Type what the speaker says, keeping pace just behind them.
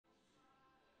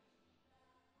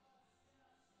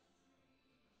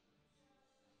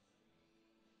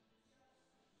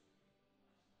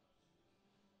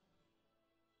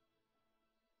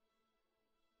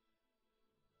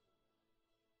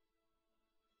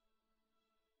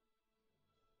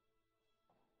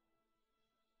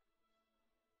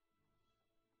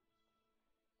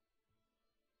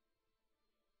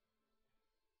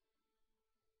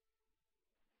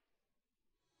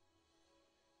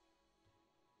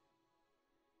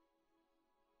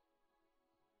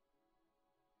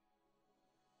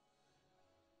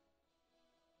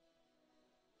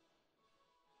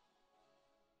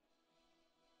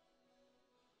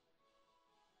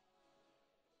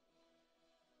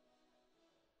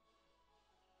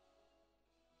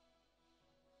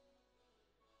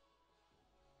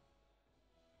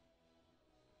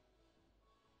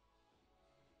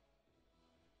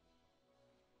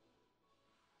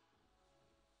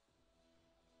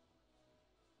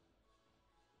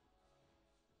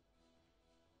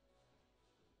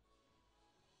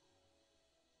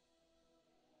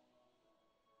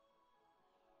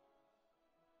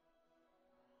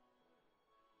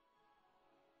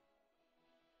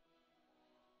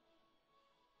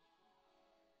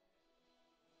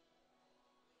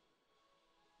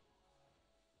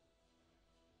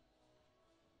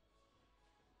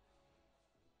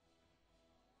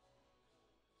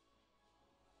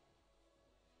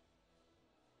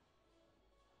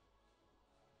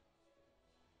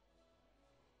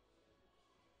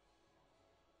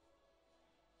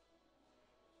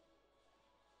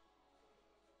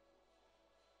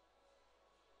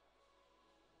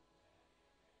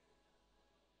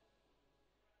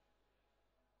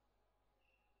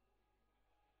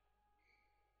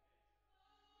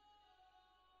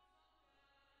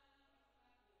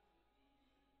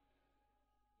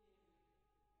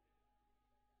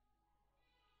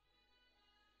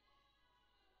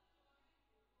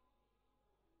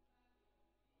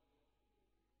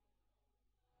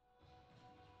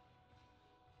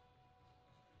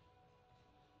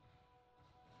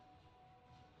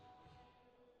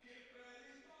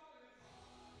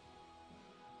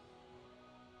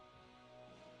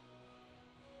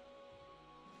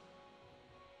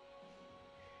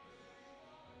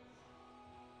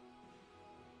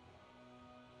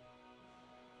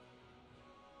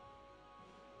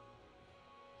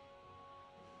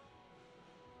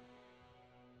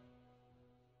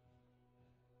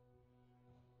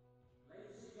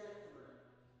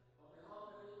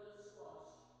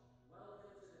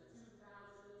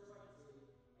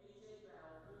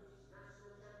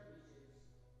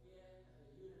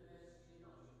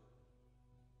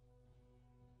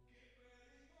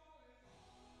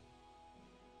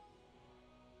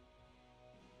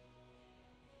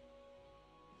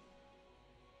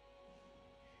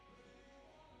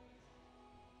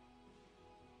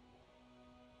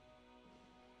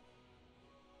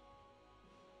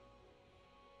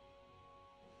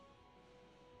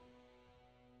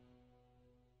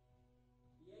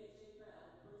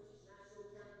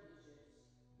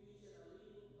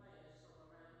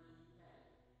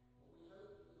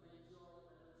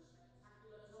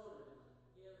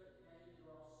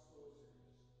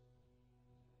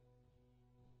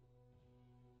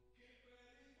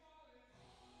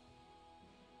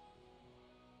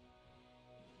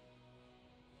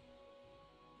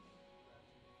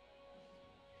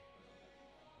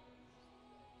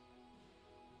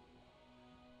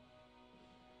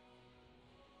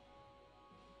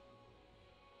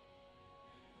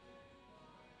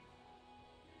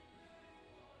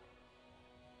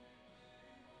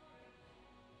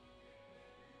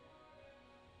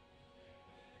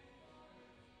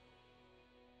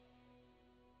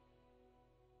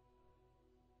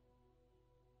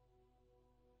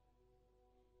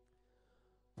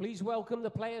Please welcome the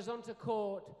players onto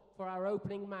court for our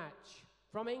opening match.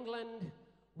 From England,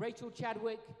 Rachael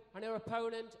Chadwick and her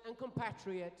opponent and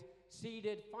compatriot,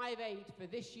 seeded 5'8" for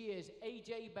this year's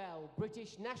AJ Bell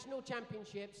British National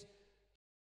Championships.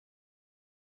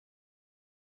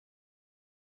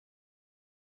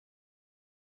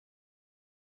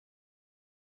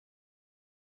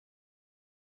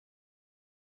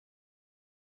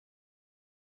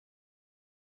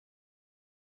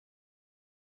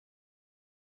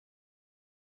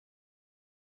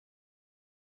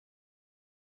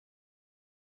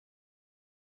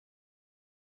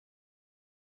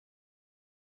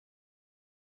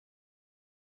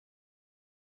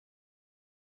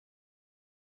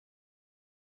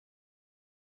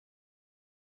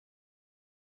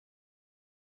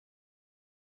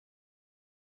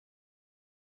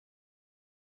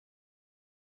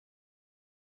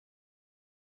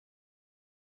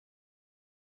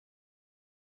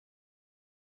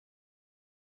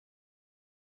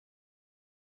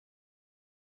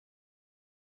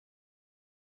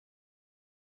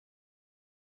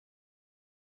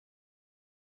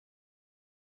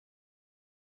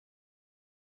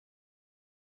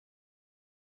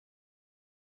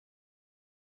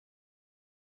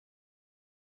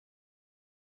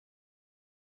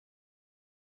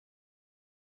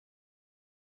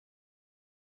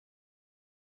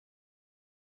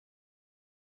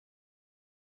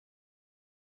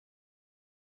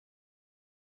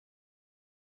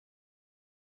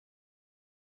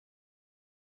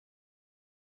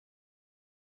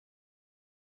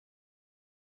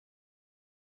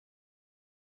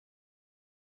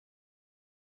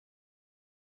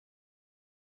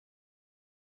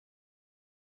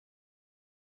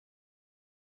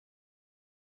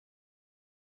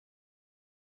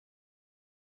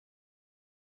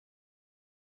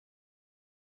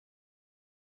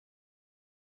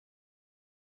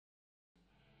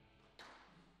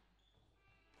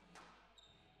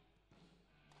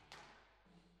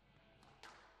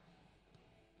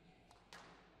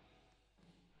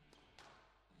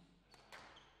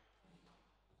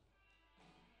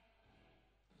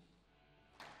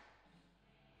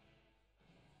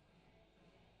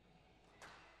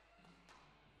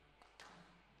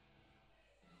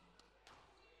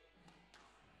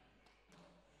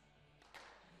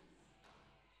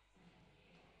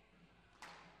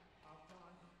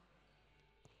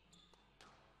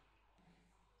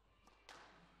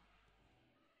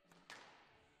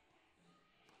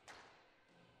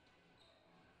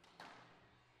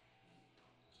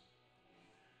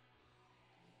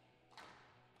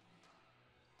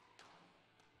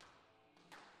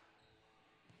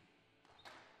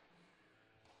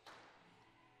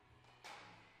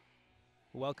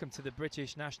 Welcome to the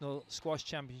British National Squash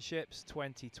Championships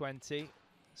 2020,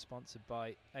 sponsored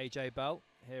by AJ Bell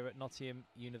here at Nottingham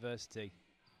University.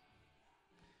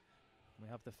 We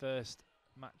have the first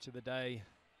match of the day,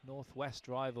 Northwest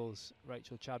rivals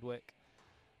Rachael Chadwick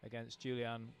against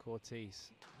Julianne Courtice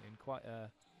in quite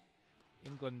a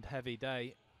England-heavy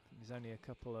day. There's only a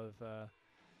couple of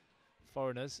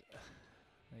foreigners.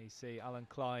 There you see Alan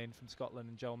Klein from Scotland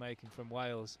and Joel Makin from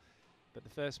Wales. But the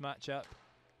first matchup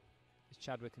is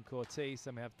Chadwick and Courtice.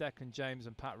 Then we have Declan James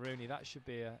and Pat Rooney. That should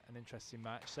be an interesting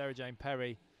match. Sarah Jane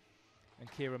Perry and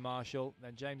Kiera Marshall.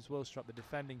 Then James Willstrop, the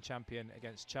defending champion,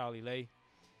 against Charlie Lee.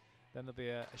 Then there'll be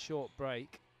a short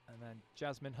break. And then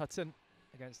Jasmine Hutton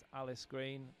against Alice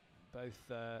Green. Both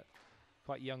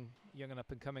quite young and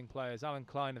up-and-coming players. Alan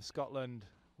Klein of Scotland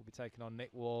will be taking on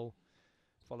Nick Wall,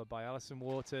 followed by Alison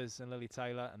Waters and Lily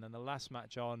Taylor. And then the last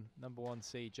match on, number 1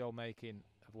 seed Joel Makin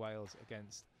of Wales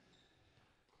against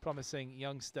promising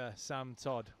youngster Sam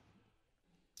Todd.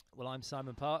 Well, I'm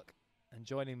Simon Park, and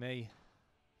joining me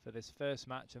for this first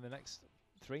match and the next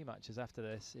 3 matches after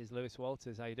this is Lewis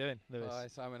Walters. How you doing, Lewis? Hi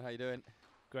Simon, how you doing?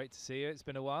 Great to see you. It's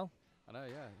been a while. I know,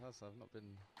 yeah, it has. I've not been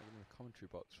in the commentary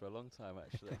box for a long time,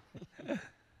 actually.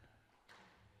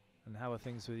 And how are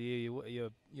things with you?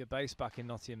 You're based back in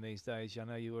Nottingham these days. I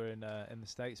know you were in the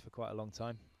States for quite a long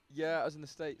time. Yeah, I was in the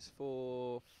States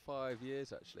for 5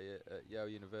 years actually at Yale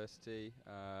University.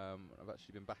 I've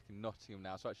actually been back in Nottingham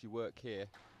now, so I actually work here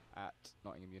at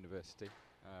Nottingham University.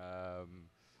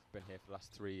 Been here for the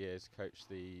last 3 years, coached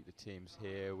the teams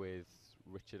here with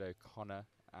Richard O'Connor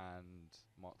and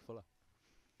Mark Fuller.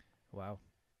 Wow,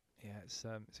 yeah, it's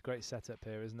a great setup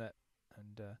here, isn't it?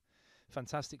 And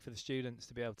fantastic for the students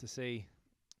to be able to see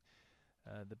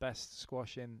the best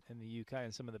squash in the UK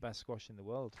and some of the best squash in the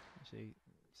world. Actually,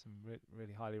 some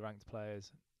really highly ranked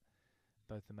players,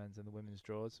 both the men's and the women's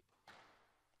draws.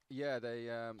 Yeah,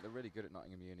 they're really good at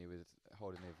Nottingham Uni with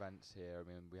holding the events here. I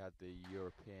mean, we had the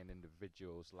European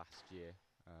individuals last year,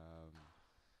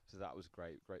 So that was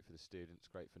great for the students,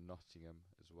 great for Nottingham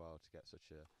as well to get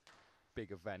such a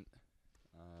big event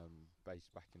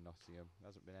based back in Nottingham. There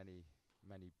hasn't been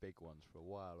many big ones for a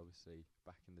while. Obviously,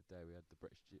 back in the day we had the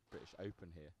British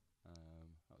Open here.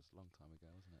 That was a long time ago,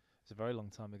 wasn't it? It's a very long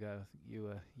time ago. I think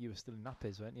you were still in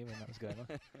nappies, weren't you, when that was going on?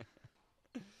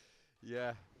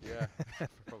 Yeah,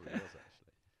 probably was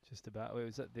actually. Just about. It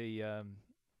was at the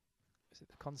was it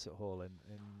the concert hall in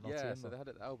Nottingham? Yeah, so they had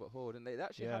it at Albert Hall, and they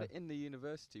actually had it in the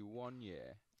university one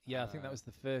year. Yeah, I think that was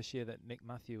the first year that Nick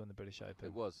Matthew won the British Open.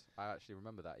 It was. I actually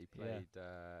remember that. He played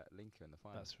Linker in the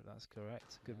final. That's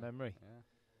correct. Good memory. Yeah.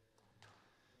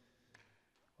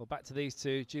 Well, back to these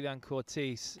two. Julianne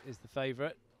Courtice is the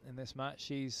favourite in this match.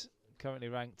 She's currently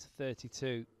ranked 32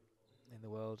 in the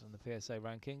world on the PSA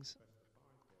rankings.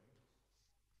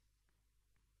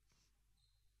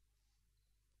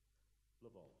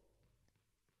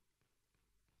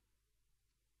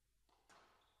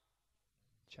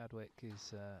 Chadwick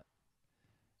is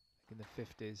in the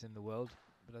 50s in the world,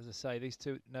 but as I say, these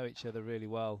two know each other really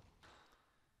well.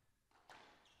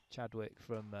 Chadwick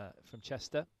from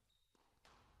Chester,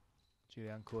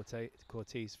 Julianne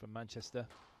Courtice from Manchester.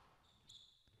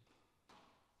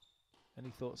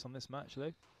 Any thoughts on this match,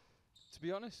 Lou? To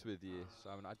be honest with you,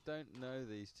 Simon, I don't know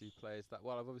these two players that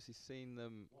well. I've obviously seen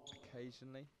them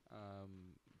occasionally,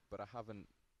 but I haven't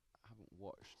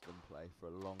watched them play for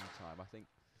a long time. I think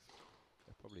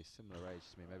they're probably a similar age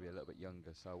to me, maybe a little bit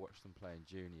younger, so I watched them play in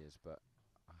juniors, but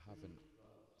I haven't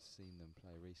seen them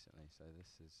play recently, so this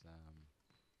is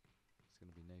it's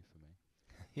going to be new for me.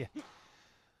 Yeah.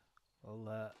 Well,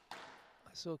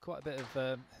 I saw quite a bit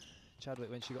of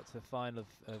Chadwick when she got to the final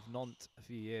of Nantes a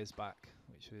few years back,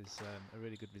 which was a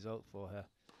really good result for her.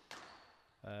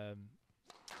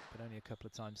 But only a couple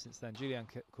of times since then. Julianne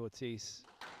Courtice,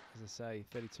 as I say,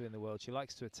 32 in the world. She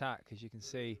likes to attack, as you can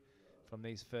see from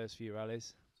these first few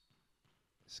rallies.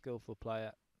 Skillful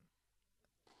player.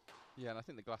 Yeah, and I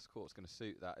think the glass court's going to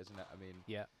suit that, isn't it? I mean,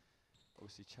 yeah.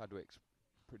 Obviously Chadwick's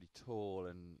pretty tall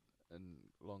and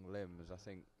long limbs. I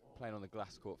think playing on the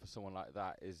glass court for someone like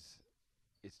that is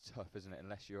tough, isn't it?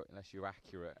 Unless you're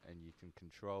accurate and you can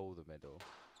control the middle.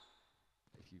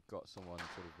 If you've got someone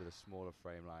sort of with a smaller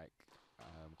frame like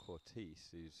Courtice,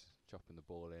 who's chopping the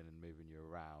ball in and moving you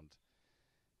around,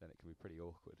 then it can be pretty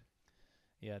awkward.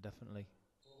 Yeah, definitely.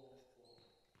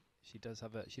 She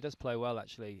does play well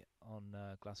actually on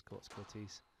glass courts,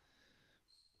 Courtice,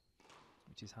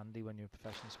 which is handy when you're a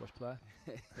professional squash player.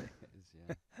 It is,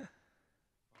 yeah.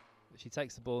 But she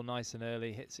takes the ball nice and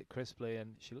early, hits it crisply,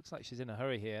 and she looks like she's in a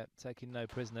hurry here, taking no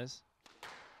prisoners.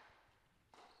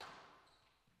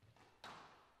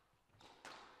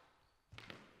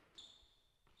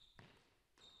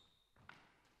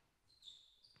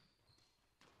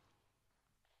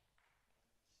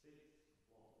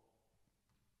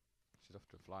 She's off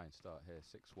to a flying start here,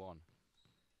 6-1.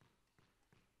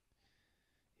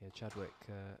 Yeah, Chadwick,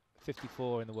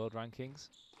 54 in the world rankings,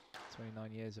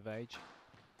 29 years of age.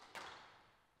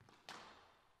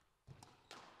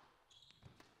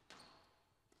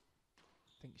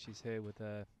 I think she's here with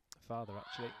her father,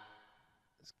 actually.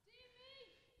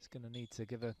 It's going to need to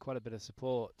give her quite a bit of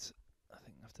support, I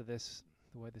think, after this,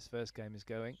 the way this first game is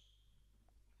going.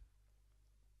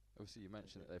 Obviously, you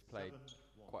mentioned that they've played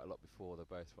quite a lot before. They're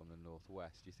both from the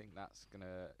northwest. Do you think that's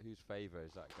gonna? Whose favour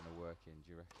is that gonna work in?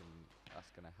 Do you reckon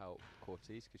that's gonna help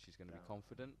Courtice because she's gonna be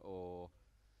confident, or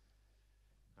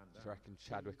do you reckon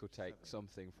Chadwick will take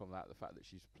something from that? The fact that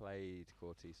she's played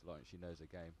Courtice a lot and she knows her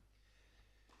game.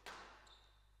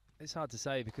 It's hard to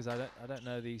say because I don't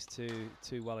know these two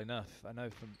too well enough. I know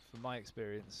from my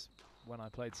experience, when I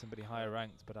played somebody higher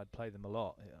ranked, but I'd play them a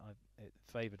lot, it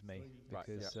favoured me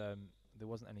because. Right, there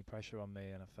wasn't any pressure on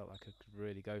me and I felt like I could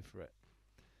really go for it.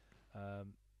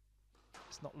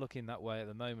 It's not looking that way at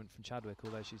the moment from Chadwick,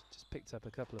 although she's just picked up a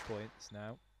couple of points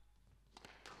now.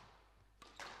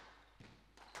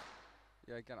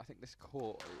 Yeah, again, I think this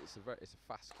court, it's a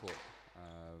fast court.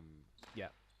 Yeah.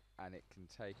 And it can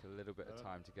take a little bit of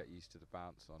time to get used to the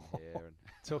bounce on here. And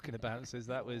talking of bounces,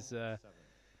 that was a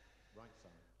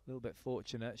little bit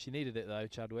fortunate. She needed it though,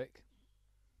 Chadwick.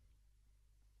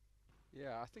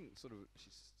 Yeah, I think sort of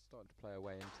she's starting to play her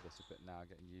way into this a bit now,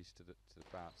 getting used to the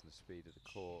bounce and the speed of the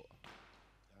court.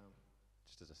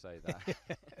 Just as I say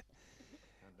that.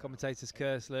 Commentator's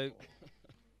curse, Luke.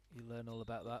 You learn all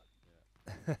about that.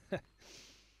 Yeah.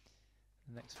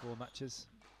 The next 4 matches.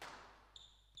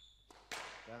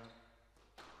 Down.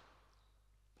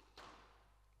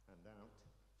 And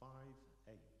out.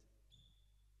 5-8.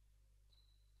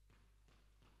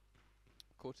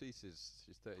 Courtice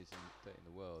she's 30 in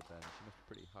the world, and she must be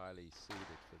pretty highly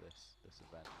seeded for this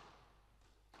event.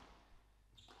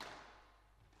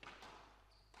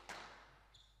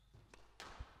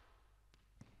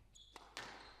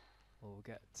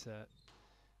 we'll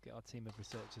get our team of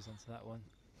researchers onto that one.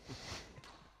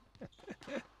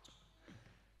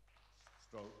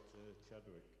 Stroke to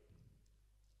Chadwick.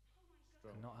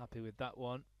 Stroke. I'm not happy with that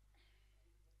one.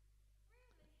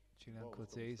 Julianne Ball's gone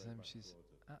Courtice, straight back she's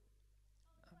towards it.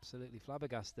 absolutely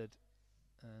flabbergasted.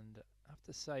 And I have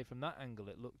to say, from that angle,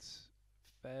 it looked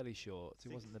fairly short.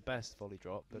 It wasn't the best volley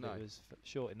drop, but No. it was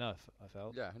short enough, I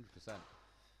felt. Yeah, 100%.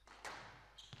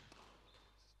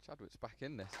 Chadwick's back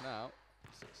in this now.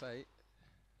 6-8.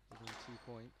 Within 2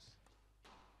 points.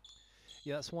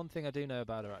 Yeah, that's one thing I do know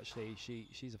about her, actually.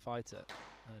 She's a fighter.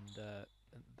 And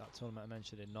that tournament I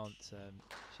mentioned in Nantes,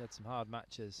 she had some hard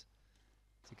matches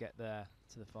to get there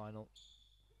to the final.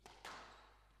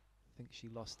 I think she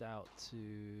lost out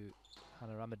to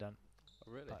Hannah Ramadan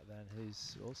Oh, really? back then,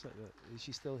 who's also, is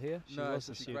she still here? She No, was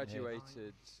so a she student here.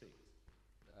 graduated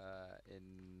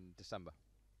in December.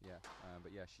 Yeah,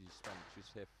 but yeah, she was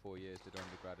here for 4 years, did her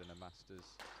undergrad and a master's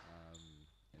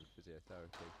in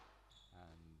physiotherapy,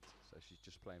 and so she's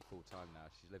just playing full time now.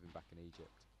 She's living back in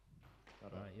Egypt.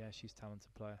 Right, yeah, she's a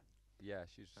talented player. Yeah,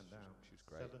 she was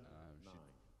great. 7-9.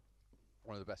 She's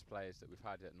one of the best players that we've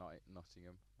had at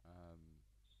Nottingham.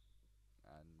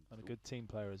 And a good team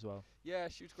player as well. Yeah,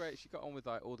 she was great. She got on with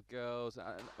like all the girls, and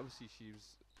obviously she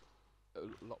was a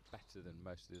lot better than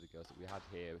most of the other girls that we had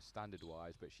here,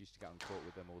 standard-wise. But she used to get on court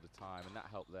with them all the time, and that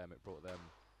helped them. It brought them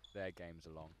their games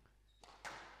along,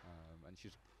 and she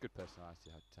was a good personality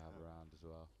to have around as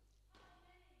well.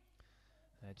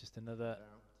 Just another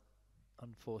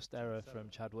unforced error from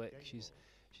Chadwick. She's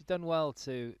done well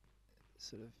to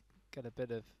sort of get a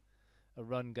bit of a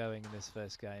run going in this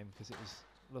first game, because it was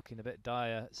looking a bit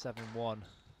dire, 7-1.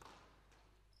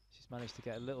 She's managed to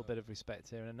get a little bit of respect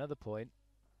here, and another point.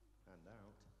 And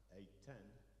out, 8-10,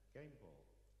 game ball.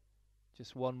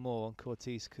 Just one more, and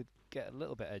Courtice could get a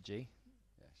little bit edgy.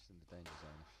 Yeah, she's in the danger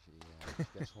zone if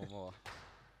she gets one more.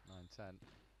 9-10.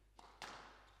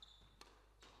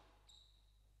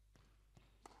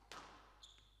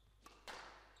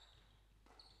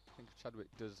 I think if Chadwick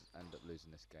does end up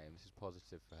losing this game, this is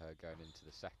positive for her going into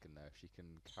the second, though. If she can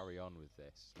carry on with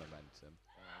this momentum.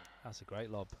 That's a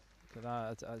great lob. Look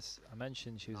at that. As I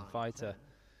mentioned, she was a fighter.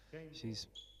 She's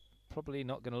probably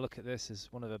not going to look at this as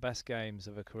one of the best games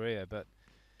of her career, but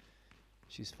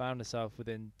she's found herself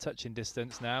within touching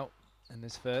distance now in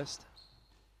this first.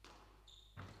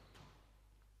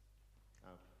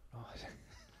 Oh,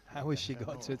 how has she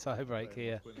got to a tie break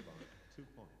here?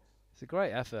 It's a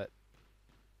great effort.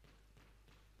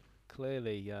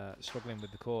 Clearly struggling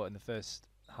with the court in the first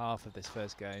half of this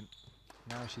first game.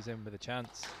 Now she's in with a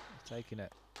chance of taking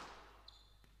it.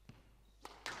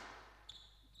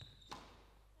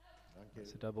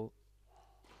 It's a double.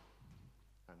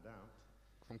 And out.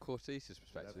 From Courtice's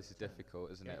perspective, this is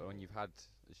difficult, isn't it? When you've had,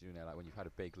 as you know, like when you've had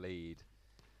a big lead,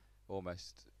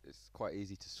 almost it's quite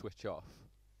easy to switch off,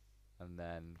 and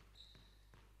then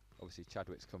obviously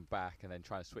Chadwick's come back, and then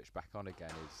trying to switch back on again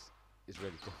is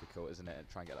really difficult, isn't it? And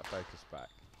try and get that focus back.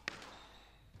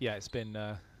 Yeah, it's been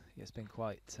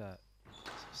quite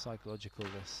psychological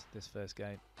this first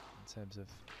game in terms of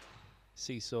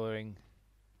seesawing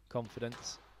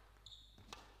confidence.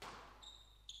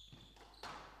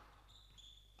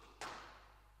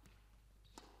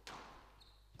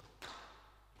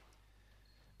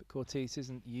 But Courtice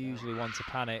isn't usually one to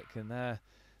panic, and there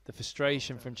the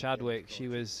frustration from Chadwick. She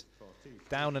was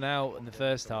down and out in the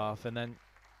first half, and then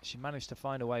she managed to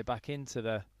find a way back into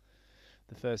the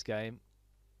first game.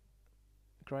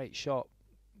 Great shot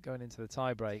going into the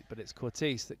tie break, but it's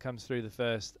Courtice that comes through the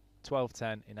first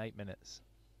 12-10 in 8 minutes.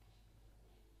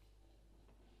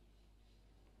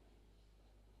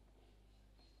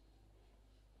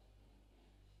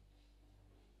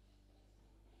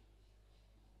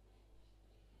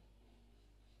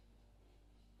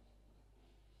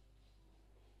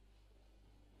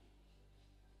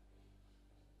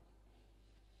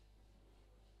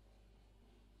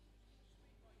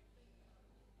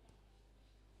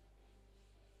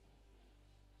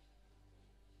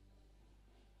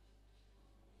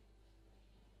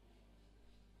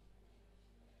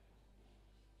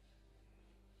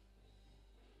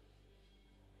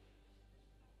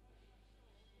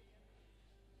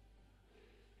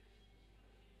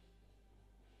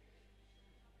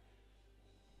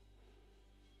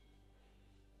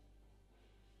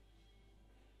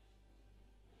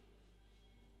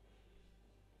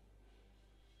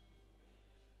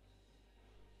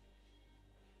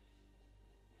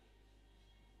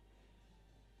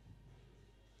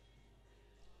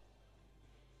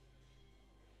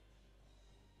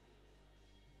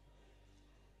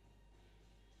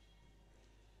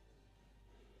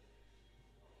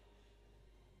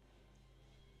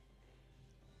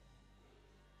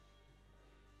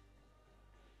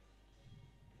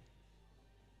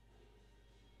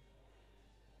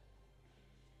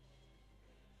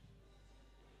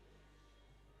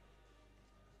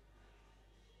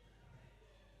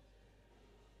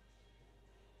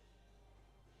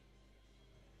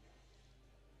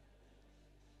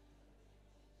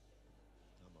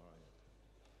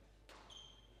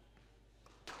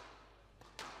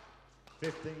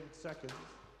 15 seconds.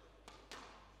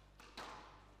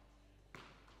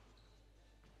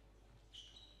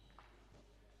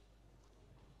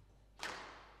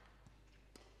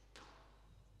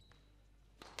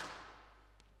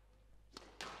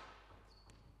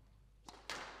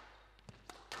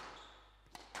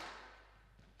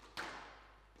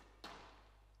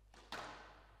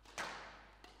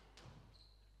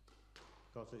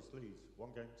 Courtice leads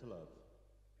 1 game to love.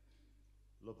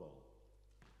 Love all.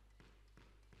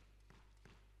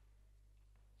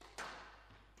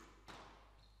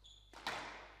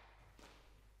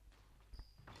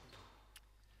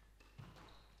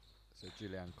 So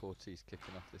Julianne, Courtice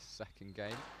kicking off this second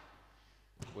game.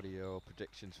 What are your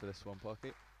predictions for this one,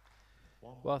 Parky?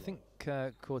 Well, I think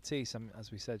Courtice,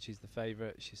 as we said, she's the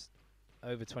favourite. She's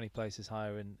over 20 places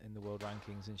higher in the world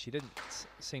rankings, and she didn't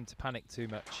seem to panic too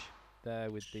much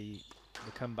there with the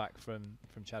comeback from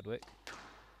Chadwick.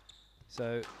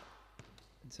 So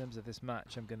in terms of this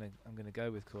match, I'm gonna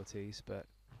go with Courtice, but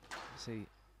see,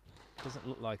 it doesn't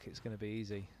look like it's going to be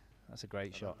easy. That's a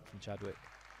great shot from Chadwick.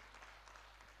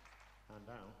 And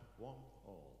now 1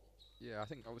 all. Yeah, I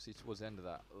think obviously towards the end of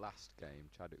that last game,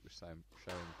 Chadwick was showing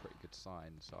pretty good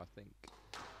signs. So I think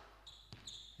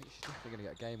she's definitely going to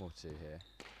get a game or two here.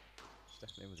 She's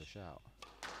definitely with a shout.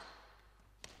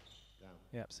 Down.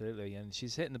 Yeah, absolutely, and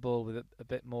she's hitting the ball with a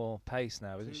bit more pace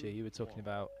now, isn't she? You were talking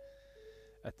about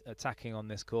attacking on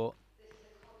this court. This is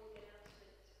a colleague announcement.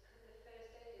 Could the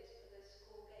first aiders for the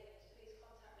school games please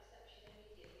contact reception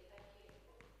immediately? Thank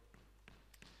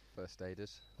you. First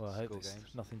aiders. Well, I hope school it's games.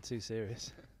 nothing too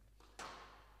serious.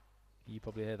 You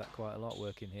probably hear that quite a lot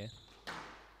working here,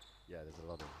 Yeah, there's a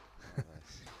lot of those.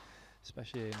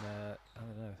 especially in I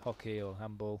don't know, hockey or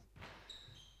handball.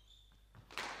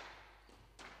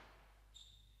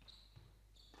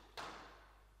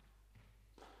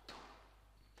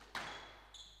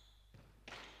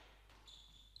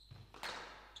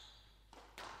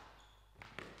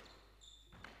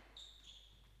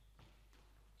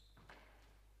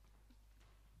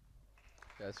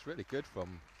 Yeah, it's really good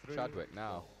from 3 Chadwick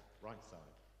now. all. Right side.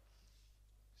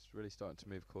 It's really starting to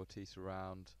move Courtice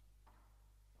around,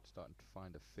 starting to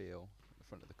find a feel at the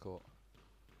front of the court.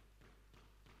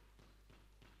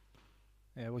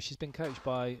 Yeah, well, she's been coached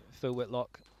by Phil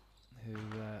Whitlock, who,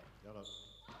 Yellow.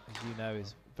 as you know,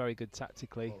 is very good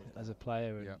tactically as a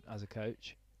player and as a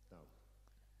coach. No.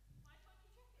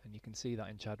 And you can see that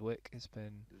in Chadwick. It's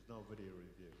been, There's no video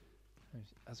review.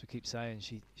 as we keep saying,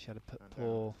 she had a And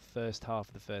poor first half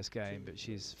of the first game, but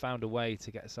she's found a way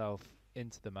to get herself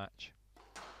into the match.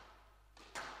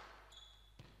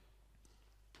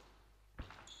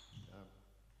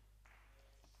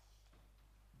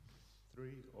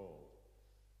 3 all.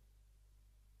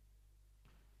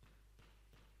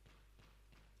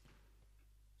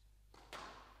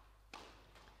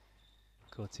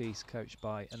 Courtice coached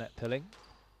by Annette Pilling.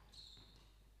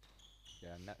 Yeah,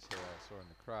 Net's here, I saw in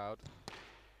the crowd.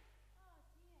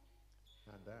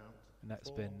 And out. Annette's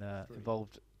 4, been 3.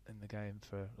 involved in the game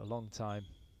for a long time.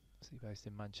 She's based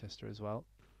in Manchester as well.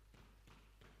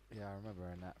 Yeah, I remember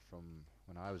Annette from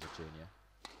when I was a junior.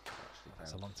 Actually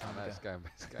That's going- a long time I know ago.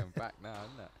 it's going back now,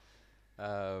 isn't it?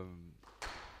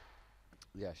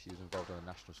 Yeah, she was involved on the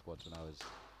national squads when I was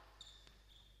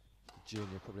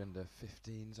junior, probably under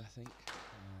 15s, I think.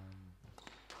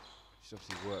 She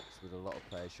obviously works with a lot of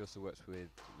players. She also works with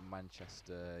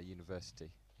Manchester University.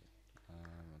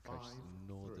 And coaches 5,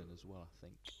 Northern 3. as well, I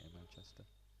think, in Manchester.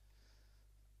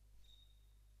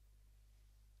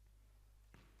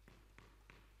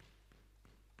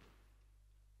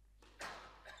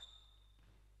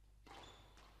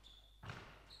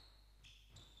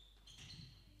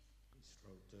 He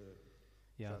stroked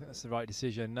Yeah, I think Chadwick. that's the right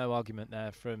decision. No argument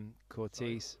there from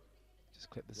Courtice. Just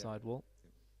clip the Yeah. sidewall.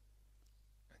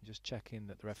 And just checking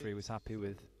that the referee was happy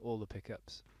with all the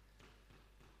pickups.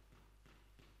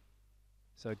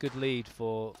 So a good lead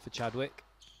for Chadwick.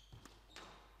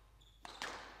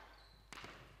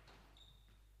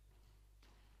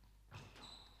 I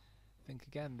think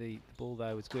again the ball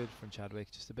there was good from Chadwick.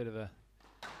 Just a bit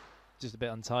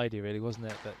untidy really, wasn't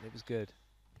it? But it was good.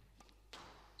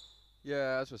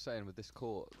 Yeah, as we're saying with this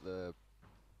court, the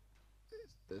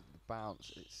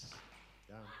bounce, it's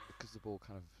Down. because the ball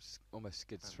kind of almost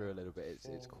skids through a little bit. It's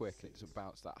 4, quick and it 6. doesn't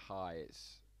bounce that high.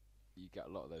 You get a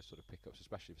lot of those sort of pickups,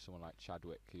 especially for someone like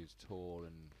Chadwick who's tall,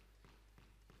 and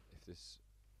if there's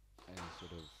any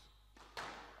sort of,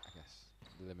 I guess,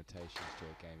 limitations to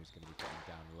a game, he's going to be getting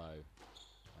down low.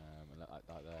 And like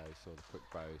that there, we saw the quick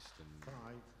boast and 5,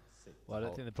 6. Well, I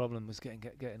don't think the problem was getting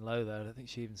low there. I don't think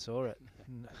she even saw it.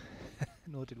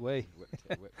 Nor did we.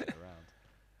 whipped it around.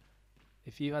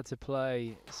 If you had to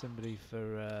play somebody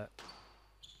for a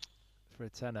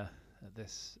tenner at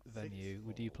this venue,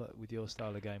 would you play with your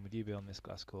style of game? Would you be on this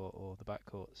glass court or the back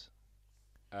courts?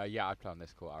 Yeah, I'd play on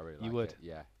this court. I really like it. You would?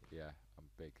 Yeah, yeah. I'm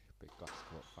a big glass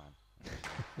court fan.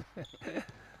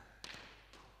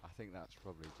 I think that's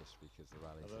probably just because the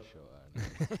rallies are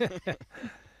shorter.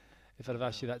 If I'd have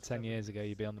asked you that 10 years ago,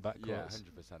 you'd be on the back Yeah, courts.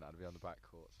 100%. I'd be on the back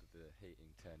courts with the heating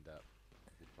turned up.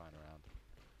 I'd be flying around.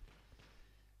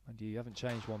 And you haven't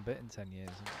changed one bit in 10 years.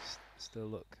 And still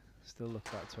look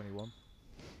about 21.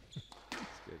 It's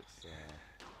good. It's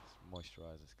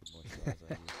moisturiser. It's good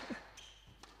moisturiser.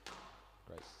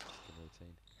 Great skin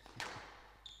routine.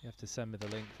 You have to send me the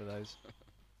link for those.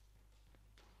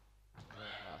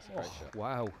 That's a great shot.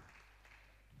 Wow.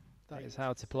 That is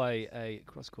how to play a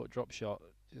cross-court drop shot,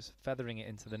 just feathering it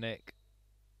into the nick.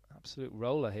 Absolute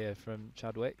roller here from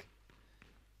Chadwick.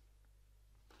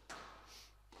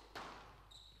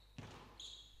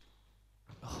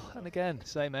 Oh, and again,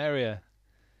 same area.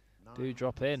 Do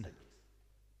drop in.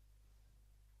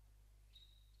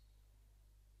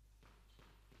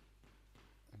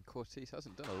 And Courtice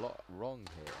hasn't done a lot wrong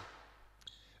here.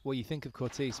 Well, you think of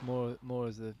Courtice more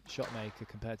as the shot maker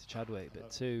compared to Chadwick,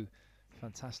 but two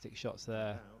fantastic shots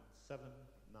there. 7-9.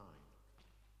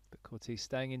 But Courtice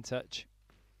staying in touch.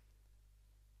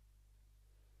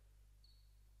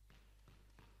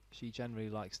 She generally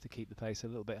likes to keep the pace a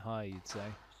little bit high, you'd say,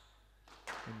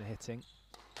 in the hitting.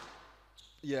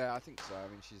 Yeah, I think so. I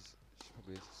mean, she's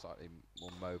probably slightly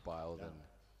more mobile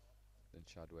than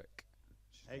Chadwick.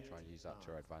 She's going to try and use that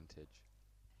to her advantage.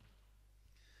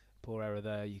 Poor error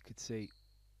there. You could see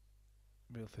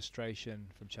real frustration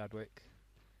from Chadwick,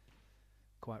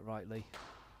 quite rightly.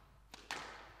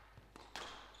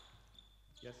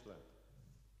 Yes, left.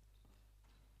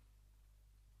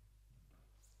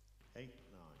 8-9.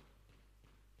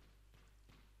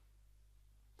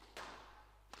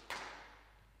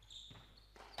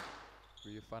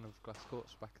 Were you a fan of glass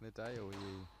courts back in the day, or were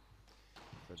you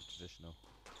for the traditional?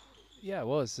 Yeah, it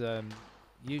was.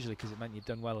 Usually because it meant you'd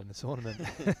done well in the tournament.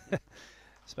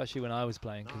 Especially when I was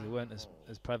playing, because they weren't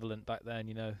as prevalent back then,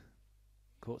 you know.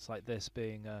 Courts like this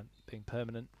being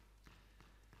permanent.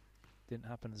 Didn't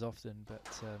happen as often,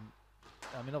 but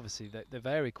I mean, obviously they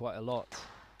vary quite a lot.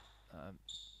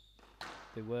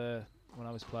 They were, when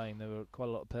I was playing, there were quite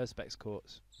a lot of perspex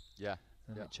courts. Yeah.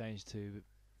 And yeah. it changed to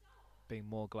being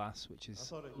more glass, which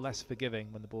is less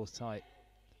forgiving when the ball's tight.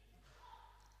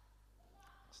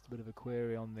 Just a bit of a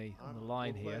query on the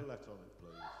line play here. let on it,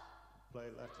 please. Play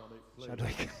let on it, please.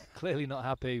 Chadwick clearly not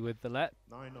happy with the let.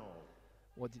 9-all.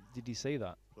 What did you see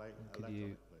that? Play Could let you-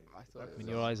 on it, please. I thought I mean,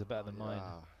 your eyes are better than mine.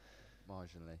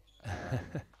 Marginally.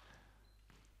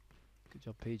 Good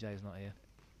job, PJ's not here.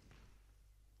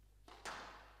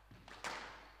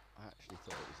 I actually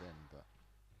thought it was in, but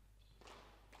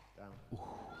Down. Ooh,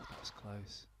 that was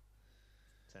close.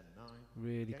 10-9.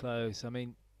 Really Game close. I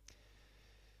mean,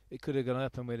 it could have gone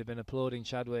up and we'd have been applauding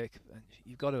Chadwick. And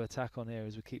you've got to attack on here,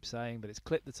 as we keep saying, but it's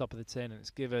clipped the top of the tin and it's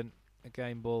given a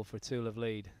game ball for a 2-love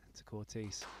lead to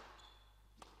Courtice.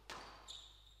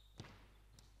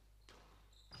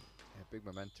 yeah, big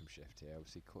momentum shift here.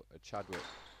 Obviously, Chadwick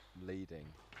leading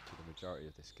for the majority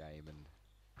of this game, and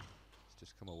it's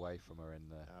just come away from her in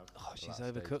the. Oh, the she's last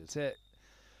overcooked stages. it.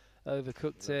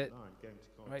 Overcooked it. 11-9. Game to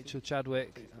Courtice. Rachel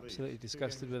Chadwick, Please, absolutely 2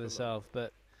 disgusted games with to herself,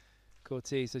 but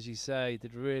Courtice, as you say,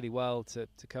 did really well to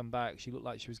come back. She looked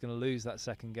like she was going to lose that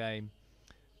second game,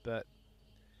 but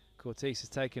Courtice has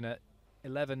taken it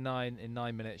 11-9 in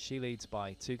 9 minutes. She leads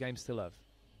by 2 games to love.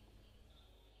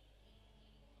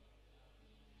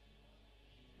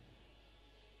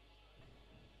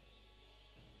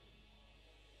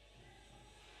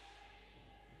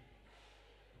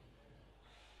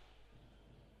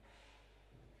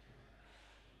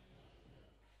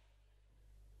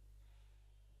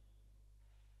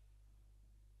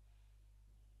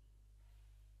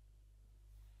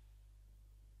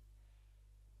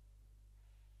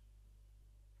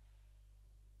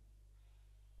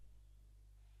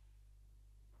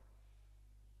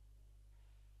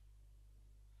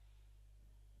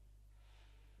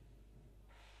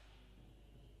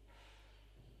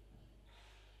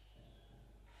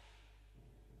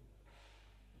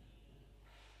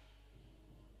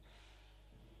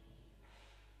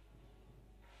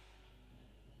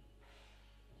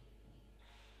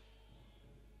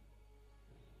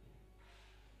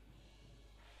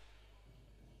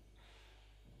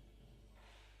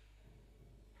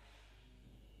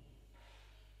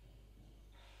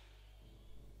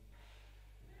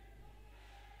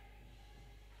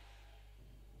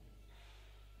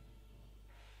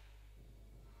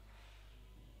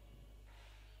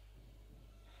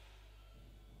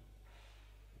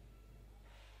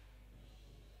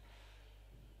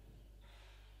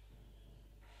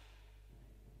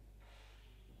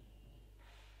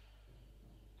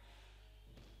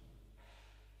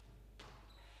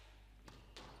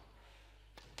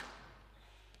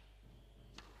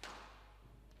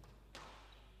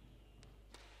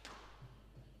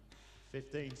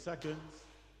 15 seconds.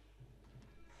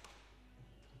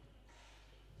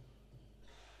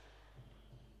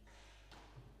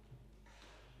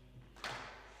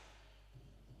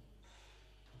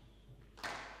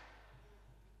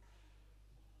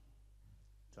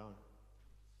 Time.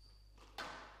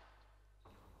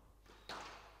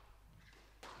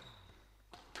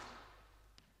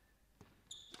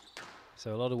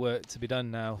 So a lot of work to be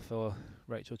done now for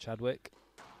Rachael Chadwick.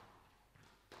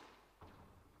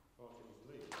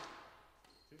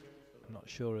 I'm not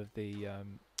sure of the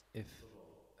if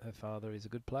her father is a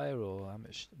good player or how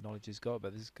much knowledge he's got,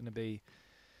 but there's going to be.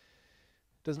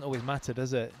 Doesn't always matter,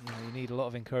 does it? You know, you need a lot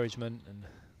of encouragement, and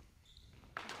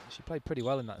she played pretty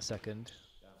well in that second.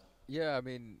 Yeah, I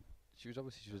mean, she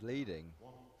was leading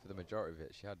for the majority of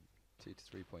it. She had 2 to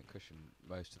 3 point cushion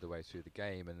most of the way through the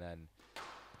game, and then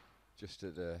just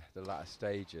at the latter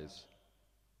stages,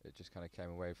 it just kind of came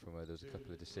away from her. There was a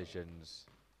couple of decisions,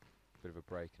 a bit of a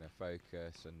break in her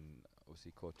focus, and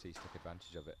obviously Courtice took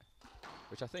advantage of it,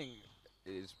 which I think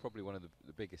is probably one of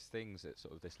the biggest things at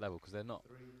sort of this level, because they're not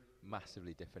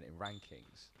massively different in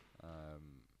rankings,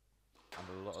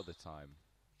 and a lot of the time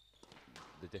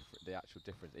the actual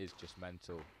difference is just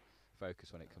mental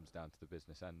focus when it comes down to the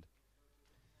business end.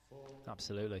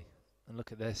 Absolutely. And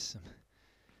look at this.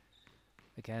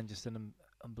 Again, just an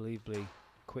unbelievably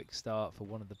quick start for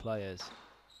one of the players.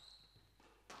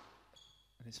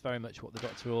 And it's very much what the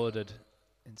doctor ordered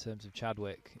in terms of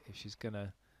Chadwick, if she's going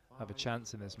to have a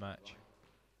chance in this match.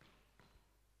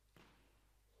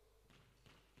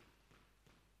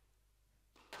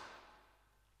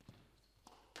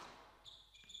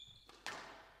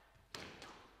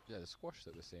 Yeah, the squash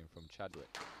that we're seeing from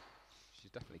Chadwick, she's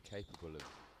definitely capable of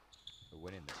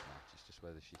winning this match. It's just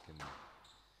whether she can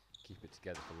keep it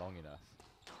together for long enough.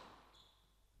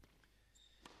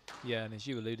 Yeah, and as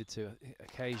you alluded to,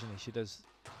 occasionally she does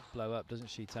blow up, doesn't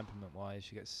she, temperament-wise?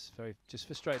 She gets very just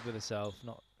frustrated with herself,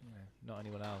 not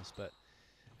anyone else, but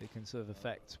it can sort of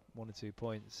affect 1 or 2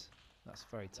 points. That's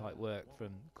very tight work from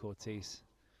Courtice.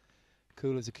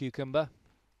 Cool as a cucumber.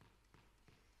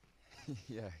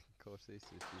 Yeah, Courtice,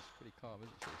 she's pretty calm,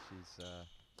 isn't she? She's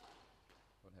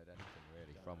haven't heard anything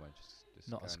really from her. Just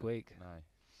Not a squeak. No,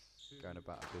 going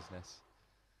about her business.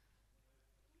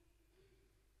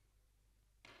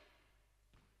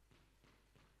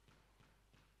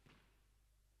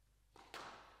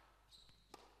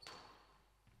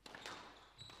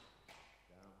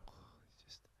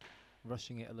 Just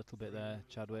rushing it a little bit there,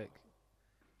 Chadwick.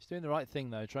 She's doing the right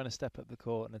thing though, trying to step up the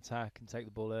court and attack and take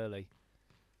the ball early.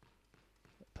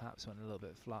 But perhaps went a little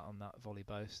bit flat on that volley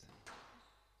boast.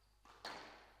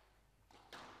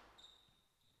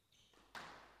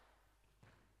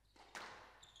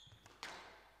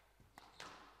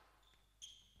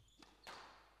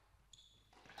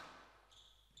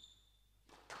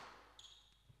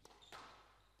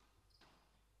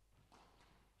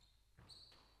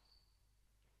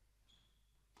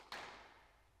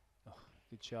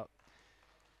 Good shot.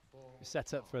 It was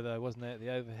set up for though, wasn't it? The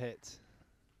overhit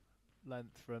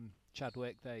length from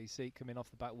Chadwick. There you see, coming off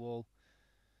the back wall.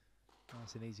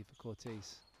 Nice and easy for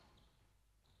Courtice.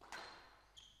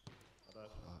 A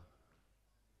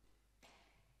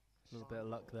little bit of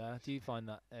luck there. Do you find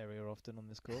that area often on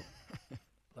this court?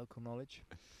 Local knowledge?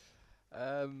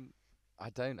 I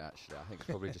don't actually. I think it's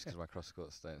probably just because my cross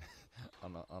courts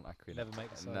aren't accurate. Never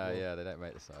make the side No, wall. yeah, they don't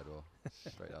make the side wall.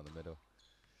 Straight down the middle.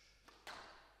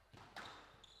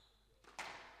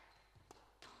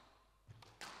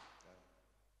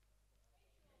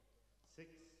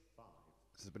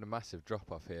 There's been a massive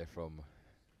drop off here from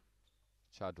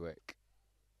Chadwick.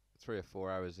 3 or 4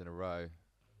 hours in a row,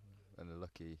 and the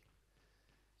lucky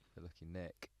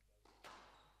nick.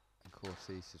 And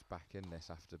Courtice is back in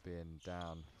this after being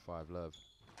down 5-love.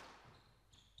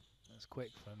 That's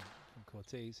quick from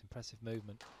Courtice. Impressive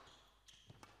movement.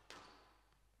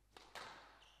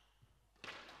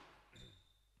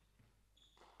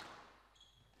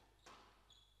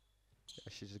 Yeah,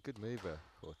 she's a good mover,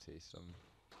 Courtice. I'm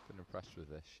been impressed with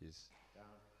this. She's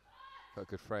got a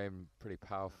good frame, pretty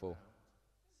powerful.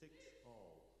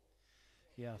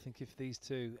 Yeah, I think if these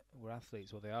two were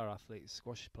athletes, well, they are athletes,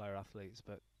 squash player athletes,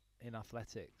 but in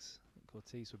athletics,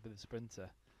 Courtice would be the sprinter,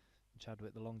 and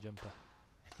Chadwick the long jumper.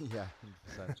 Yeah,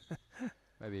 100%.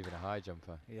 Maybe even a high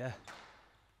jumper. Yeah.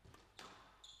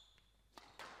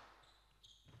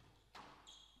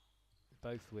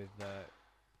 Both with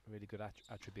really good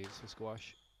attributes for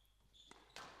squash.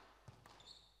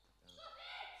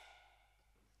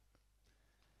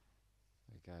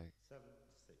 There we go. 7-6.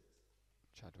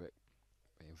 Chadwick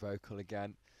being vocal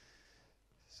again.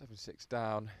 7-6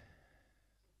 down.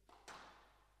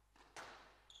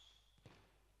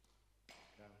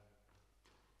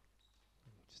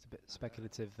 bit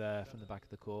speculative there from the back of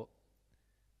the court.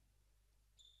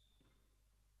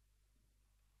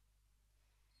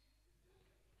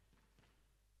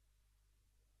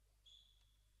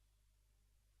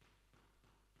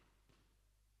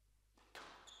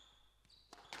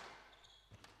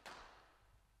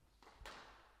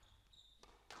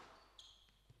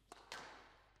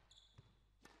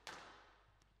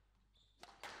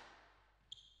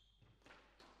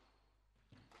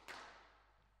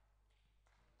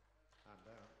 And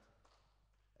out.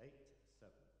 8-7.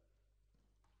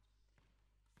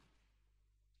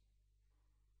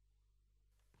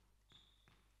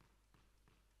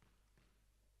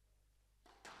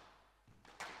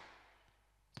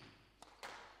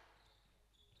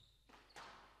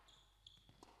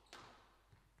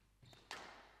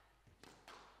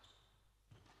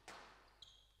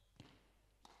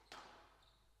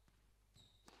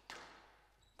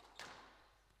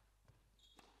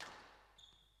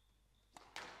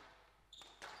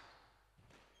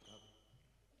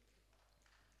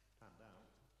 And out.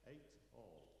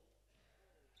 8-all.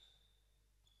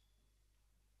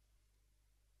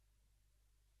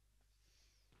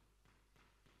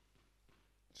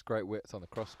 It's great width on the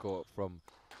cross court from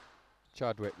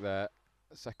Chadwick there.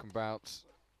 Second bounce,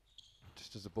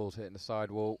 just as the ball's hitting the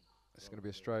sidewall. It's going to be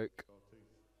a stroke.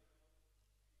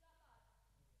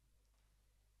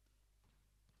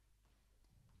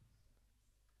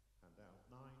 And out.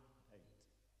 9-8.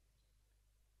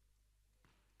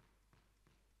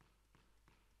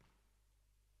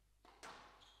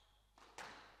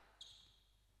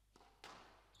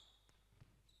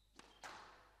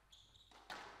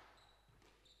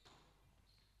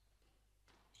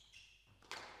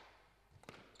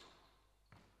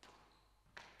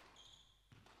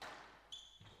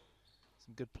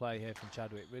 Some good play here from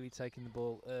Chadwick, really taking the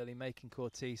ball early, making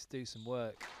Courtice do some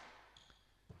work.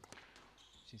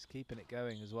 She's keeping it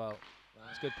going as well.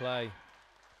 It's good play.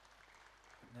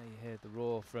 Now you hear the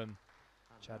roar from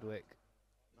Chadwick.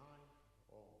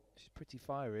 9-all. She's pretty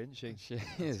fiery, isn't she? She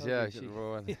is, yeah. She's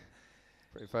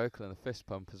pretty vocal and a fist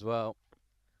pump as well.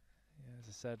 Yeah, as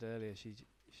I said earlier, she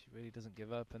really doesn't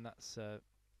give up, and that's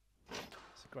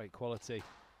it's a great quality.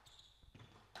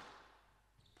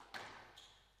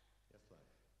 Yes, lad.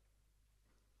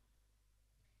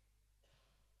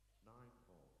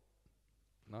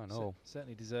 9-all. 9-all.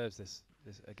 Certainly deserves this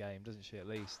a game, doesn't she? At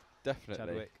least Definitely.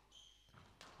 Chadwick.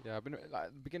 Yeah, I've been like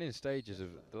the beginning stages of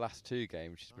the last two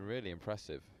games. She's been really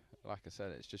impressive. Like I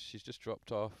said, it's just she's just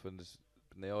dropped off, and there's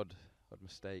been the odd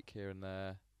mistake here and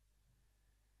there.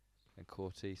 And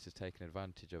Courtice has taken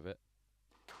advantage of it.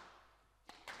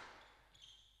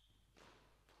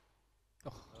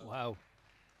 Oh, wow.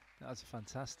 That was a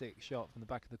fantastic shot from the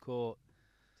back of the court.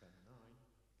 10-9.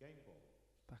 Game ball.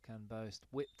 Backhand boast.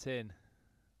 Whipped in.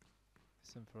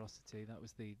 Some ferocity. That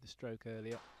was the stroke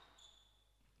earlier.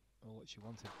 Or what she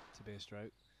wanted to be a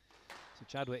stroke. So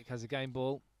Chadwick has a game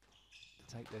ball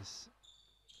to take this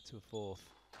to a fourth.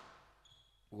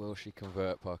 Will she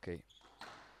convert, Parky?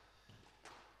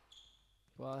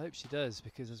 Well, I hope she does,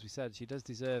 because as we said, she does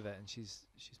deserve it, and she's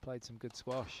played some good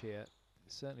squash here.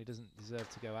 Certainly doesn't deserve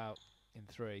to go out in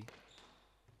three.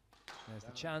 There's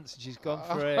the chance, and she's gone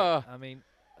for it. I mean,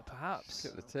 perhaps,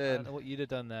 Skip the I tin. don't know what you'd have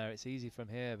done there. It's easy from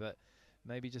here, but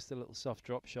maybe just a little soft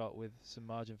drop shot with some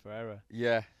margin for error.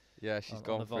 Yeah, yeah, she's on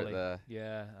gone the for it volley. there.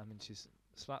 Yeah, I mean, she's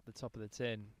slapped the top of the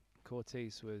tin.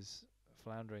 Courtice was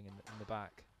floundering in the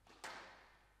back.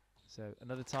 So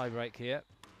another tie break here,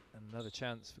 and another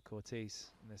chance for Courtice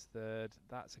in this third.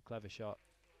 That's a clever shot.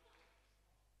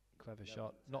 Clever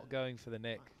shot. Not going for the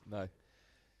nick. No.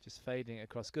 Just fading it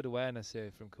across. Good awareness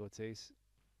here from Courtice.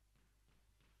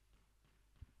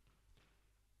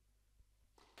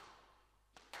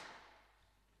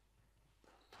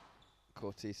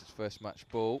 Courtice's first match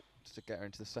ball, just to get her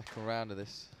into the second round of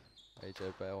this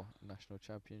AJ Bale National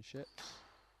Championships.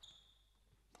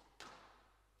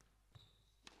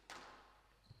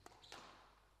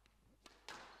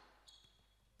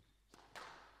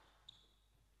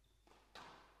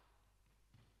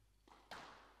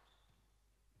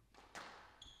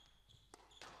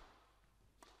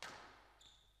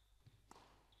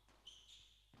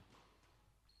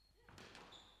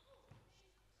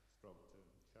 Strong to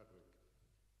Chadwick.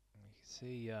 You can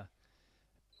see a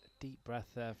deep breath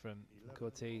there from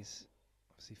Courtice.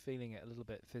 Obviously feeling it a little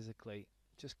bit physically.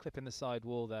 Just clipping the side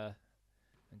wall there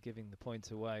and giving the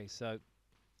point away. So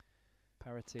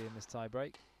parity in this tie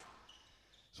break.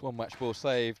 It's one match ball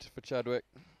saved for Chadwick.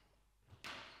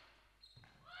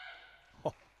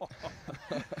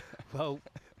 Well,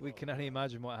 we can only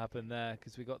imagine what happened there,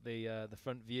 because we got the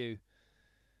front view.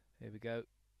 Here we go.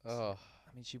 Oh,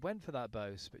 I mean, she went for that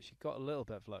boast, but she got a little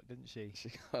bit of luck, didn't she?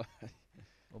 She got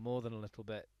Or more than a little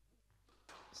bit.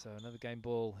 So another game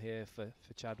ball here for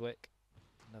Chadwick.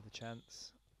 Another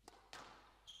chance.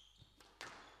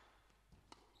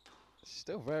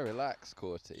 still very relaxed,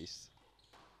 Courtice.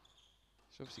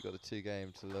 She's obviously got a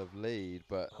 2-game to love lead,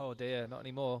 but Oh dear, not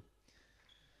anymore.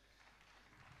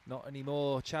 Not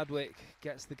anymore. Chadwick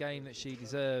gets the game that she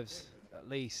deserves, at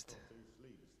least.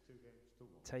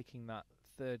 Taking that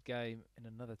third game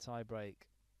in another tie break.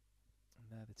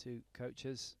 And there the two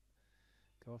coaches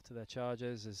go off to their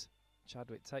chargers as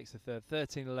Chadwick takes the third.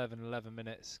 13-11, 11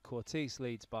 minutes. Courtice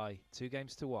leads by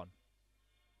 2-1.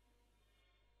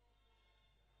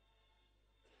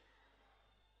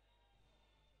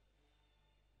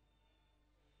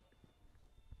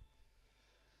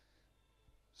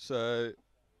 so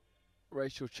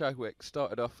Rachael Chadwick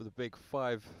started off with a big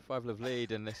 5-love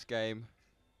lead in this game.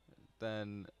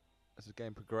 Then, as the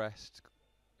game progressed,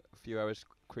 a few errors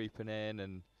creeping in,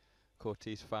 and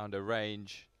Courtice found her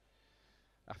range.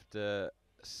 After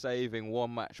saving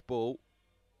one match ball,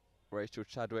 Rachael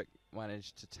Chadwick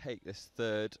managed to take this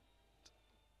third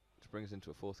to bring us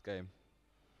into a fourth game.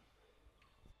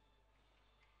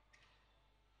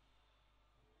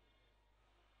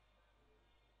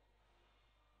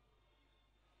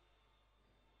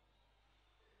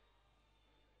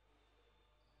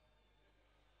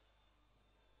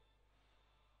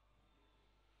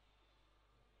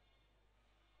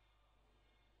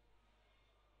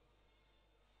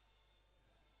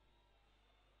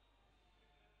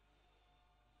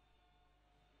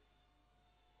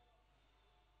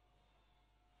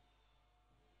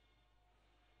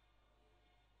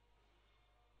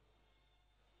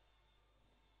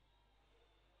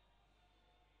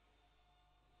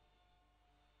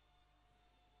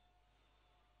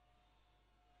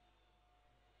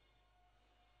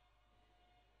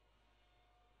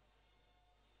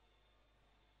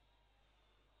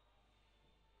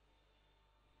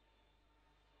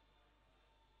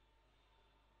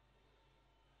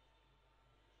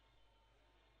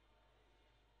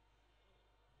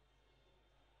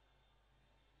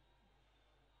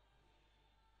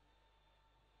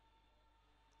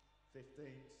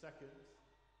 Fifteen seconds.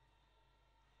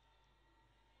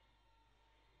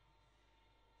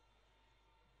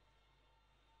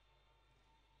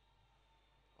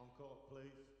 On court,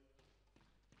 please.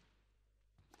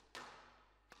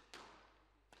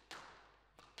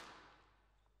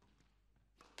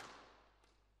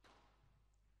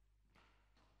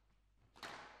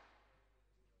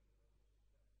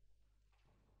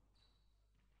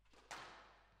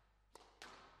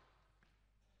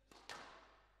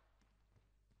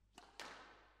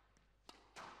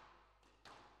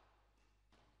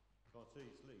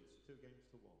 Courtice leads 2-1.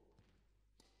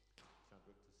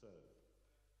 Chadwick to serve.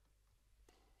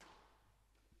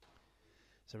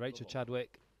 So Rachael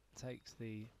Chadwick takes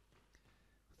the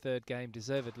third game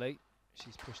deservedly.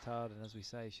 She's pushed hard, and as we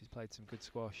say, she's played some good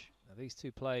squash. Now, these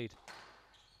two played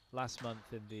last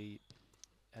month in the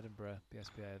Edinburgh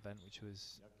BSPA event, which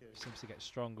seems to get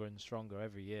stronger and stronger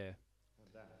every year.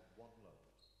 And then 1 love.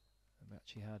 And we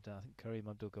actually had, I think Kareem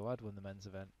Abdul-Gawad won the men's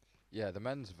event. Yeah, the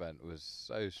men's event was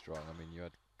so strong. I mean, you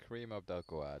had Kareem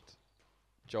Abdul-Gawad,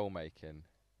 Joel Makin,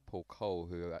 Paul Cole,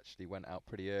 who actually went out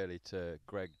pretty early to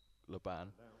Greg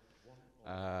Laban.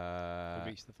 He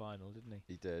reached the final, didn't he?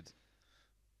 He did.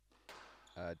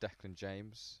 Declan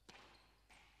James,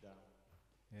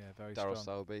 Yeah, very Daryl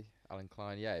strong. Selby, Alan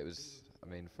Klein. Yeah, it was. I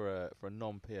mean, for a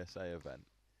non-PSA event,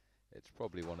 it's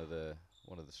probably one of the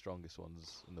strongest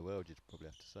ones in the world. You'd probably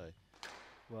have to say.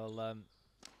 Well,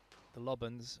 the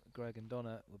Lobbans, Greg and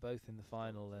Donna, were both in the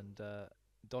final, and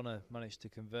Donna managed to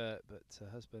convert, but her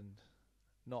husband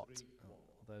not.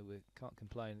 Although we can't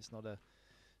complain, it's not a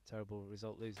terrible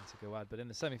result losing to Gawad. But in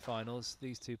the semi-finals,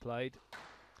 these two played,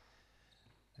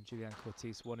 and Julianne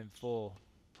Courtice won in 4.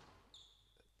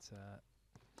 But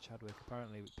Chadwick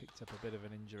apparently picked up a bit of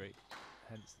an injury,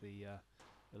 hence the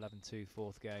 11-2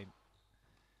 fourth game.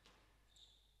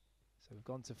 So we've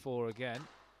gone to 4 again.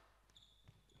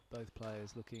 Both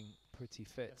players looking pretty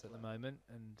fit at the moment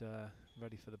and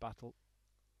ready for the battle.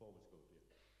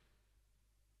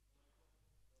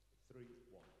 3-1.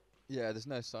 Yeah, there's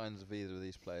no signs of either of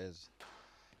these players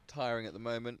tiring at the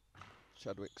moment.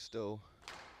 Chadwick's still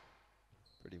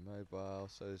pretty mobile,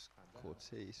 so is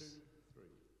Courtice.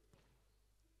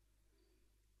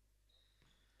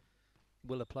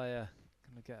 Will a player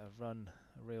going to get a run,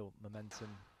 a real momentum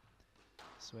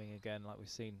swing again like we've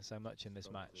seen so much in this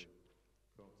match?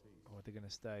 Or are they going to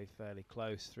stay fairly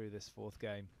close through this fourth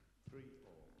game? 3-4.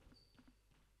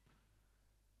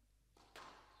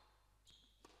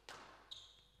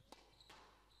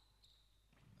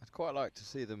 quite like to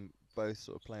see them both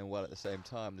sort of playing well at the same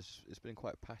time. It's been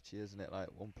quite patchy, isn't it? Like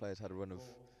one player's had a run of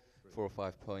 4 or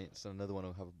 5 points, and another one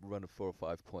will have a run of 4 or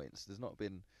 5 points. There's not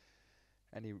been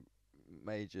any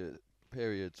major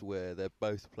periods where they're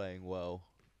both playing well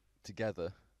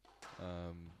together.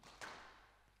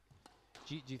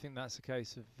 Do you think that's a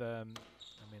case of? I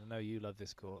mean, I know you love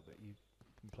this court, but you've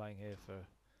been playing here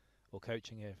or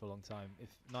coaching here for a long time. If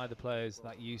neither player's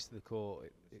that used to the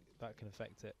court, that can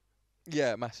affect it.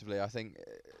 Yeah, massively. I think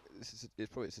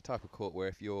it's a type of court where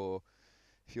if you're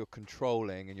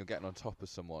controlling and you're getting on top of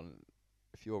someone,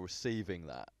 if you're receiving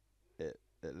that, it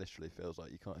literally feels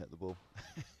like you can't hit the ball.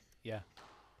 Yeah,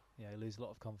 you lose a lot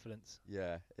of confidence.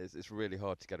 Yeah, it's really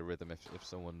hard to get a rhythm if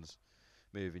someone's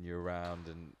moving you around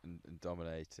and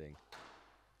dominating,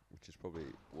 which is probably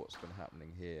what's been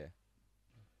happening here.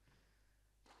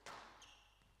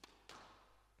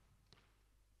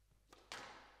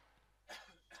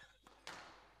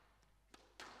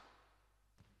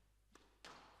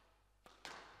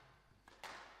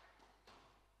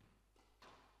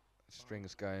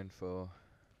 Strings going for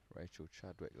Rachael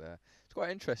Chadwick there. It's quite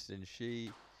interesting. She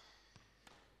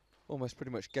almost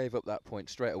pretty much gave up that point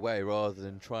straight away rather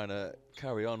than trying to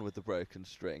carry on with the broken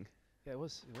string. Yeah, it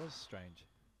was strange.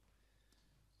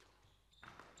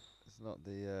 It's not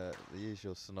the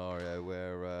usual scenario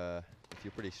where if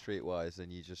you're pretty streetwise,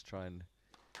 then you just try and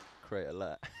create a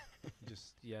let.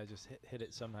 just hit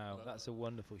it somehow. That's a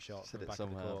wonderful shot. Hit it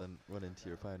somehow, then run into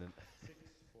your opponent.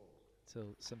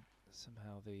 Till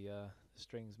somehow the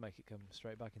strings make it come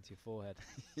straight back into your forehead.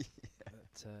 Yeah.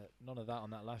 But none of that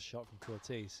on that last shot from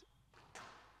Courtice.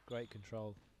 Great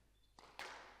control.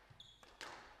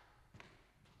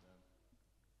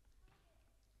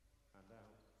 And out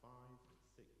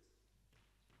 5-6.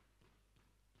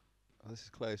 Oh, this is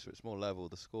closer. It's more level.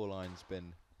 The scoreline's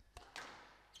been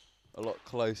a lot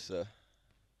closer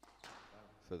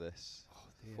for this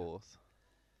fourth.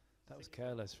 That was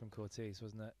careless from Courtice,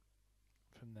 wasn't it?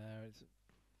 From there, it's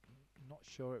not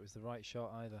sure it was the right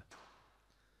shot either.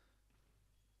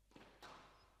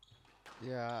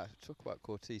 Yeah, talk about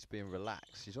Courtice being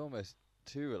relaxed. She's almost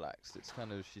too relaxed. It's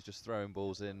kind of, she's just throwing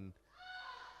balls in.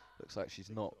 Looks like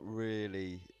she's not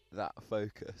really that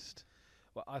focused.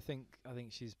 Well, I think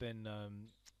she's been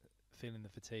feeling the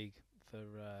fatigue for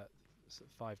sort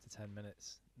of 5 to 10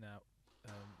 minutes now,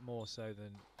 more so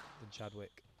than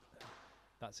Chadwick.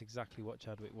 That's exactly what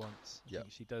Chadwick wants. I think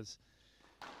she does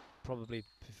probably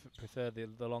prefer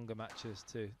the longer matches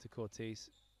to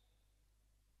Courtice.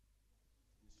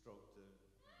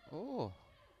 Oh.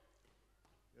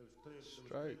 It was clear, Stroke.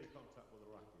 there was clearly contact with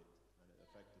the racket and it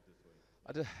affected the swing.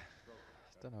 I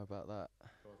don't know about that.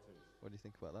 What do you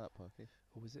think about that, Parky?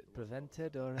 Or was it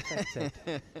prevented or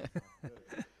affected?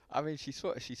 I mean, she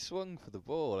swung for the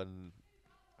ball and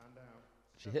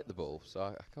she hit the ball, so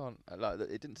I can't.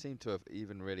 It didn't seem to have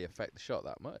even really affect the shot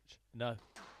that much. No,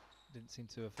 didn't seem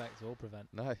to affect or prevent.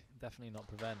 No, definitely not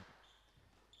prevent.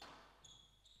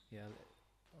 Yeah,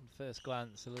 on first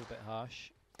glance, a little bit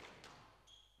harsh.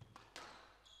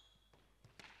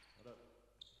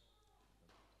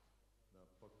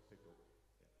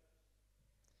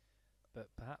 But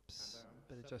perhaps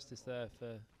a bit of justice there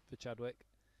for Chadwick.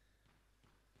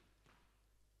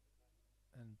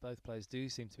 And both players do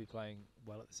seem to be playing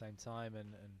well at the same time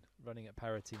and running at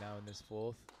parity now in this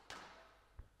fourth.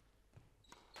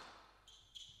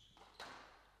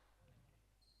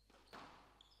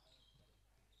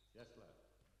 Yes, lad.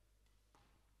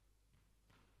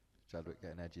 Chadwick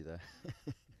getting edgy there.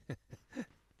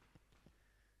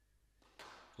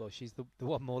 Well, she's the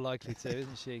one more likely to,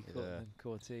 isn't she, Yeah. than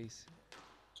Courtice?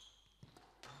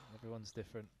 Everyone's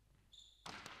different.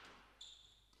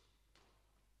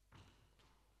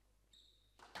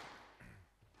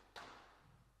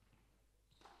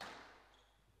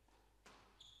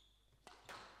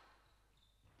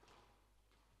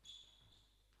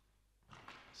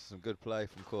 Some good play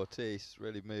from Courtice,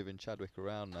 really moving Chadwick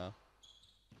around now.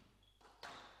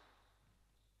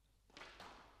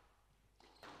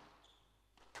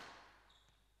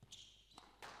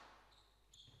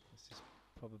 This is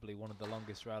probably one of the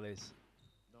longest rallies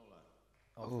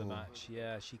of the match.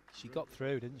 Yeah, she got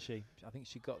through, didn't she? I think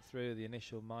she got through the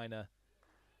initial minor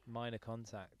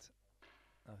contact.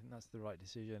 I think that's the right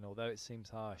decision, although it seems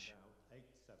harsh.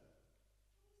 8-7.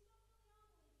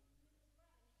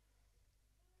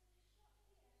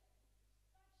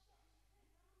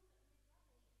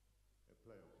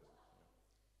 Play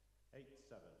over. 8-7.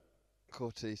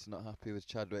 Courtice not happy with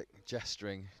Chadwick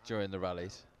gesturing during the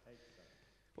rallies.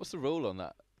 What's the rule on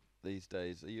that these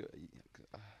days?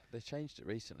 They changed it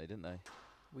recently, didn't they?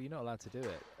 Well, you're not allowed to do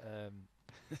it.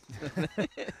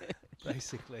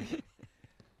 basically.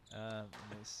 And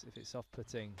if it's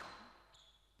off-putting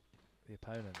the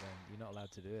opponent, then you're not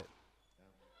allowed to do it.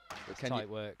 But It's tight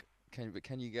work.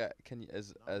 Can you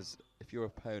as if your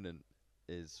opponent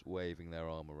is waving their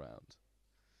arm around,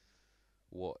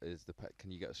 what is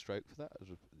can you get a stroke for that? Is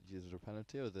there a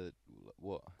penalty, or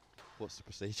what's the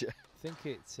procedure? I think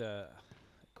it's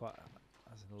quite,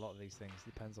 as in a lot of these things,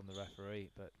 depends on the referee.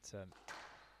 But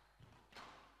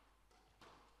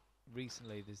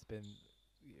recently, there's been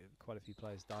quite a few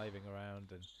players diving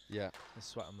around and there's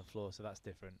sweat on the floor, so that's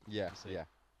different. Yeah, obviously. yeah.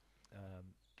 I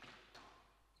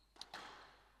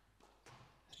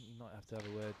think you might have to have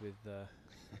a word with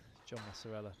John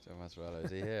Massarella. John Massarella,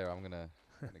 is he here? I'm gonna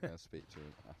go and speak to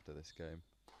him after this game.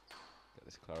 Get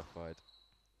this clarified.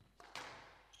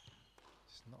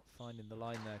 Just not finding the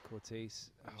line there,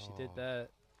 Courtice. She did there.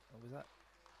 What was that?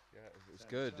 Yeah, it was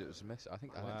good. It was a miss. I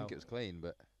don't think it was clean,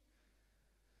 but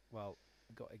well,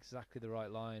 got exactly the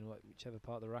right line, whichever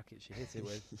part of the racket she hit it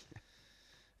with.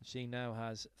 She now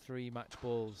has 3 match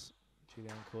balls,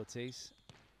 Julianne Courtice.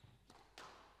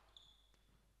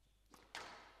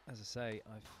 As I say,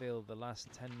 I feel the last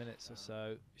 10 minutes or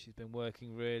so, she's been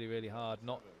working really, really hard.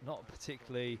 Not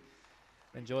particularly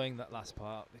enjoying that last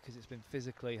part because it's been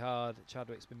physically hard.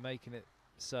 Chadwick's been making it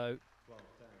so.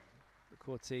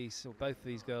 Courtice, or both of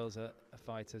these girls are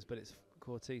fighters, but it's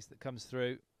Courtice that comes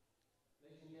through.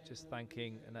 Just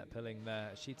thanking Annette Pilling there.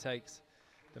 She takes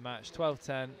the match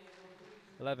 12-10,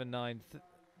 11-9,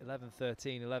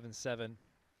 11-13, 11-7 in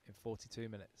 42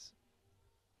 minutes.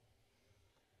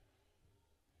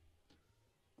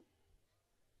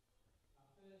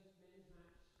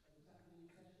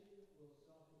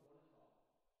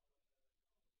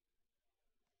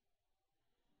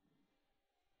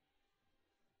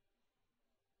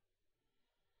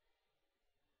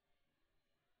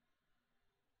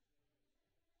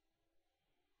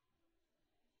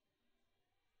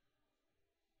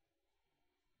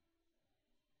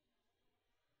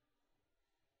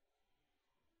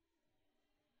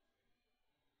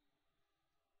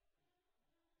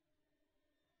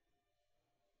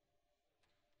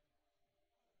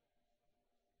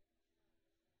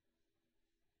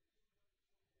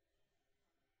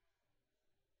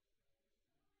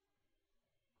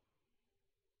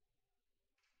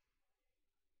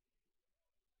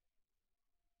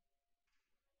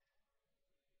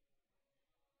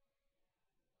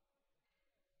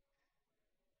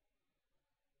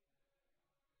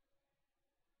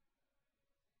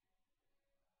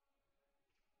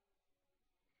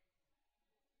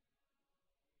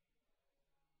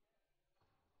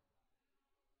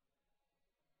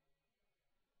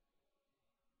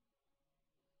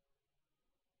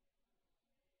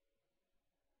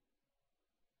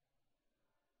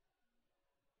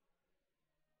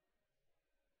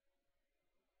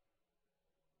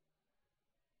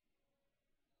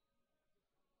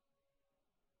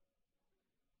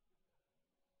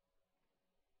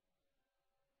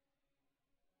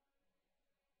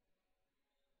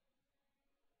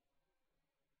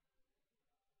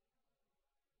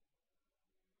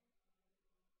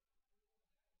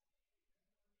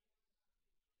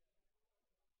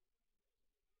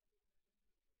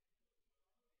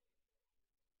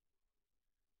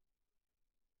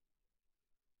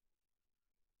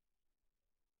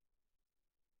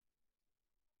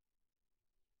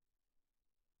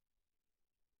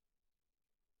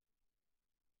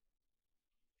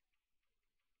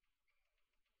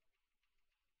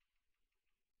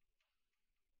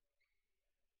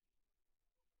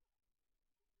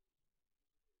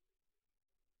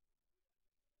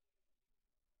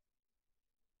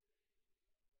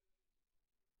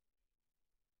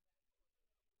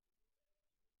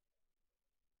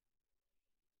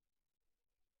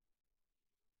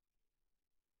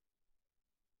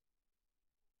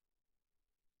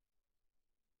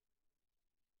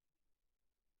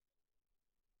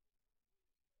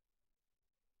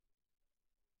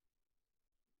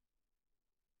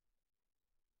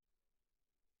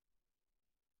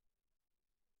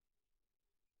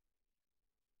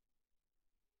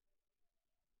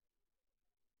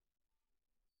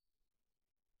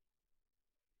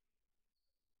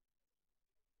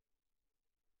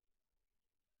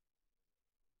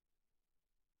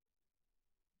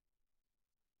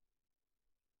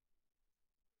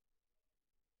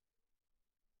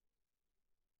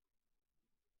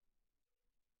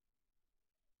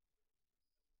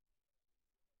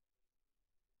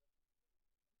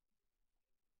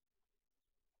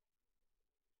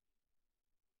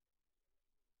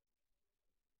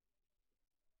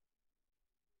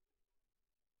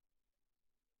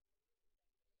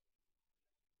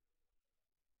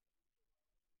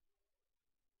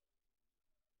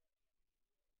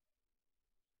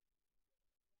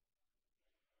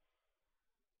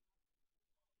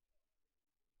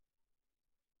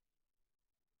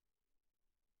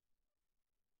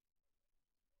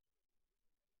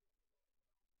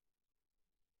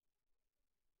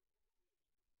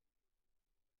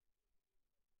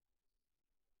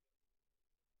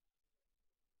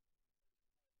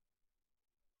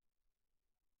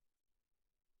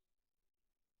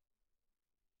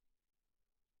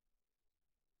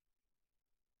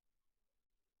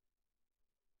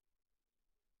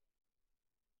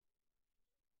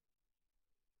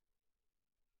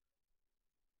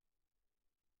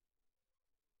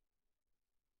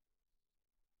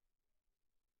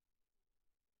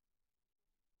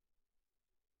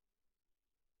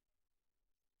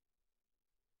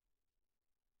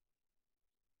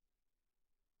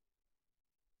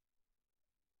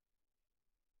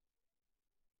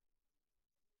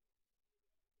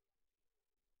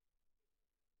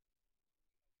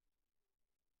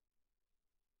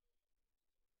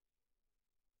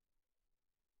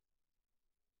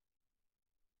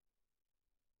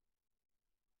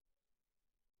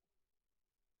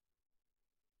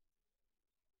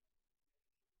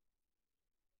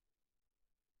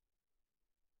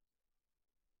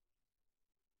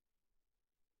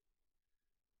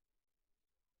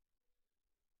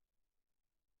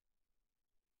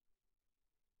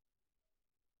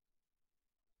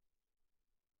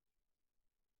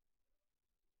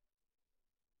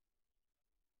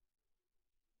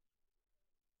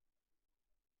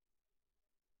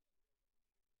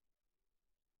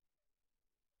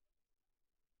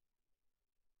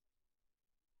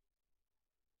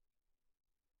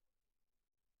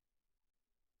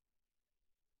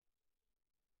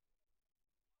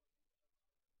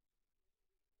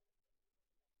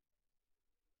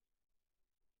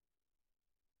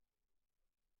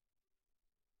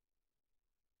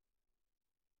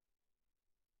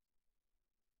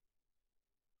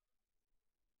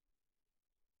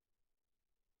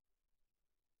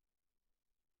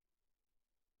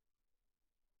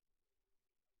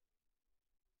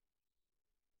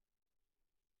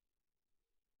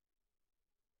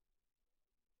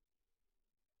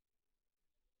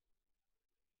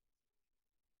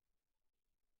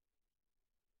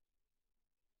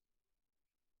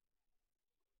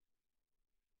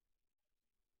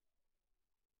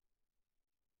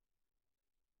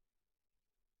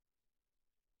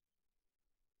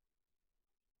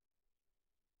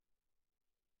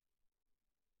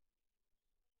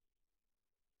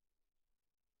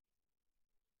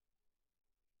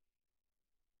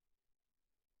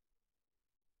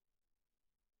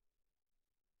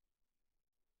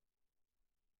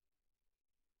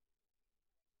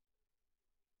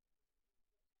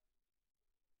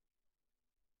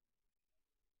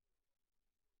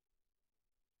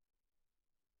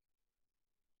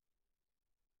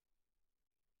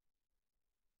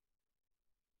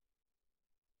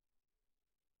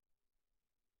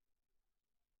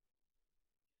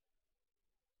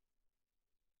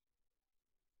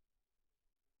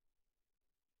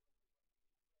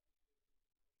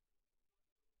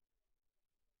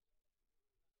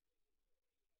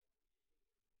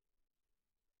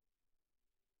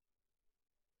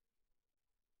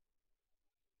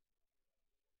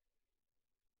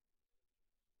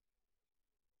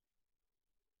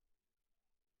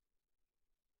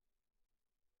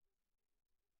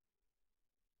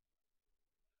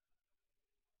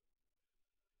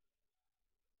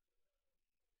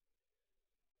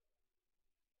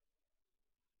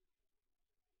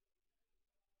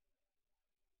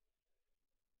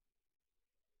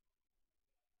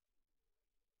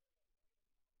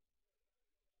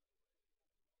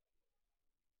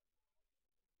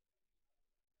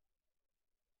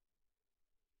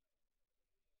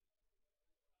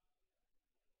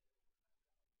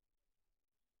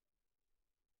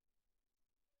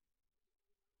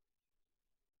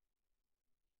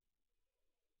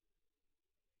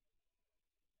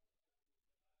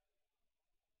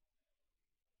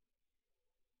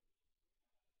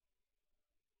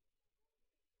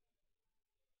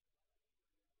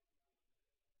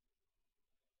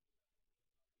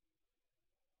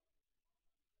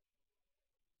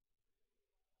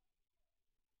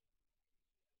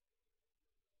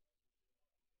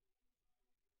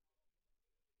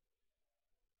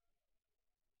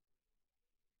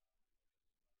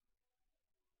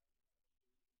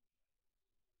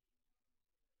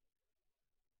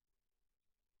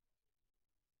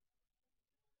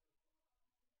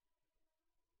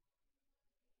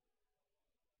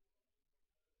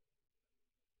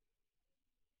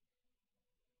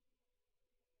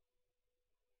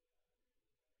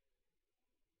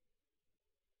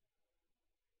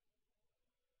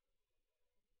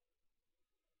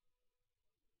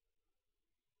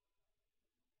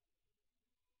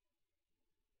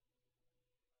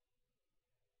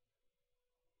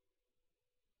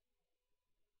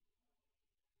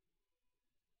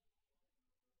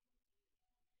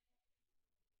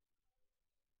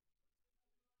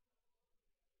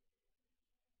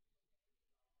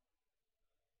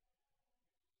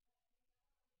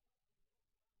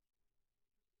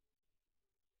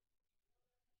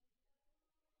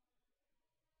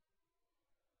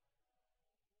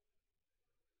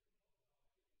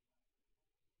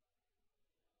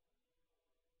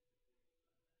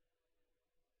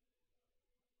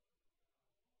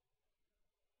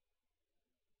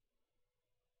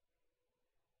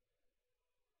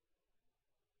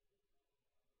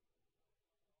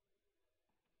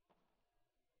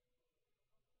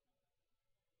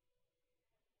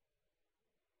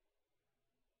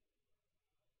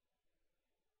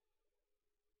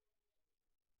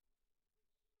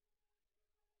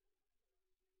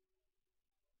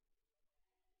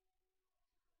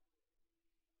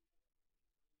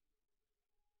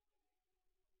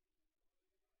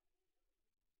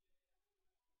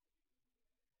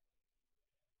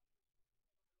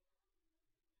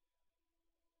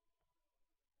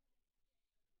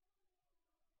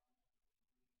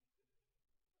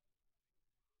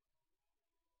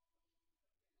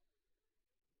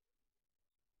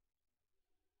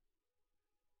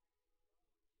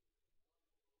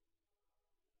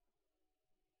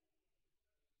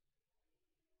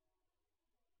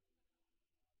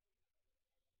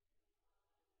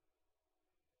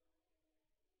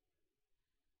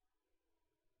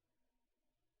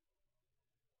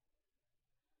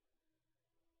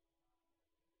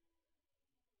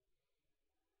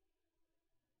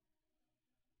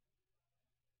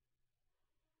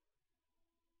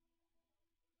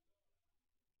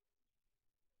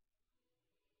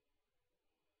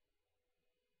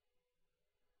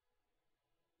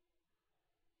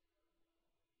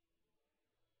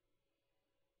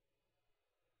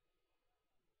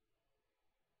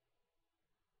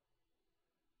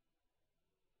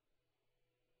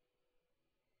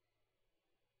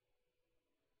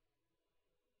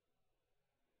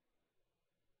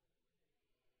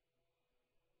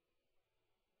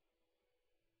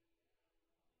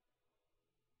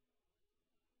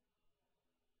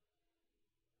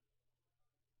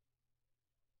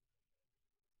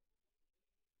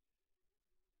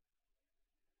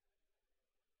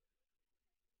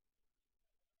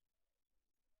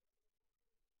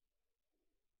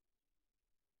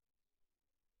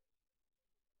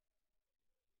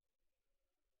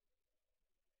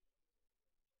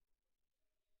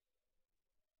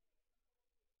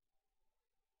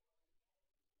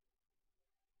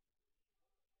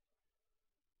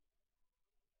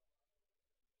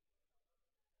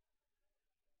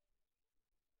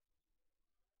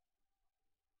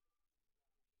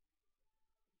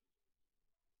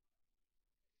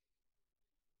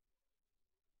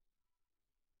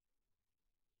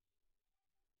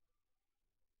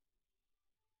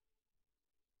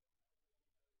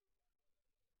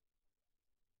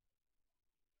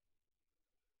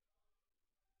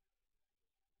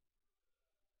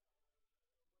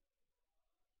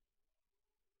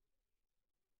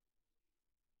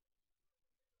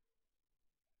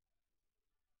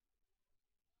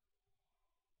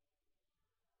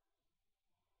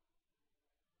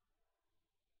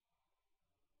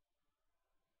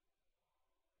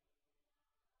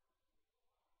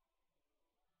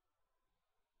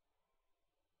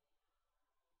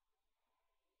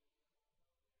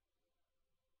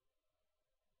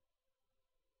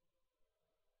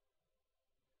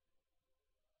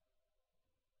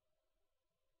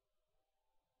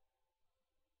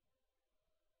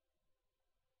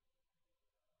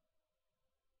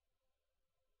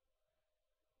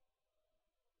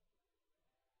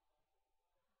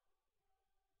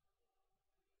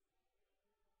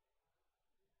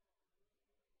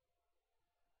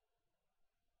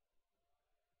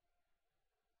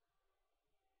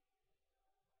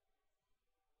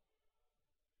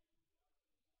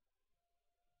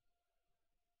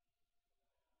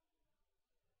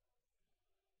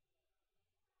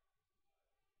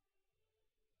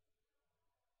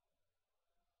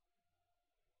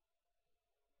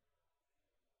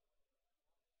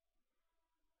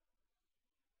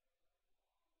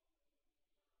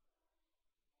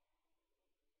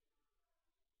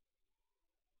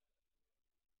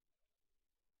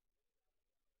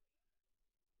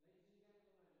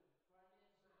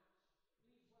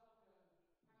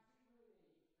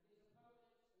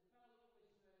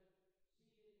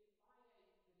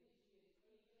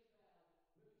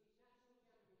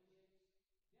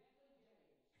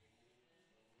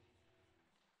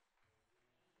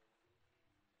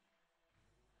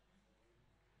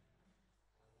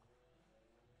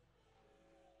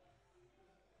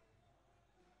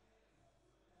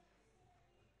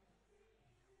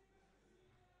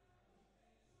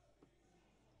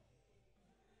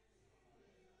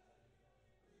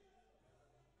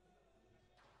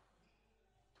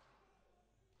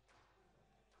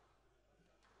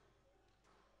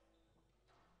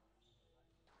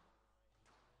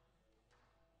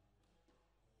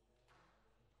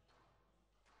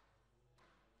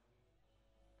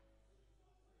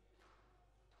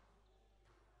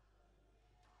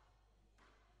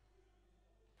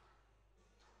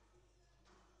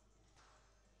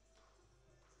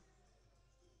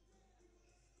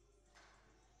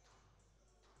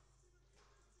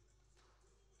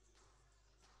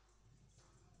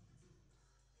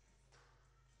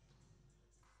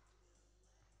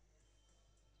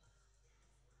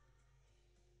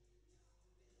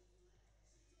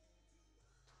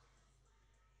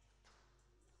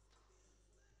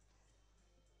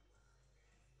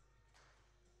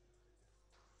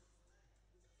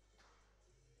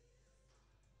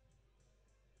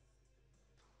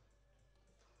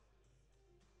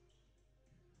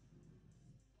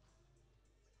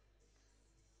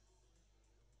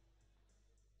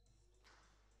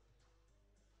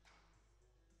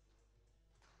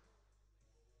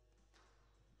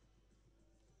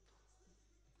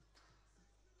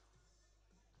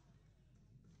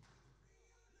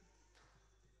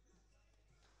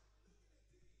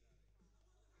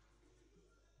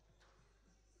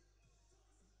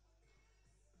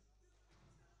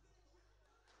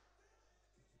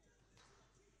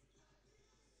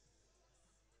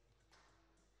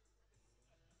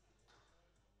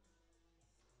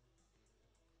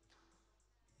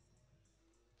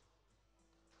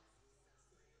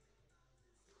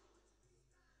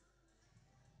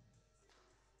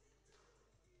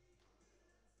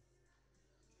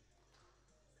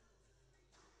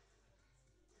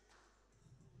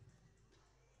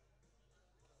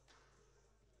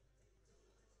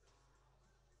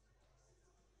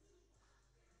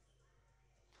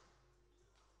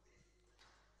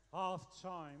 Half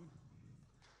time.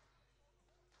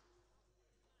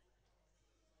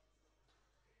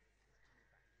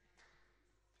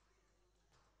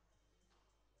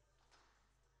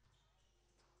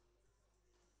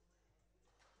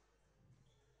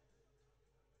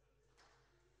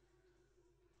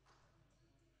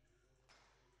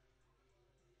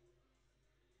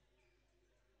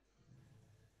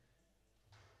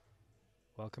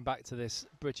 Welcome back to this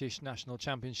British National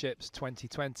Championships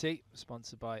 2020,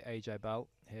 sponsored by AJ Bell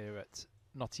here at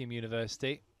Nottingham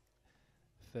University.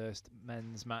 First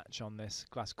men's match on this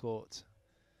glass court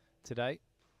today.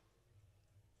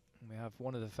 And we have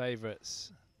one of the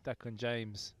favourites, Declan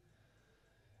James,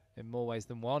 in more ways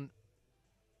than one,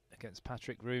 against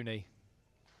Patrick Rooney,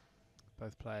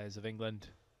 both players of England.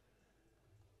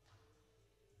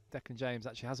 Declan James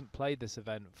actually hasn't played this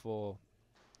event for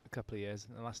a couple of years.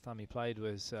 The last time he played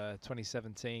was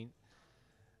 2017,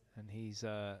 and he's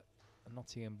a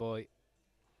Nottingham boy,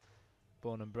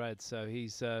 born and bred. So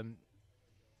he's well,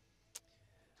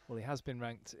 he has been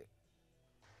ranked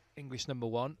English #1,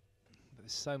 but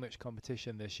there's so much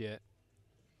competition this year.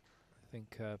 I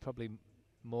think probably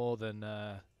more than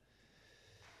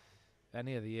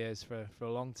any of the years for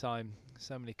a long time.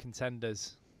 So many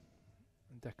contenders.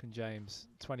 And Declan James,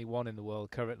 21 in the world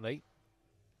currently.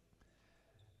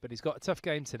 But he's got a tough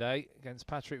game today against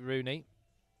Patrick Rooney,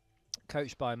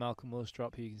 coached by Malcolm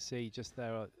Willstrop, who you can see just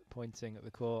there pointing at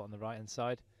the court on the right-hand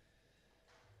side.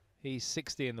 He's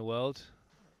 60 in the world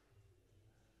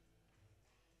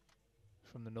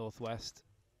from the Northwest.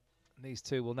 And these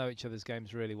two will know each other's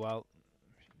games really well.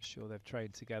 I'm sure they've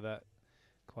trained together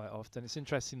quite often. It's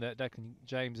interesting that Declan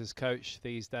James' coach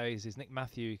these days is Nick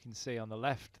Matthew, you can see on the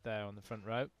left there on the front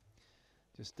row,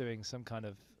 just doing some kind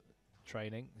of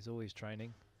training. He's always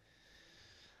training.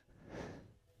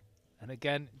 And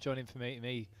again, joining for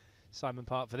me, Simon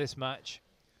Park, for this match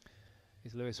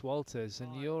is Lewis Walters,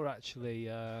 and you're actually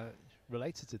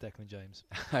related to Declan James.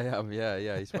 I am,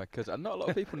 yeah, he's my cousin. And not a lot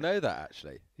of people know that,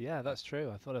 actually. Yeah, that's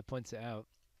true. I thought I'd point it out.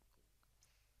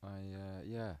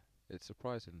 Yeah, it's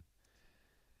surprising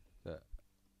that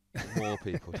more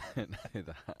people don't know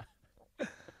that.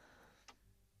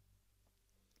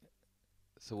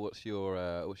 So what's your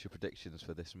predictions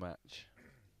for this match?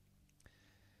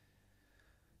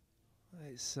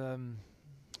 It's I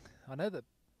know that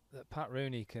Pat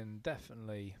Rooney can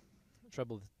definitely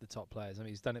trouble the top players. I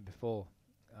mean, he's done it before.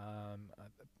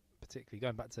 Particularly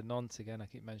going back to Nantes again. I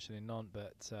keep mentioning Nantes,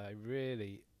 but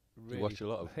really. You watch a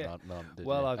lot of Nantes, did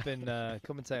well, you? I've been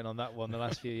commentating on that one the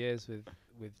last few years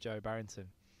with Joe Barrington,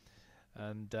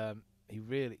 and he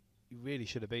really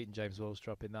should have beaten James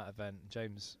Willstrop in that event.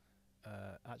 James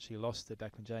actually lost to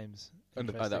Declan James in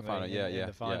that final, in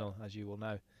the final, as you will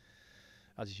know,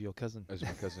 as is your cousin. As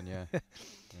my cousin, yeah.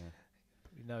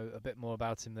 You know a bit more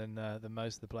about him than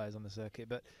most of the players on the circuit.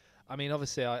 But I mean,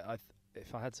 obviously,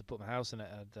 if I had to put my house on it,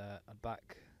 I'd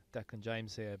back Declan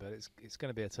James here. But it's going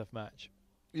to be a tough match.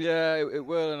 Yeah, it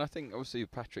will, and I think obviously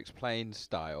Patrick's playing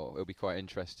style, it'll be quite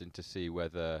interesting to see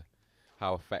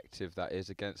how effective that is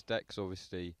against Deck. 'Cause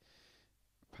obviously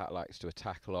Pat likes to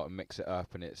attack a lot and mix it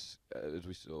up, and it's as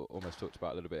we almost talked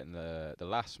about a little bit in the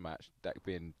last match, Deck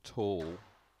being tall,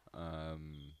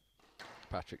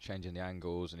 Patrick changing the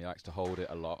angles, and he likes to hold it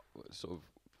a lot.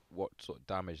 What sort of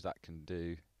damage that can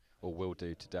do or will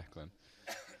do to Declan.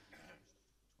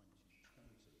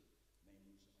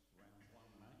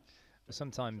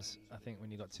 Sometimes I think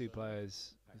when you've got two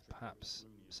players with perhaps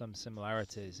some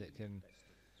similarities,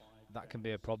 that can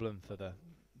be a problem for the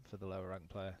lower ranked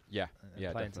player. Yeah, and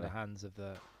yeah, play definitely. into the hands of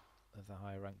the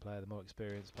higher ranked player, the more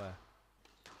experienced player.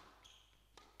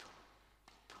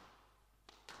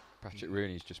 Patrick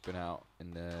Rooney's just been out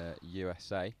in the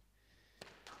USA,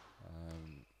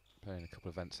 playing a couple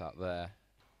of events out there.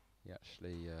 He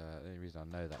actually, the only reason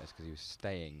I know that is because he was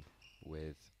staying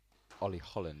with Ollie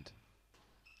Holland.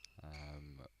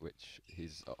 Which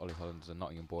Ollie Holland's a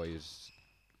Nottingham boy who's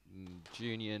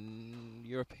junior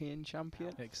European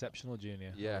champion. Exceptional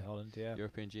junior. Yeah, Ollie Holland, yeah.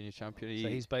 European junior champion. So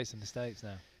he's based in the States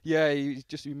now. Yeah,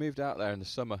 he moved out there in the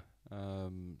summer.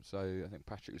 So I think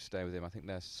Patrick was staying with him. I think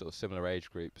they're sort of similar age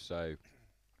group, so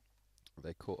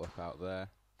they caught up out there.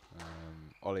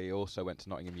 Ollie also went to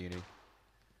Nottingham Uni.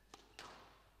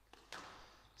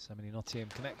 So many Nottingham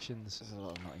connections. There's a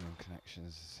lot of Nottingham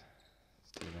connections.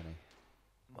 There's too many.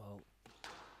 Well,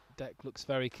 Deck looks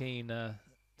very keen to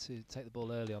take the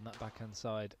ball early on that backhand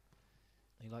side.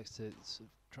 He likes to sort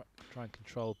of try and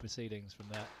control proceedings from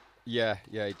there. Yeah,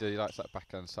 he do. He likes that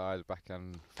backhand side,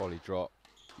 backhand volley drop.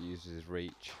 Uses his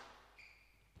reach.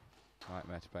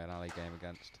 Nightmare to play an alley game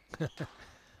against. I'm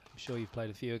sure you've played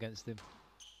a few against him.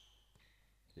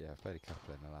 Yeah, I've played a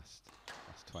couple in the last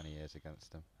 20 years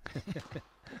against them. Down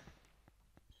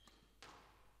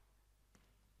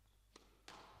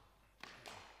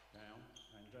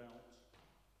and out.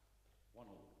 1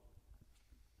 all.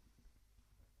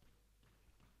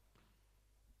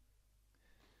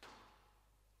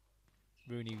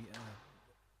 Rooney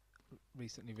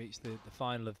recently reached the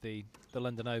final of the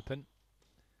London Open.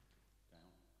 Down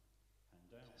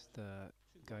and out. Just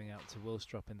going out to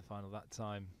Willstrop in the final that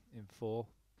time in 4.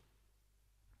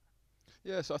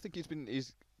 Yeah, so I think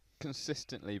he's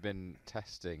consistently been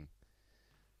testing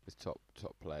with top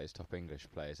players, top English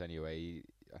players. Anyway,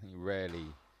 I think rarely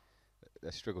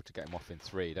they struggle to get him off in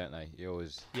 3, don't they? He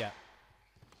always. Yeah,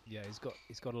 he's got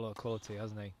a lot of quality,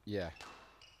 hasn't he? Yeah.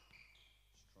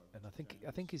 And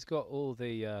I think he's got all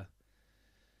the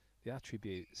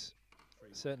attributes.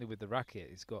 Certainly with the racket,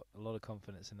 he's got a lot of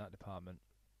confidence in that department.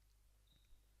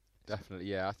 Definitely,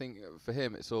 yeah. I think for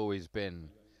him, it's always been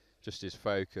just his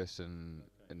focus and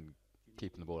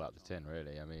keeping the ball out of the tin.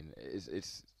 Really, I mean,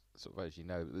 it's sort of, as you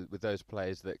know, with those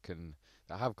players that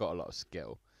have got a lot of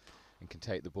skill and can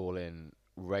take the ball in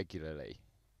regularly.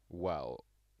 Well,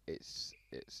 it's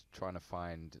trying to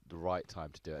find the right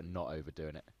time to do it and not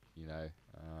overdoing it. You know,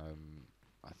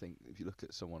 I think if you look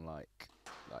at someone like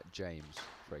James,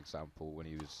 for example, when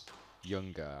he was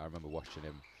younger, I remember watching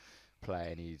him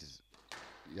play, and he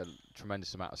had a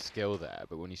tremendous amount of skill there.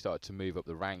 But when he started to move up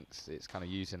the ranks, it's kind of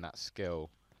using that skill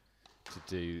to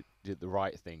do the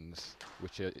right things,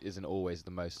 which isn't always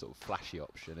the most sort of flashy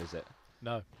option, is it?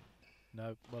 No.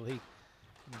 Well,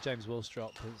 James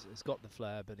Willstrop has got the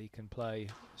flair, but he can play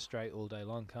straight all day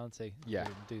long, can't he? Yeah.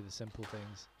 And do the simple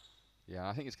things. Yeah,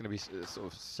 I think it's going to be a sort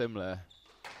of similar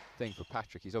thing for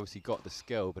Patrick. He's obviously got the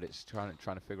skill, but it's trying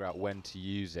to figure out when to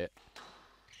use it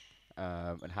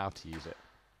and how to use it.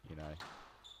 You know.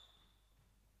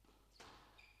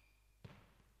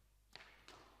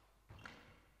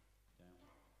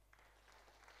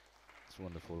 It's a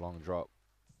wonderful long drop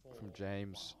from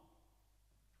James.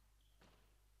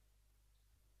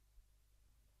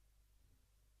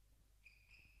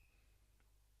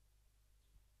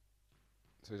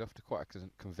 So he's off to quite a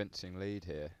convincing lead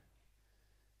here,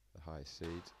 the high seed.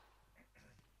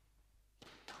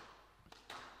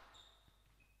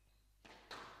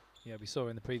 Yeah, we saw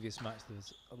in the previous match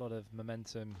there's a lot of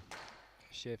momentum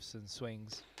shifts and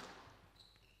swings.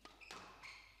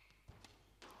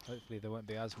 Hopefully there won't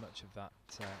be as much of that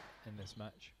in this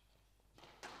match.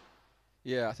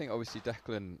 Yeah, I think obviously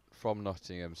Declan from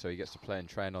Nottingham, so he gets to play and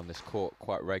train on this court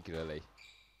quite regularly.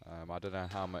 I don't know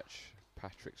how much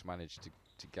Patrick's managed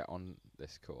to get on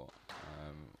this court.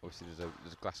 Obviously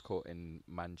there's a glass court in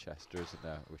Manchester, isn't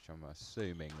there, which I'm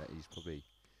assuming that he's probably...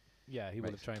 Yeah, he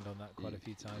would have trained on that quite a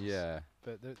few times. Yeah.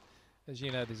 But as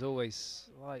you know, there's always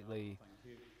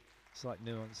slight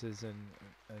nuances and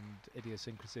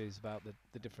idiosyncrasies about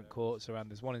the different courts around.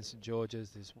 There's one in St George's,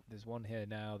 there's one here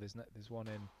now, there's one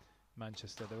in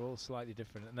Manchester. They're all slightly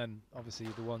different, and then obviously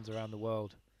the ones around the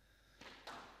world.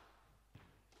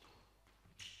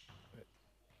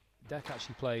 Deck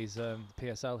actually plays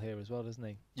PSL here as well, doesn't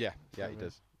he? Yeah, he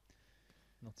does.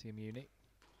 Nottingham Uni.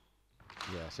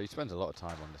 Yeah, so he spends a lot of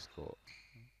time on this court.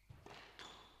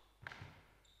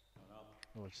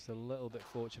 Oh, just a little bit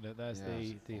fortunate. There's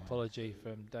Yeah, the apology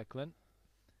from Declan.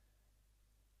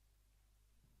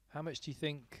 How much do you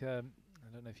think, I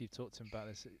don't know if you've talked to him about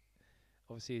this,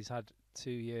 obviously he's had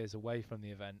 2 years away from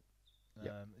the event.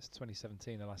 It's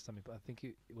 2017 the last time I think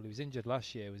he was injured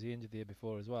last year. Was he injured the year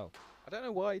before as well? I don't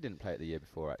know why he didn't play it the year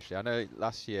before, actually. I know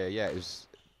last year, it was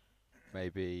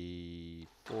maybe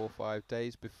 4 or 5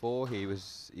 days before. He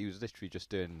was literally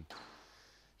just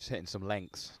hitting some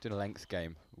lengths, doing a length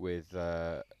game with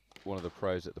one of the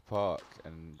pros at the park,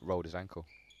 and rolled his ankle.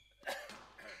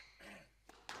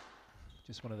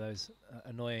 Just one of those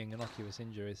annoying, innocuous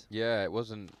injuries. Yeah, it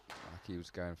wasn't like he was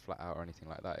going flat out or anything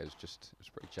like that. It was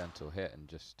pretty gentle hit, and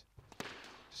just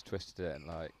twisted it, and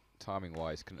like timing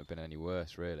wise couldn't have been any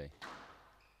worse, really.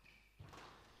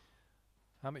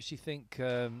 How much do you think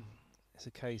it's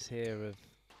a case here of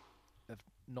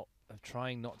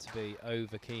trying not to be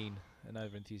over keen and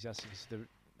over enthusiastic?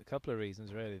 A couple of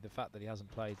reasons really: the fact that he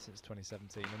hasn't played since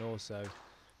 2017, and also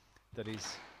that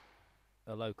he's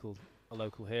a local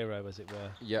hero, as it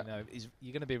were. Yeah. You know,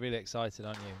 you're going to be really excited,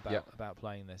 aren't you, about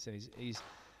playing this? And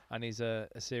he's a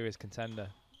serious contender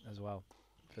as well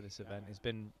for this event. He's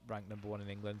been ranked #1 in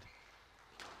England.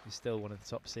 He's still one of the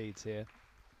top seeds here.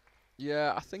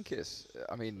 Yeah, I think it's.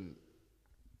 I mean,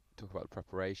 talk about the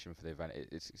preparation for the event.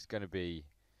 It's going to be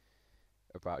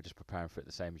about just preparing for it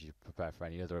the same as you prepare for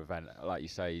any other event. Like you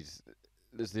say,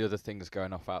 there's the other things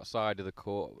going off outside of the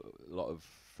court. A lot of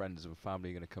friends and family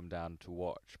are going to come down to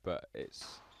watch, but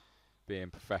it's being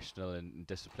professional and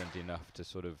disciplined enough to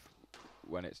sort of,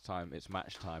 when it's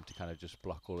match time, to kind of just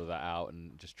block all of that out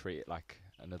and just treat it like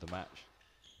another match.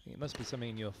 It must be something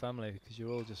in your family, because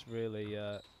you're all just really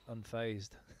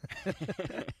unfazed.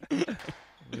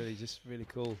 really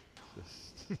cool.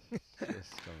 Just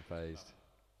unfazed.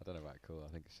 I don't know about cool. I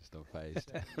think it's just unfazed.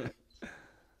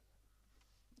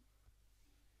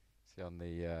 See on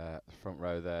the front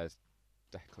row there's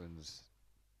Declan's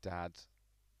dad,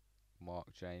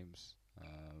 Mark James,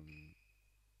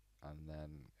 and then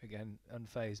again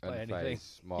unfazed by anything.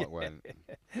 Mark went.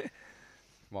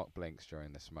 Mark blinks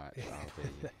during this match. I'll be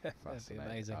fascinated. That'd be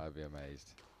amazing. I'll be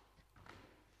amazed.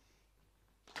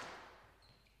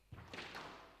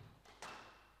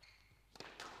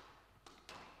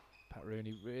 Pat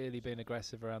Rooney really being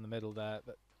aggressive around the middle there,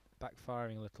 but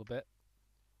backfiring a little bit.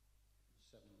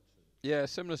 Yeah,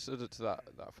 similar sort of to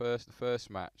the first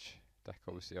match. Deck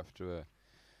obviously off to a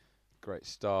great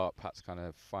start. Pat's kind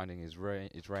of finding his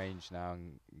range now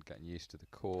and getting used to the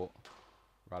court.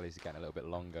 Rallies are getting a little bit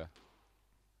longer.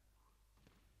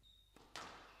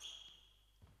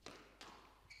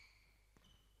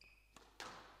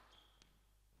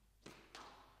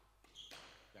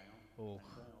 Oh.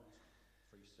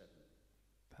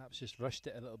 Perhaps just rushed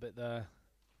it a little bit there.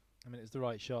 I mean, it was the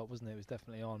right shot, wasn't it? It was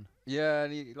definitely on. Yeah,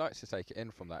 and he likes to take it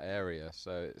in from that area,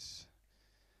 so it's,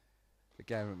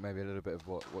 again, maybe a little bit of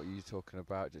what you're talking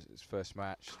about. Just his first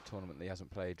match, tournament that he hasn't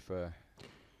played for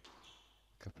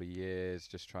a couple of years,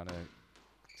 just trying to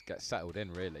get settled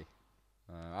in, really.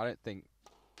 I don't think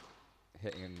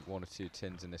hitting one or two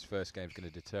tins in this first game is going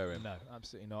to deter him. No,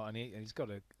 absolutely not. And he's got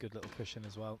a good little cushion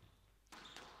as well.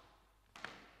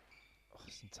 Oh,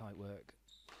 some tight work.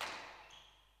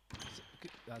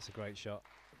 That's a great shot.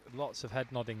 Lots of head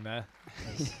nodding there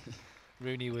as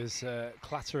Rooney was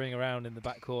clattering around in the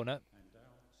back corner.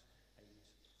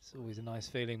 It's always a nice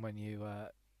feeling when your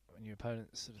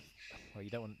opponents sort of, well, you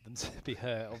don't want them to be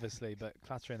hurt, obviously, but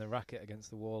clattering the racket against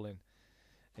the wall in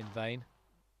vain.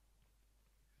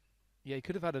 Yeah, he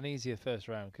could have had an easier first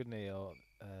round, couldn't he? Or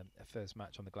a first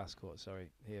match on the glass court, sorry,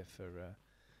 here for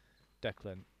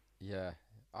Declan. Yeah,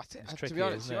 I think tricky, to be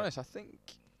honest, I think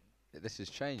this has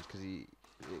changed because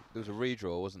there was a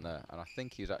redraw, wasn't there? And I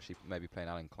think he was actually maybe playing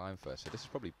Alan Klein first, so this is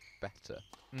probably better.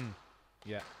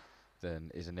 Yeah.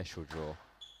 Than his initial draw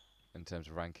in terms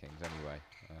of rankings, anyway.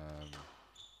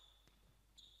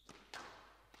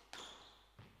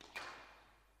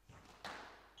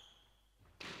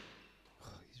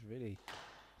 He's really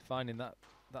finding that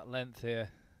length here,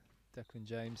 Declan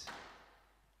James.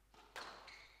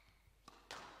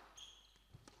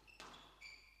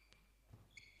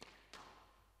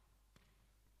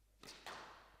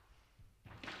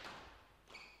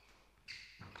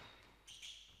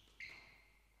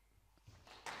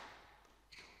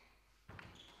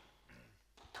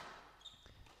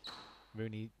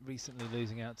 Rooney recently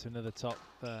losing out to another top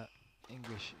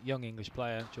young English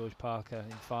player, George Parker,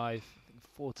 in 5,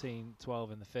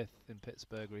 14-12 in the 5th in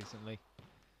Pittsburgh recently.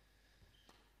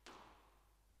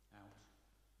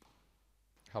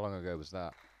 How long ago was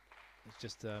that? It's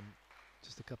just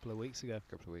a couple of weeks ago.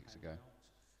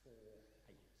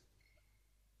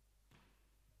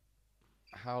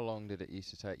 How long did it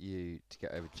used to take you to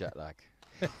get over jet lag?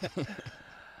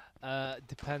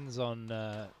 Depends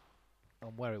on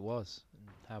where it was and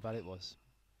how bad it was.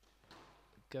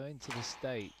 Going to the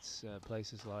States,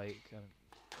 places like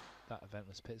that event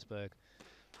was Pittsburgh,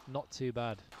 not too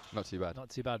bad. Not too bad. Not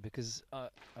too bad, because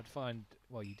I'd find,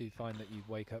 well, you do find that you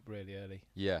wake up really early.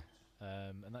 Yeah.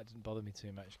 And that didn't bother me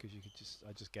too much, because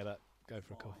I'd just get up, go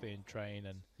for a coffee and train,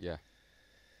 and yeah.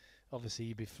 Obviously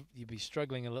you'd be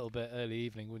struggling a little bit early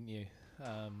evening, wouldn't you?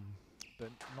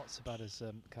 But not so bad as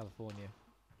California.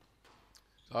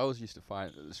 I always used to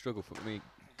find that the struggle for me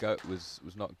was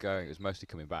not going; it was mostly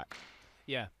coming back.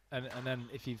 Yeah, and then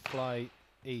if you fly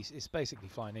east, it's basically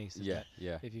flying east, isn't it?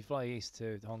 Yeah. If you fly east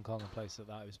to Hong Kong and places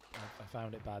like that, I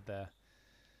found it bad there.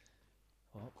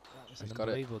 Well, that was an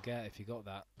unbelievable get if you got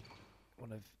that.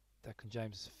 One of Declan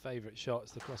James' favourite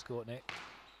shots, the cross-court nick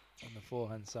on the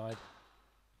forehand side.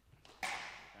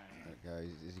 There we go.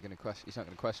 Is he going to question? He's not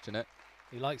going to question it.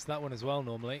 He likes that one as well.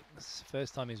 Normally, it's the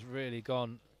first time he's really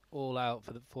gone all out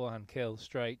for the forehand kill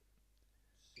straight.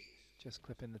 Just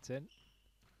clipping the tin.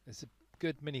 It's a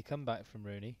good mini comeback from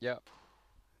Rooney. Yep,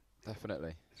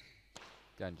 definitely.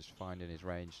 Again, just finding his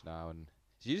range now, and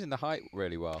he's using the height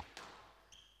really well.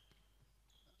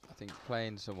 I think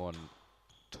playing someone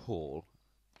tall,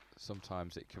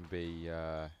 sometimes it can be,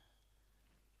 you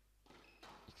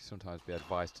sometimes be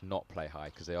advised to not play high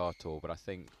because they are tall, but I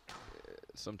think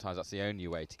sometimes that's the only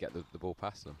way to get the ball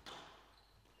past them.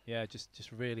 Yeah, just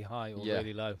really high or Yeah.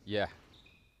 really low. Yeah.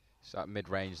 It's that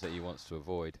mid-range that he wants to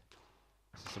avoid.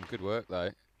 Some good work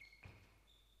though.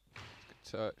 Good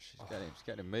touch. He's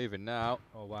getting him moving now.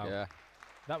 Oh wow. Yeah.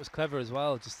 That was clever as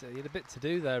well. Just he had a bit to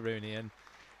do there, Rooney, and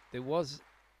there was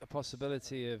a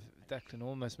possibility of Declan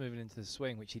almost moving into the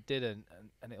swing, which he didn't,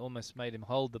 and it almost made him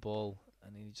hold the ball,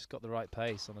 and he just got the right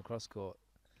pace on the cross court.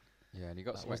 Yeah, and he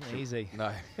got That some wasn't extra. easy.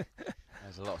 No.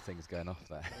 There's a lot of things going off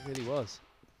there. It really was.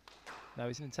 No,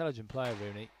 he's an intelligent player,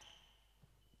 Rooney.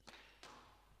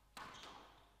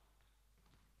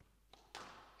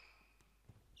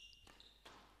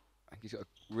 I think he's got a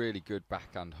really good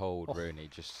backhand hold, Rooney,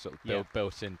 just sort of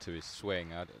built into his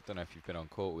swing. I don't know if you've been on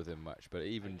court with him much, but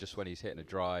even just when he's hitting a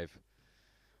drive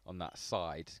on that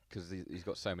side, because he's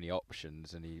got so many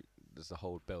options and there's the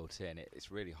hold built in,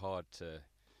 it's really hard to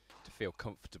feel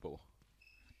comfortable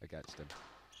against him.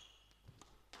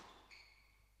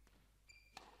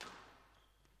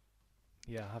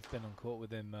 Yeah, I have been on court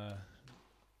with him, not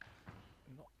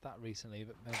that recently,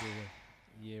 but maybe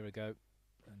a year ago,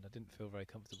 and I didn't feel very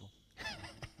comfortable.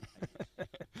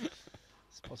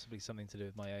 It's possibly something to do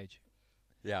with my age.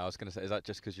 Yeah, I was going to say, is that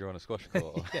just because you're on a squash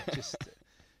court? Or Yeah, just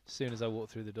as soon as I walk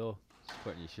through the door. just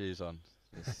putting your shoes on.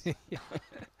 He's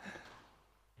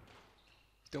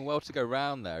done well to go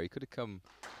round there. He could have come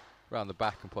round the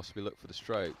back and possibly looked for the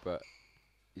stroke, but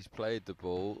he's played the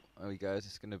ball. Oh, he goes.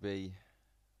 It's going to be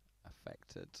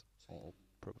affected or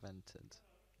prevented.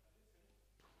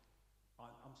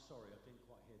 I'm sorry, I didn't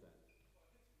quite hear that.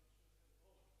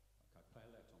 Okay, play a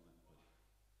left on that, please.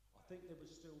 I think there was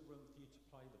still room for you to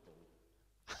play the ball.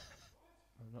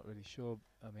 I'm not really sure.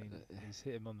 I mean, he's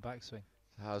hit him on the backswing.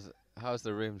 How's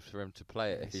the room for him to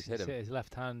play it if he's hit him? His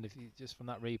left hand. If you just from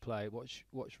that replay, watch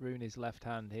Rooney's left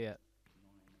hand here.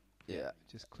 Yeah.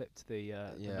 Just clipped the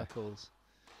knuckles.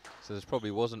 So there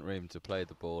probably wasn't room to play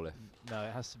the ball if. No,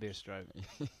 it has to be a stroke.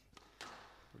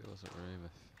 Probably wasn't room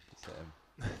if he's hit him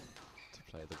to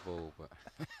play the ball, but.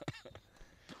 I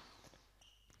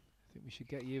think we should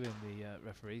get you in the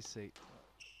referee's seat.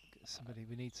 Get somebody.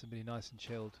 We need somebody nice and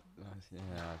chilled. Yeah,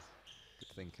 I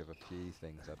could think of a few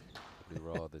things I'd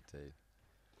probably rather do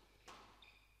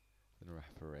than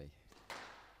referee.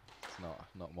 It's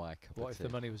not my cup What of if tea. the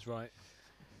money was right?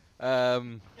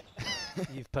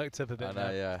 You've perked up a bit. I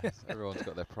know, yeah. Everyone's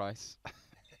got their price.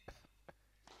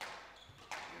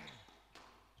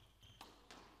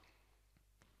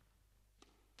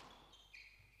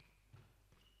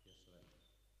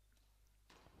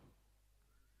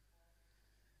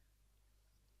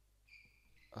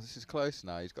 Oh, this is close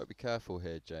now. He's got to be careful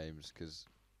here, James, because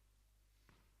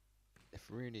if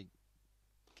Rooney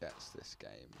gets this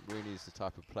game, Rooney's the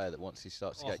type of player that once he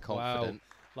starts to get confident,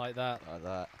 like that,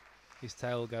 his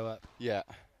tail will go up. Yeah.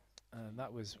 And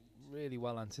that was really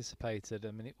well anticipated.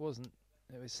 I mean, it was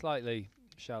slightly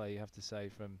shallow, you have to say,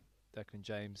 from Declan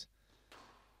James.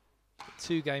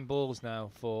 2 game balls now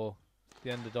for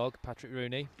the underdog, Patrick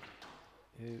Rooney,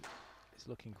 who is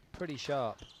looking pretty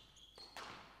sharp.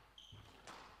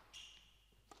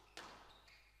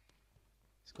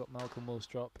 He's got Malcolm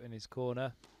Willstrop in his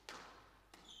corner.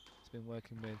 He's been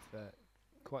working with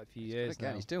quite a few years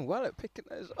now. He's doing well at picking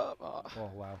those up. Oh,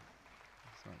 wow.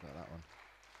 Sorry about that one.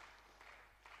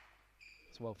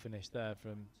 It's well finished there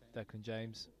from Declan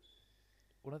James.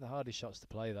 One of the hardest shots to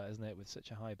play, that, isn't it, with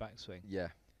such a high backswing? Yeah.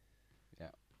 Yeah.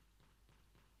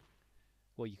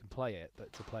 Well, you can play it,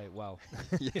 but to play it well,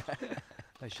 Yeah.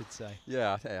 I should say.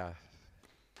 Yeah, I think I've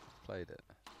played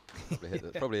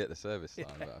it. Probably hit the service line,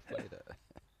 but I've played it.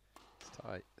 It's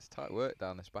tight. It's tight work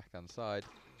down this backhand side.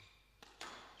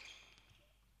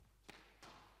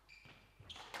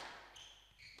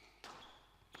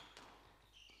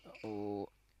 Oh,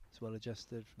 It's well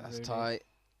adjusted from that's Rooney. tight.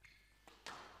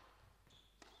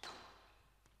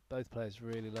 Both players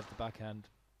really love the backhand.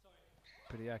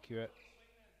 Pretty accurate.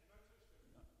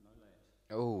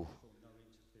 Oh,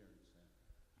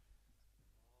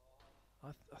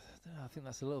 I think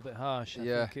that's a little bit harsh.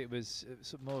 Yeah. I think it was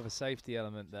more of a safety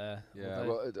element there. yeah.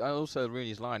 although- Well, also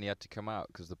Rooney's line, he had to come out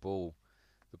because the ball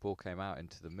came out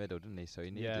into the middle, didn't he? So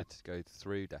he needed to go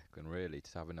through Declan really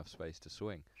to have enough space to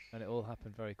swing. and it all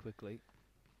happened very quickly,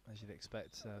 as you'd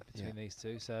expect between these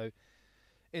two. So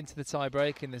into the tie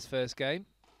break in this first game.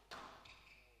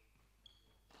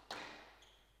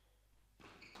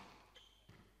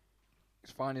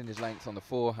 He's finding his length on the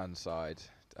forehand side,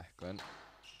 Declan.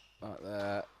 Right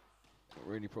there.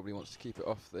 Rooney probably wants to keep it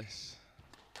off this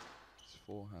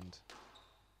forehand.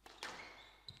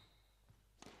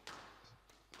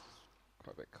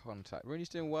 Quite a bit of contact. Rooney's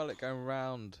doing well at going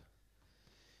round.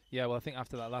 Yeah, well, I think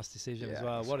after that last decision as Yeah,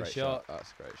 well, that's what a great shot!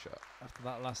 That's a great shot. After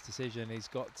that last decision, he's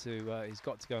got to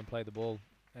go and play the ball.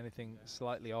 Anything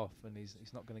slightly off, and he's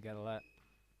not going to get a let.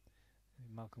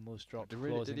 Malcolm Willstrop.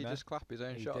 Did he just clap his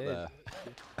own He shot did.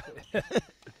 there?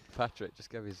 Patrick just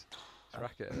gave his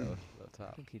racket a little I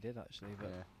tap. think he did actually, but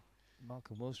Yeah.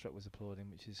 Malcolm Willstrop was applauding,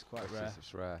 which is quite That's rare. just-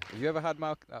 it's rare. Have you ever had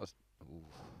Malcolm? That was.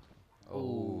 Ooh.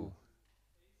 Ooh.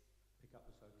 Pick up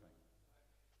was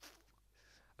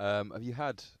okay. Have you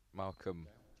had Malcolm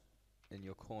in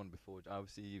your corn before?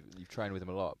 Obviously, you've trained with him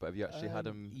a lot, but have you actually had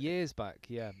him? Years back,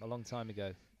 yeah, a long time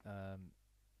ago. I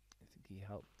think he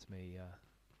helped me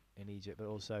in Egypt, but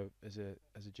also as a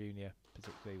junior,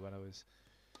 particularly when I was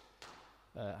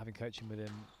having coaching with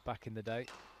him back in the day.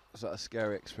 Was that a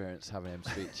scary experience having him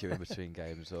speak to you in between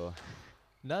games, or?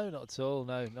 No, not at all.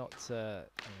 No, not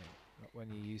not when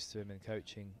you're used to him and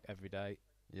coaching every day.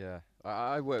 Yeah,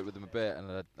 I worked with him a bit,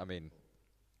 and I mean,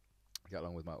 I get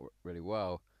along with Mark really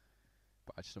well.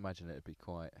 But I just imagine it'd be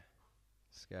quite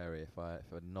scary if I'd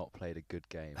not played a good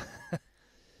game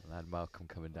and had Malcolm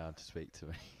coming down to speak to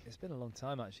me. It's been a long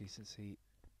time actually since he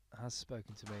has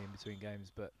spoken to me in between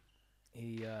games, but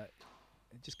he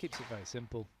just keeps it very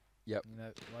simple. Yep. You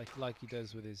know, like he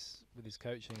does with his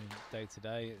coaching day to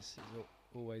day. It's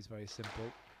always very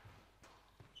simple.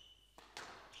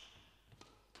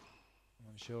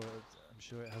 I'm sure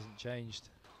it hasn't changed.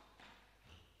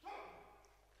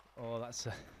 Oh, that's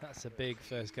a big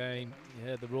first game. You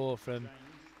heard the roar from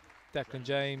Declan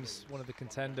James, one of the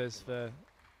contenders for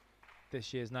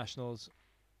this year's Nationals.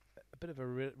 A bit of a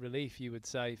relief, you would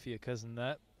say, for your cousin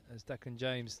there, as Declan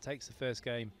James takes the first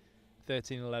game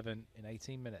 13-11 in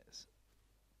 18 minutes.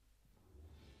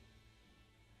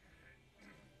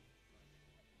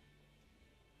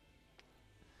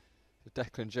 So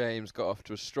Declan James got off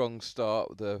to a strong start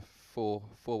with a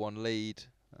 4-1 lead.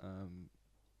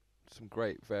 Some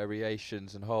great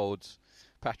variations and holds.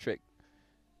 Patrick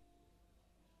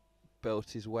built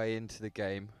his way into the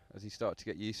game as he started to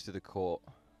get used to the court.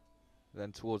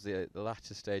 Then towards the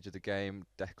latter stage of the game,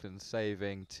 Declan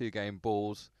saving 2 game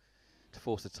balls to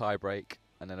force a tie break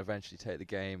and then eventually take the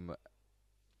game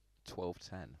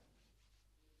 12-10.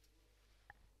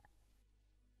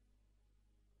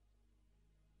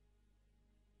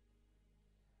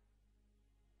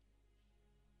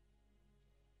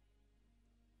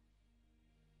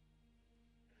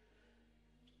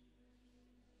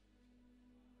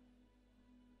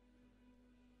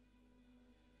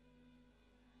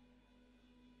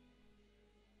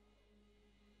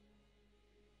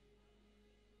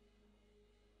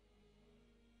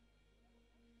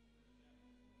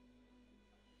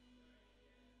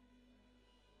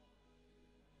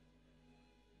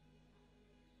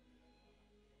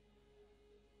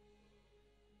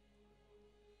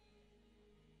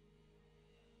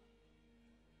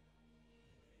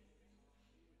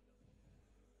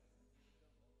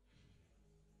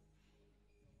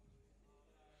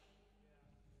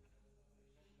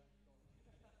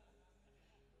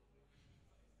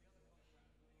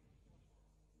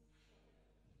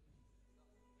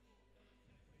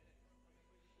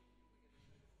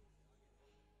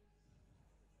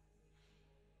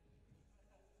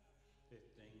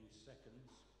 Seconds.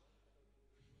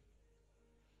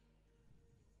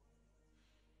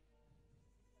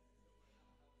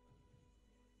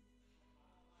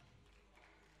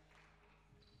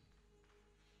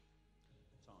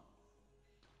 Time.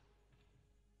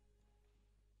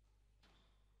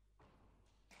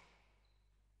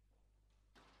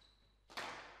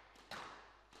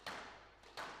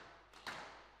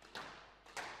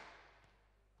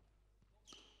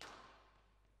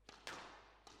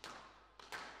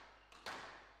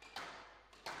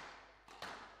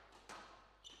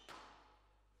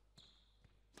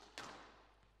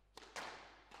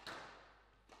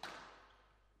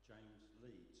 James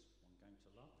leads 1 game to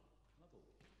level.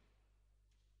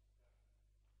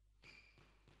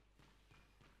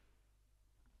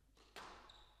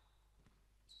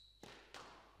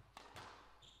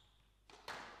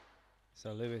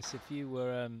 So Lewis, if you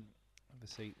were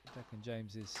obviously Declan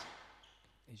James is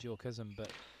your cousin,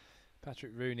 but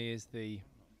Patrick Rooney is the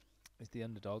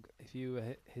underdog. If you were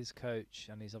his coach,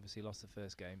 and he's obviously lost the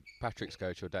first game. Patrick's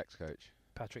coach or Dec's coach?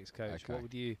 Patrick's coach. Okay. What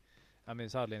would you? I mean,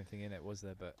 there's hardly anything in it, was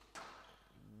there? But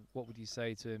what would you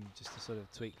say to him, just to sort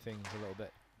of tweak things a little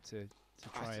bit to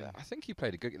try and? I think he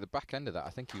played a good. At the back end of that,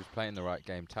 I think he was playing the right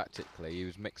game tactically. He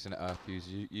was mixing it up. He was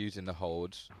using the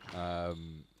holds,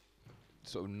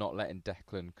 sort of not letting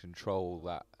Declan control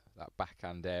that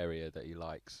backhand area that he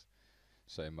likes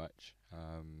so much.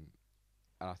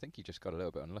 and I think he just got a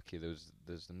little bit unlucky. There's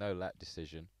the no let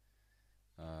decision,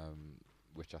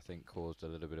 which I think caused a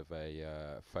little bit of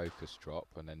a focus drop,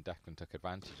 and then Declan took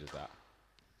advantage of that.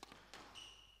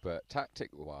 But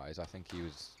tactic-wise, I think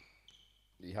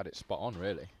he had it spot on,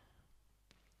 really.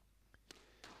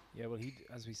 Yeah, well,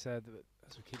 as we said,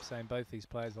 as we keep saying, both these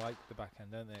players like the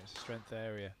backhand, don't they? It's a strength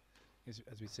area, as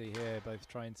we see here, both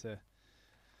trying to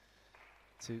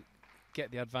get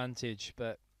the advantage,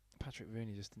 but Patrick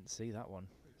Rooney just didn't see that one.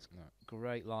 No.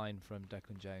 Great line from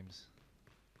Declan James.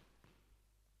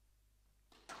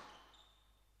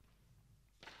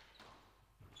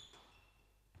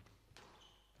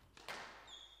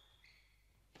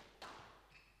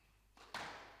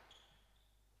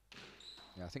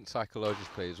 Yeah, I think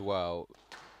psychologically as well,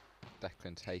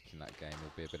 Declan taking that game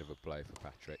will be a bit of a blow for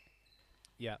Patrick.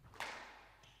 Yeah,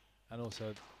 and also,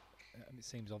 it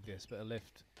seems obvious, but a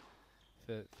lift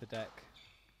for Dec.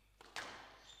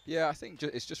 Yeah, I think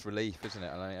it's just relief, isn't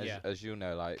it? And I mean, as you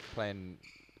know, like playing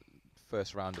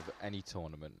first round of any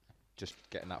tournament, just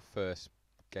getting that first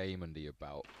game under your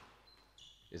belt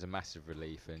is a massive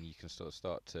relief, and you can sort of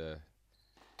start to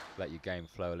let your game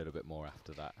flow a little bit more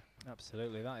after that.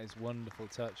 Absolutely, that is wonderful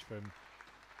touch from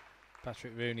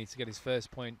Patrick Rooney to get his first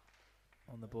point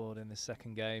on the board in the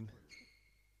second game.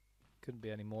 Couldn't be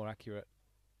any more accurate.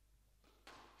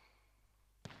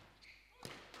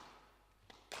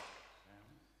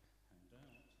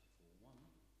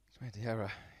 He's made the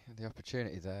error. He had the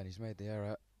opportunity there, and he's made the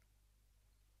error.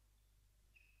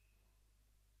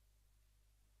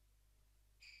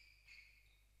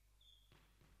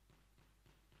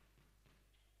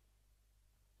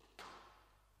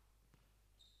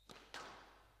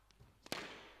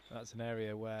 That's an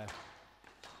area where,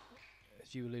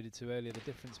 as you alluded to earlier, the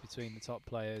difference between the top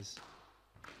players,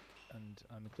 and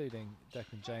I'm including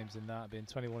Declan James in that, being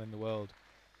 21 in the world,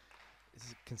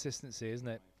 is consistency, isn't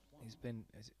it? He's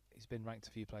been ranked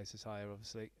a few places higher,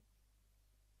 obviously,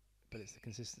 but it's the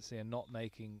consistency and not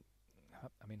making,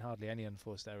 I mean, hardly any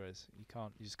unforced errors. You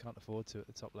just can't afford to at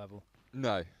the top level.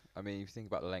 No, I mean, if you think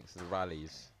about the length of the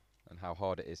rallies and how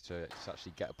hard it is to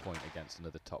actually get a point against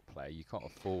another top player, you can't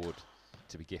afford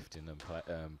to be gifting them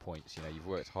points. You know, you've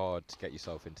worked hard to get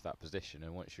yourself into that position,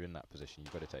 and once you're in that position,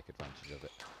 you've got to take advantage of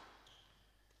it.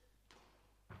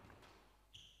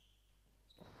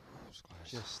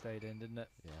 Just stayed in, didn't it?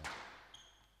 Yeah.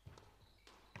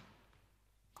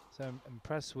 So I'm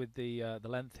impressed with the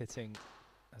length hitting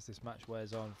as this match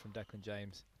wears on from Declan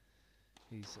James.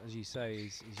 He's, as you say,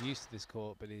 he's used to this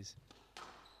court, but he's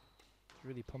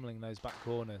really pummeling those back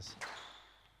corners,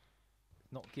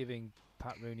 not giving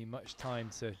Pat Rooney much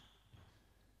time to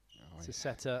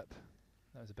set up.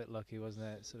 That was a bit lucky, wasn't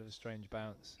it? Sort of a strange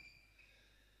bounce.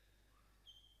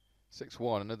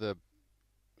 6-1, another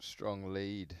strong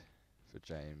lead for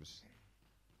James.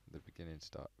 The beginning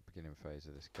phase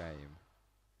of this game.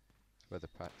 Whether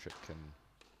Patrick can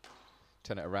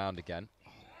turn it around again.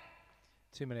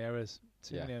 Too many errors.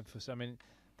 Too many emphasis. I mean,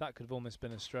 that could have almost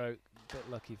been a stroke. A bit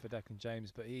lucky for Declan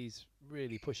James, but he's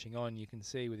really pushing on. You can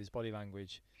see with his body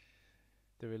language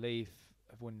the relief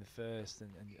of winning the first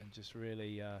and just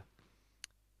really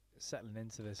settling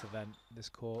into this event, this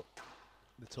court,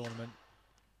 the tournament.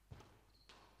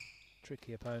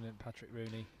 Tricky opponent, Patrick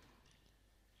Rooney.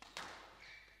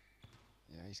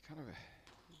 Yeah, he's kind of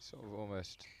sort of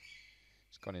almost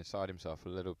gone inside himself a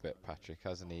little bit, Patrick,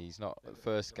 hasn't he? He's not the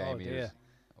first game. Oh dear.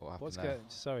 What happened What's there?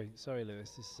 Sorry,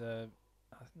 Lewis. I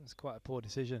think it's quite a poor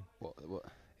decision. What?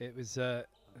 It was.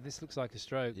 This looks like a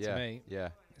stroke to me. Yeah.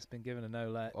 It's been given a no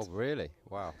let. Oh really?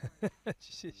 Wow.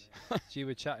 You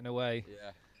were chatting away.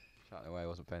 Yeah. Chatting away.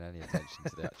 Wasn't paying any attention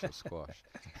to the actual squash.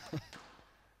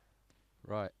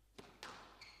 Right.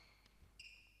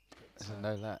 It's a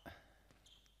no let.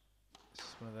 It's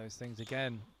just one of those things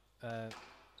again.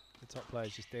 The top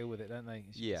players just deal with it, don't they?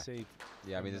 As you can see.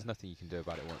 Yeah, I mean, there's nothing you can do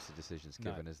about it once the decision's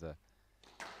given, is there?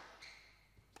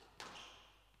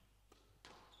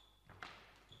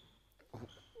 Oh,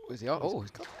 is he? Oh,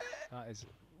 he's got that is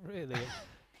really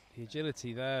the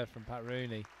agility there from Pat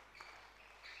Rooney.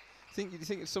 Do you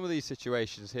think some of these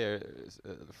situations here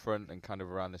at the front and kind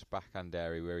of around this backhand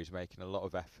area where he's making a lot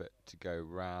of effort to go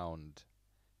round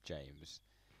James,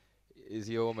 is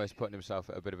he almost putting himself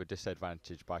at a bit of a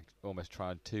disadvantage by almost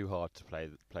trying too hard to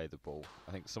play the ball?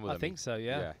 I think some of them. I think so,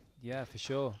 yeah. Yeah, for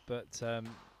sure. But I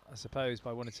suppose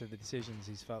by one or two of the decisions,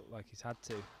 he's felt like he's had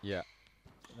to. Yeah.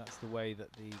 And that's the way that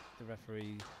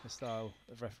the style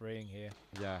of refereeing here.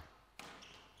 Yeah.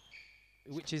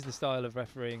 Which is the style of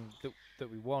refereeing that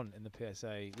we want in the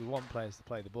PSA. We want players to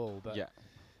play the ball, but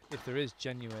if there is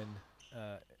genuine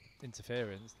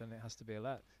interference, then it has to be a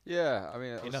let. Yeah, I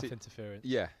mean, enough interference.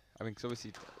 Yeah, I mean, 'cause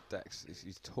obviously Dex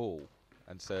he's tall,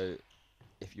 and so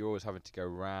if you're always having to go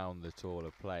round the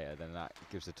taller player, then that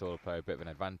gives the taller player a bit of an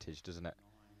advantage, doesn't it?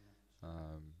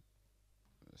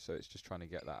 So it's just trying to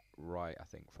get that right, I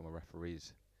think, from a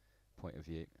referee's point of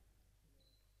view.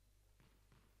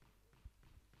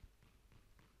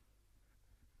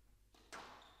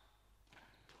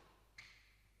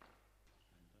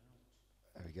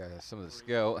 There we go. There's some of the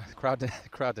skill. crowd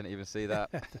didn't even see that.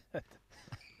 I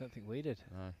don't think we did.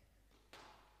 No.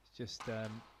 It's just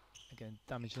again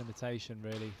damage limitation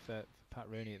really for Pat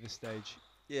Rooney at this stage.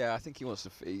 Yeah, I think he wants to.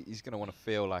 He's going to want to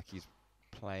feel like he's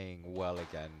playing well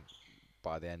again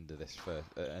by the end of this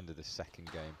end of this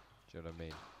second game. Do you know what I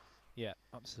mean? Yeah,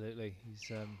 absolutely. He's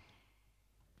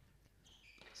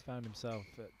found himself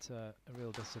at a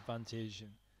real disadvantage,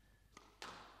 and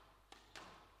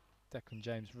Declan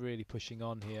James really pushing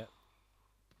on here.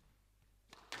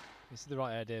 This is the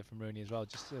right idea from Rooney as well,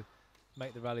 just to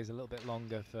make the rallies a little bit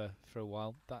longer for a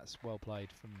while. That's well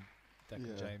played from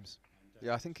Declan James.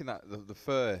 Yeah, I think in that the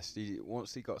first,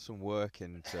 once he got some work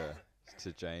into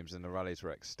to James and the rallies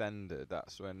were extended,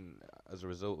 that's when, as a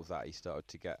result of that, he started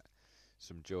to get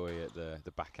some joy at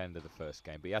the back end of the first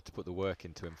game. But he had to put the work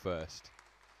into him first.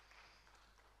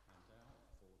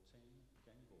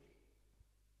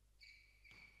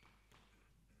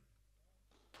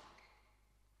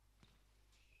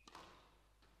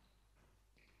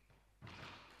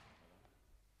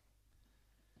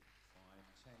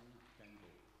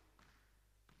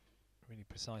 Really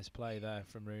precise play there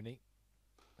from Rooney.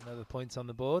 Another point on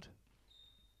the board.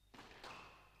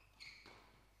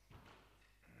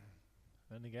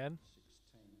 And again.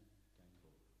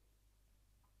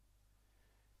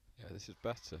 Yeah, this is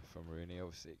better from Rooney.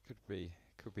 Obviously, it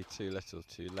could be too little,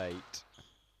 too late.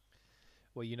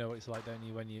 Well, you know what it's like, don't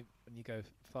you? When you go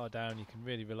far down, you can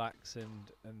really relax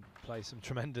and play some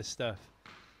tremendous stuff.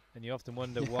 And you often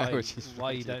wonder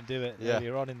why you don't do it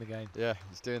earlier on in the game. Yeah,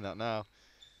 he's doing that now.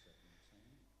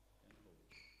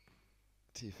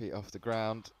 2 feet off the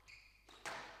ground.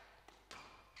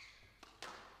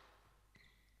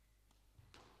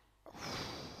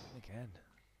 Again.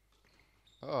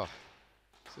 Oh,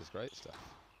 this is great stuff.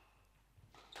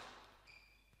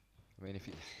 I mean, if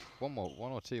he one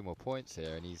or two more points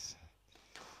here, and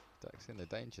Deck's in the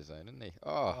danger zone, isn't he?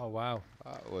 Oh wow,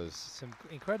 that was some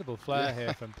incredible flair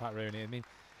here from Pat Rooney. I mean,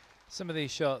 some of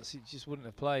these shots he just wouldn't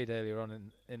have played earlier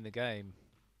on in the game,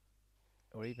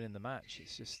 or even in the match.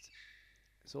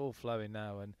 It's all flowing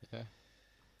now, and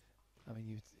I mean,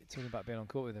 you're talking about being on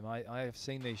court with him. I have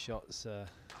seen these shots.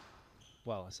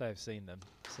 Well, I say I've seen them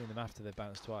after they've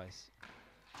bounced twice.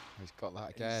 He's got that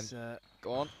again.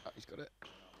 Go on, he's got it.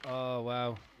 Oh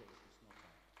wow.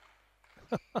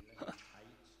 The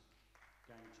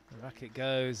racket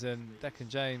goes, and Declan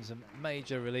James, a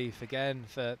major relief again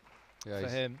for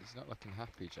him. He's not looking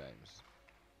happy, James.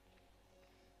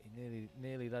 He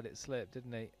nearly let it slip,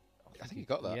 didn't he? I think he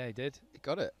got that. Yeah, he did. He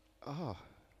got it. Oh,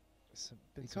 Some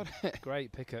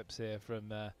great pickups here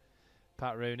from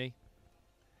Pat Rooney,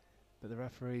 but the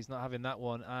referee's not having that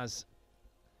one as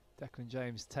Declan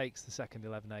James takes the second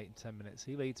 11-8 in 10 minutes.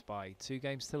 He leads by 2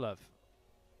 games to love.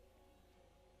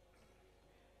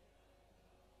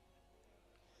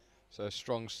 So a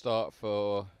strong start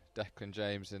for Declan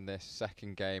James in this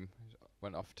second game.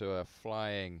 Went off to a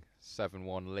flying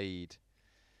 7-1 lead.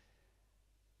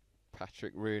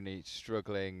 Patrick Rooney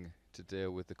struggling to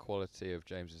deal with the quality of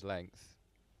James's length.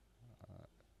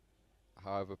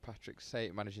 However, Patrick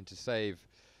managing to save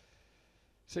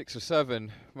 6 or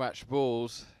 7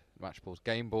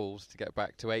 game balls to get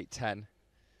back to 8-10. And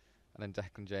then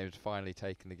Declan James finally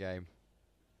taking the game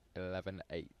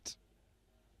 11-8.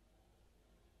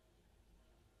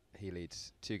 He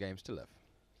leads 2 games to love.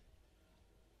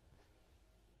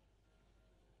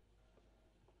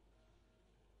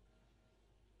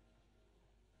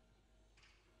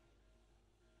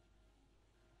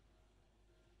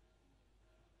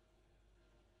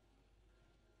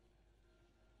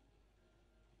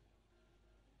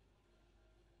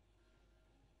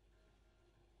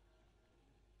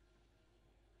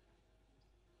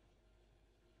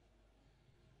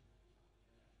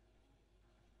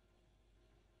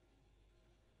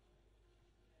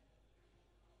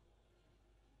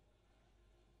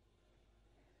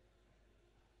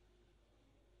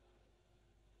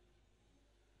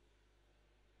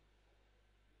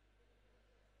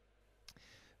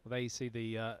 Well, there you see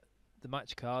the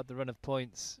match card, the run of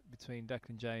points between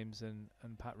Declan James and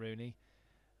Pat Rooney,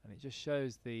 and it just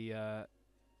shows the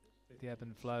ebb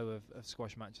and flow of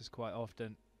squash matches quite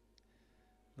often.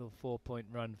 Little 4-point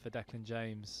run for Declan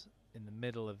James in the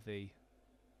middle of the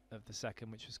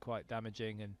second, which was quite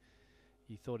damaging, and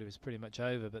you thought it was pretty much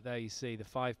over, but there you see the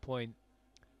 5-point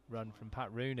run from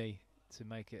Pat Rooney to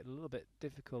make it a little bit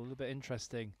difficult, a little bit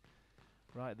interesting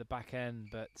right at the back end,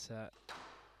 but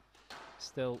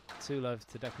still 2-love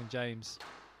to Declan James.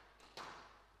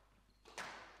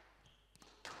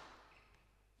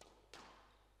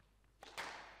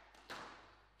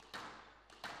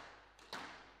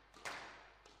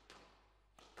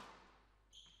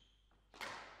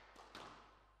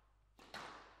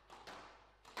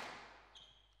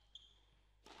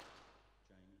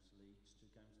 James leads 2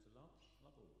 games to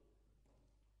love all.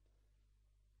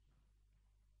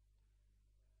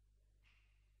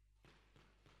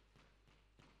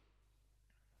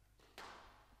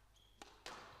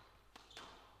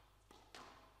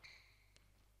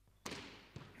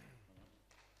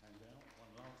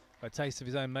 A taste of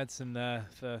his own medicine there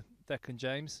for Declan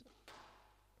James.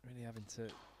 Really having to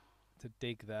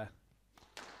dig there.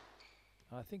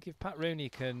 I think if Pat Rooney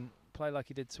can play like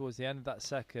he did towards the end of that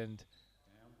second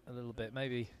a little bit,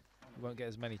 maybe he won't get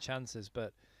as many chances,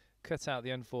 but cut out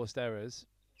the unforced errors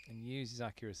and use his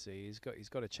accuracy, he's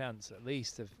got a chance at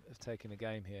least of taking the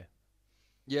game here.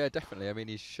 Yeah, definitely. I mean,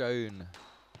 he's shown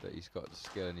that he's got the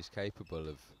skill and he's capable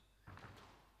of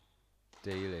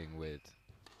dealing with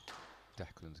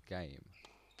Declan's game.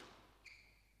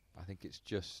 I think it's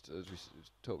just, as we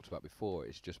talked about before,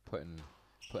 it's just putting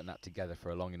that together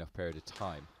for a long enough period of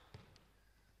time.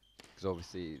 Because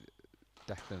obviously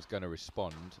Declan's going to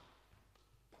respond.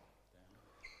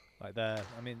 Like there,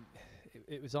 I mean,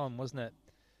 it was on, wasn't it?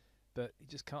 But you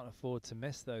just can't afford to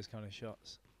miss those kind of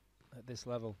shots at this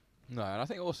level. No, and I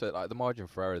think also like the margin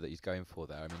for error that he's going for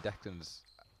there. I mean, Declan's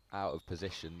out of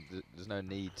position. There's no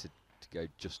need to go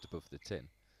just above the tin.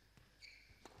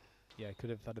 Yeah, could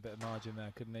have had a bit of margin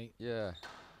there, couldn't he? Yeah.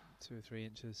 2 or 3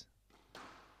 inches.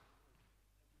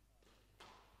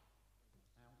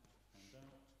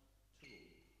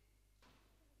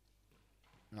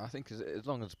 I think as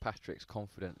long as Patrick's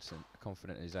confident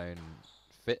in his own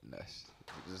fitness,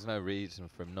 there's no reason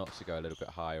for him not to go a little bit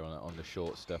higher on the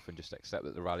short stuff and just accept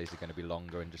that the rallies are going to be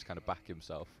longer and just kind of back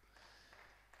himself.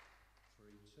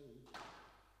 3-2.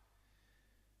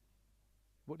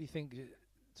 What do you think?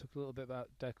 Talk a little bit about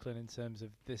Declan in terms of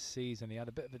this season. He had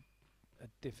a bit of a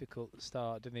difficult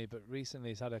start, didn't he? But recently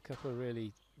he's had a couple of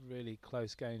really, really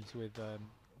close games with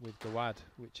Gawad,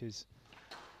 which is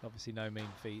obviously no mean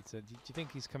feat. Do you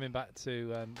think he's coming back to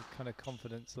the kind of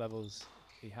confidence levels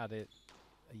he had it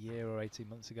a year or 18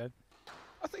 months ago?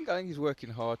 I think he's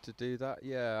working hard to do that.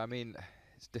 Yeah, I mean,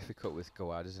 it's difficult with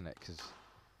Gawad, isn't it? Because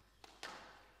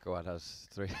Gawad has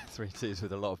three twos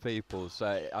with a lot of people.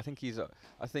 So I think he's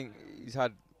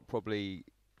had probably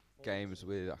games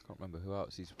with, I can't remember who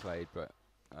else he's played, but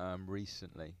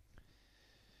recently.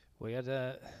 Well, he had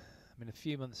a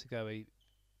few months ago he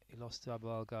lost to Abu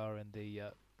Algar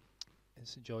in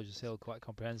St George's Hill quite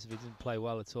comprehensively. He didn't play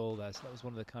well at all there, so that was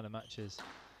one of the kind of matches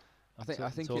I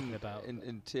think talking about.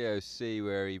 In TOC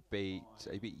where he beat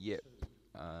Yip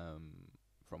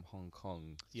from Hong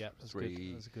Kong. Yeah, that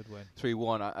was a good win.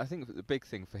 3-1. I think the big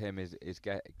thing for him is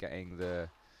getting the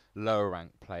lower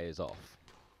ranked players off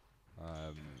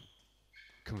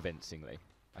convincingly.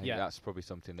 I think that's probably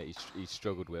something that he's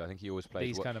struggled with. I think he always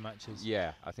plays these kind of matches.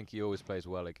 Yeah, I think he always plays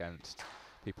well against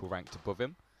people ranked above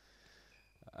him.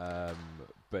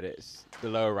 But it's the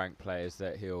lower ranked players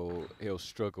that he'll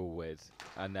struggle with,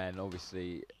 and then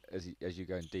obviously as you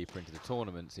go deeper into the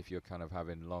tournaments, if you're kind of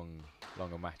having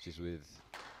longer matches with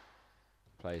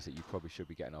players that you probably should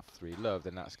be getting off 3-love,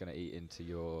 then that's going to eat into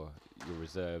your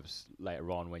reserves later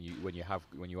on when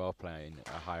you are playing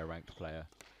a higher ranked player.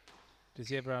 Does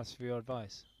he ever ask for your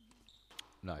advice?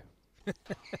 No. Oh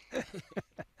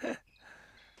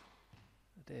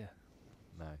dear.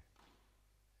 No,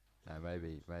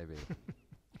 maybe.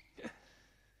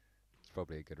 It's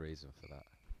probably a good reason for that.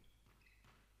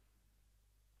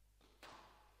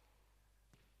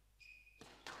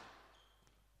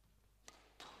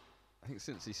 I think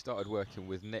since he started working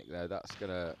with Nick, though, that's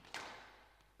going to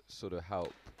sort of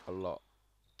help a lot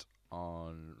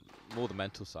on more the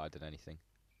mental side than anything.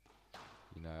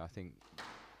 You know, I think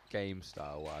game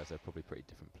style-wise, they're probably pretty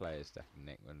different players, Deck and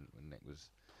Nick, when Nick was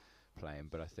playing,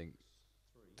 but I think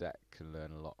Deck can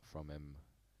learn a lot from him,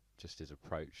 just his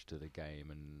approach to the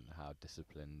game and how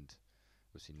disciplined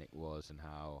obviously Nick was, and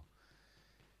how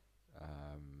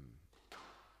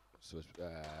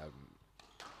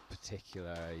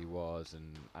particular he was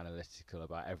and analytical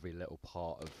about every little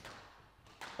part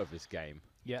of his game.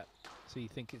 Yeah. So you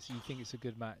think it's a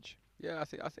good match? Yeah, I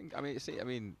think. I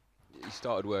mean, he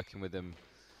started working with him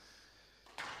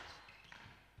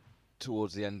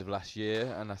towards the end of last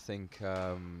year, and I think,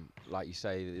 like you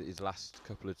say, his last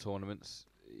couple of tournaments,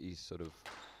 he's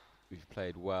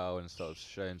played well and sort of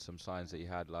shown some signs that he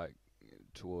had like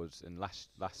towards in last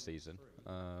season.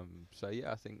 So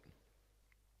yeah, I think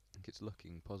it's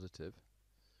looking positive.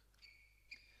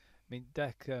 I mean,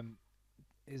 Dec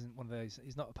isn't one of those.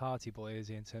 He's not a party boy, is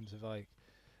he? In terms of like,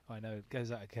 I know it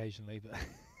goes out occasionally, but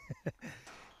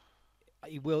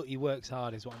he works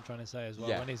hard, is what I'm trying to say as well.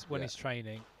 Yeah, When he's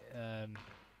training,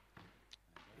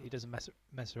 he doesn't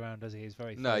mess around, does he? He's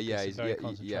very he's very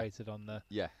concentrated on the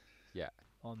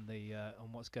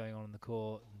on what's going on in the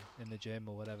court, and in the gym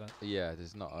or whatever. Yeah,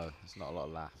 there's not a lot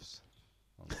of laughs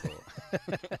on the court.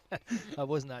 I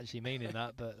wasn't actually meaning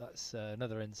that, but that's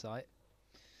another insight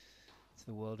to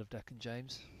the world of Declan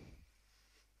James.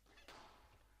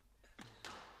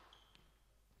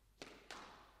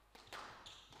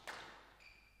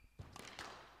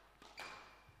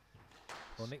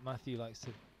 Well, Nick Matthew likes to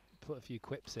put a few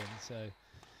quips in, so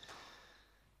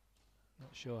not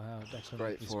sure how Declan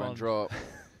Great would forehand respond. drop.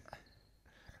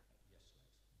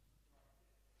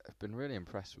 I've been really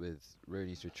impressed with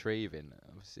Rooney's retrieving.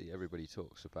 Obviously, everybody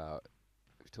talks about.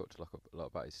 We've talked a lot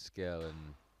about his skill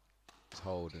and his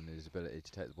hold and his ability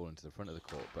to take the ball into the front of the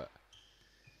court, but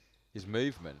his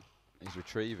movement, his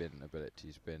retrieving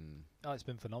ability's been. Oh, it's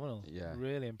been phenomenal. Yeah,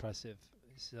 really impressive.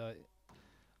 It's,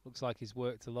 looks like he's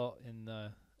worked a lot in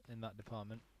that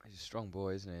department. He's a strong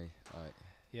boy, isn't he? Like,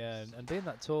 yeah, and being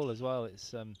that tall as well,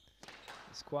 it's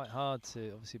quite hard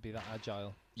to obviously be that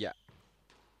agile. Yeah.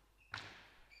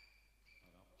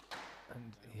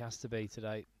 And he has to be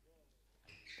today.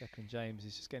 Declan James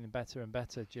is just getting better and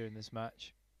better during this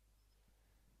match.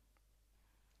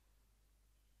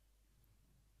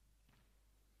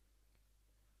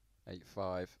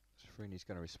 8-5. Rooney's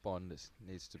going to respond. It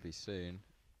needs to be soon.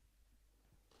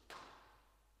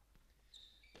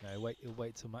 No, he'll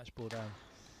wait till match ball down.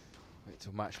 Wait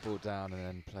till match ball down and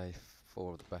then play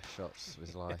 4 of the best shots of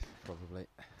his life, probably.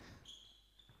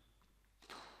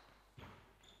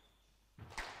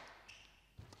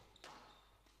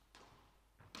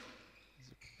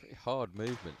 These are pretty hard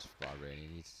movements by Rooney.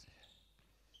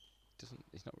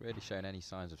 He's not really showing any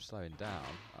signs of slowing down.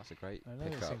 That's a great I know,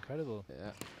 pick it's up. incredible.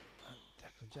 Yeah.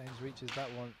 Declan James reaches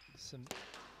that one. Some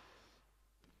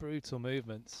brutal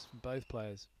movements from both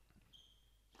players.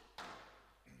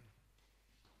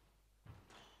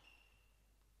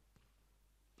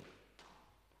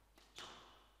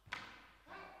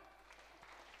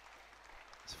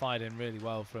 It's fired in really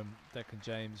well from Declan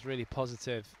James. Really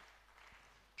positive.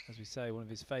 As we say, one of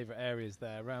his favourite areas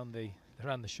there, around the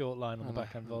short line on the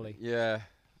backhand volley. Yeah,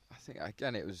 I think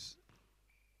again it was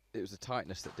the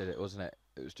tightness that did it, wasn't it?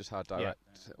 It was just how direct.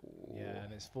 Yeah,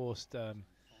 and it's forced a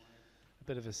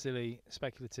bit of a silly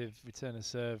speculative return of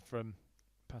serve from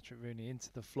Patrick Rooney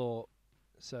into the floor.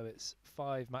 So it's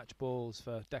 5 match balls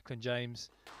for Declan James,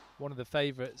 one of the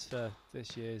favourites for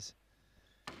this year's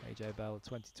AJ Bell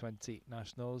 2020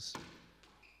 Nationals,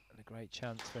 and a great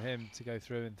chance for him to go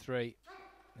through in 3.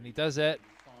 And he does it.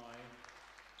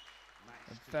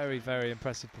 A very, very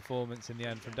impressive performance in the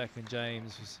end from Declan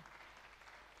James. Was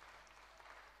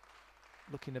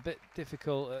looking a bit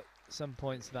difficult at some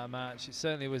points of that match. It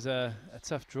certainly was a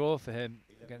tough draw for him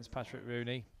against Patrick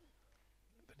Rooney.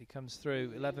 But he comes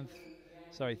through 13-11,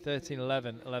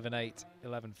 11-8,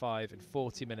 11-5 in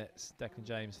 40 minutes. Declan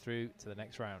James through to the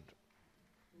next round.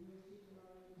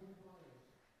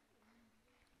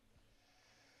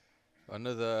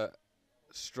 Another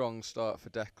strong start for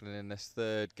Declan in this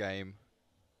 3rd game.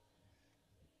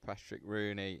 Patrick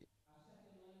Rooney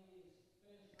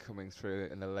coming through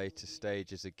in the later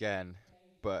stages again,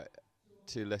 but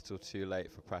too little too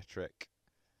late for Patrick.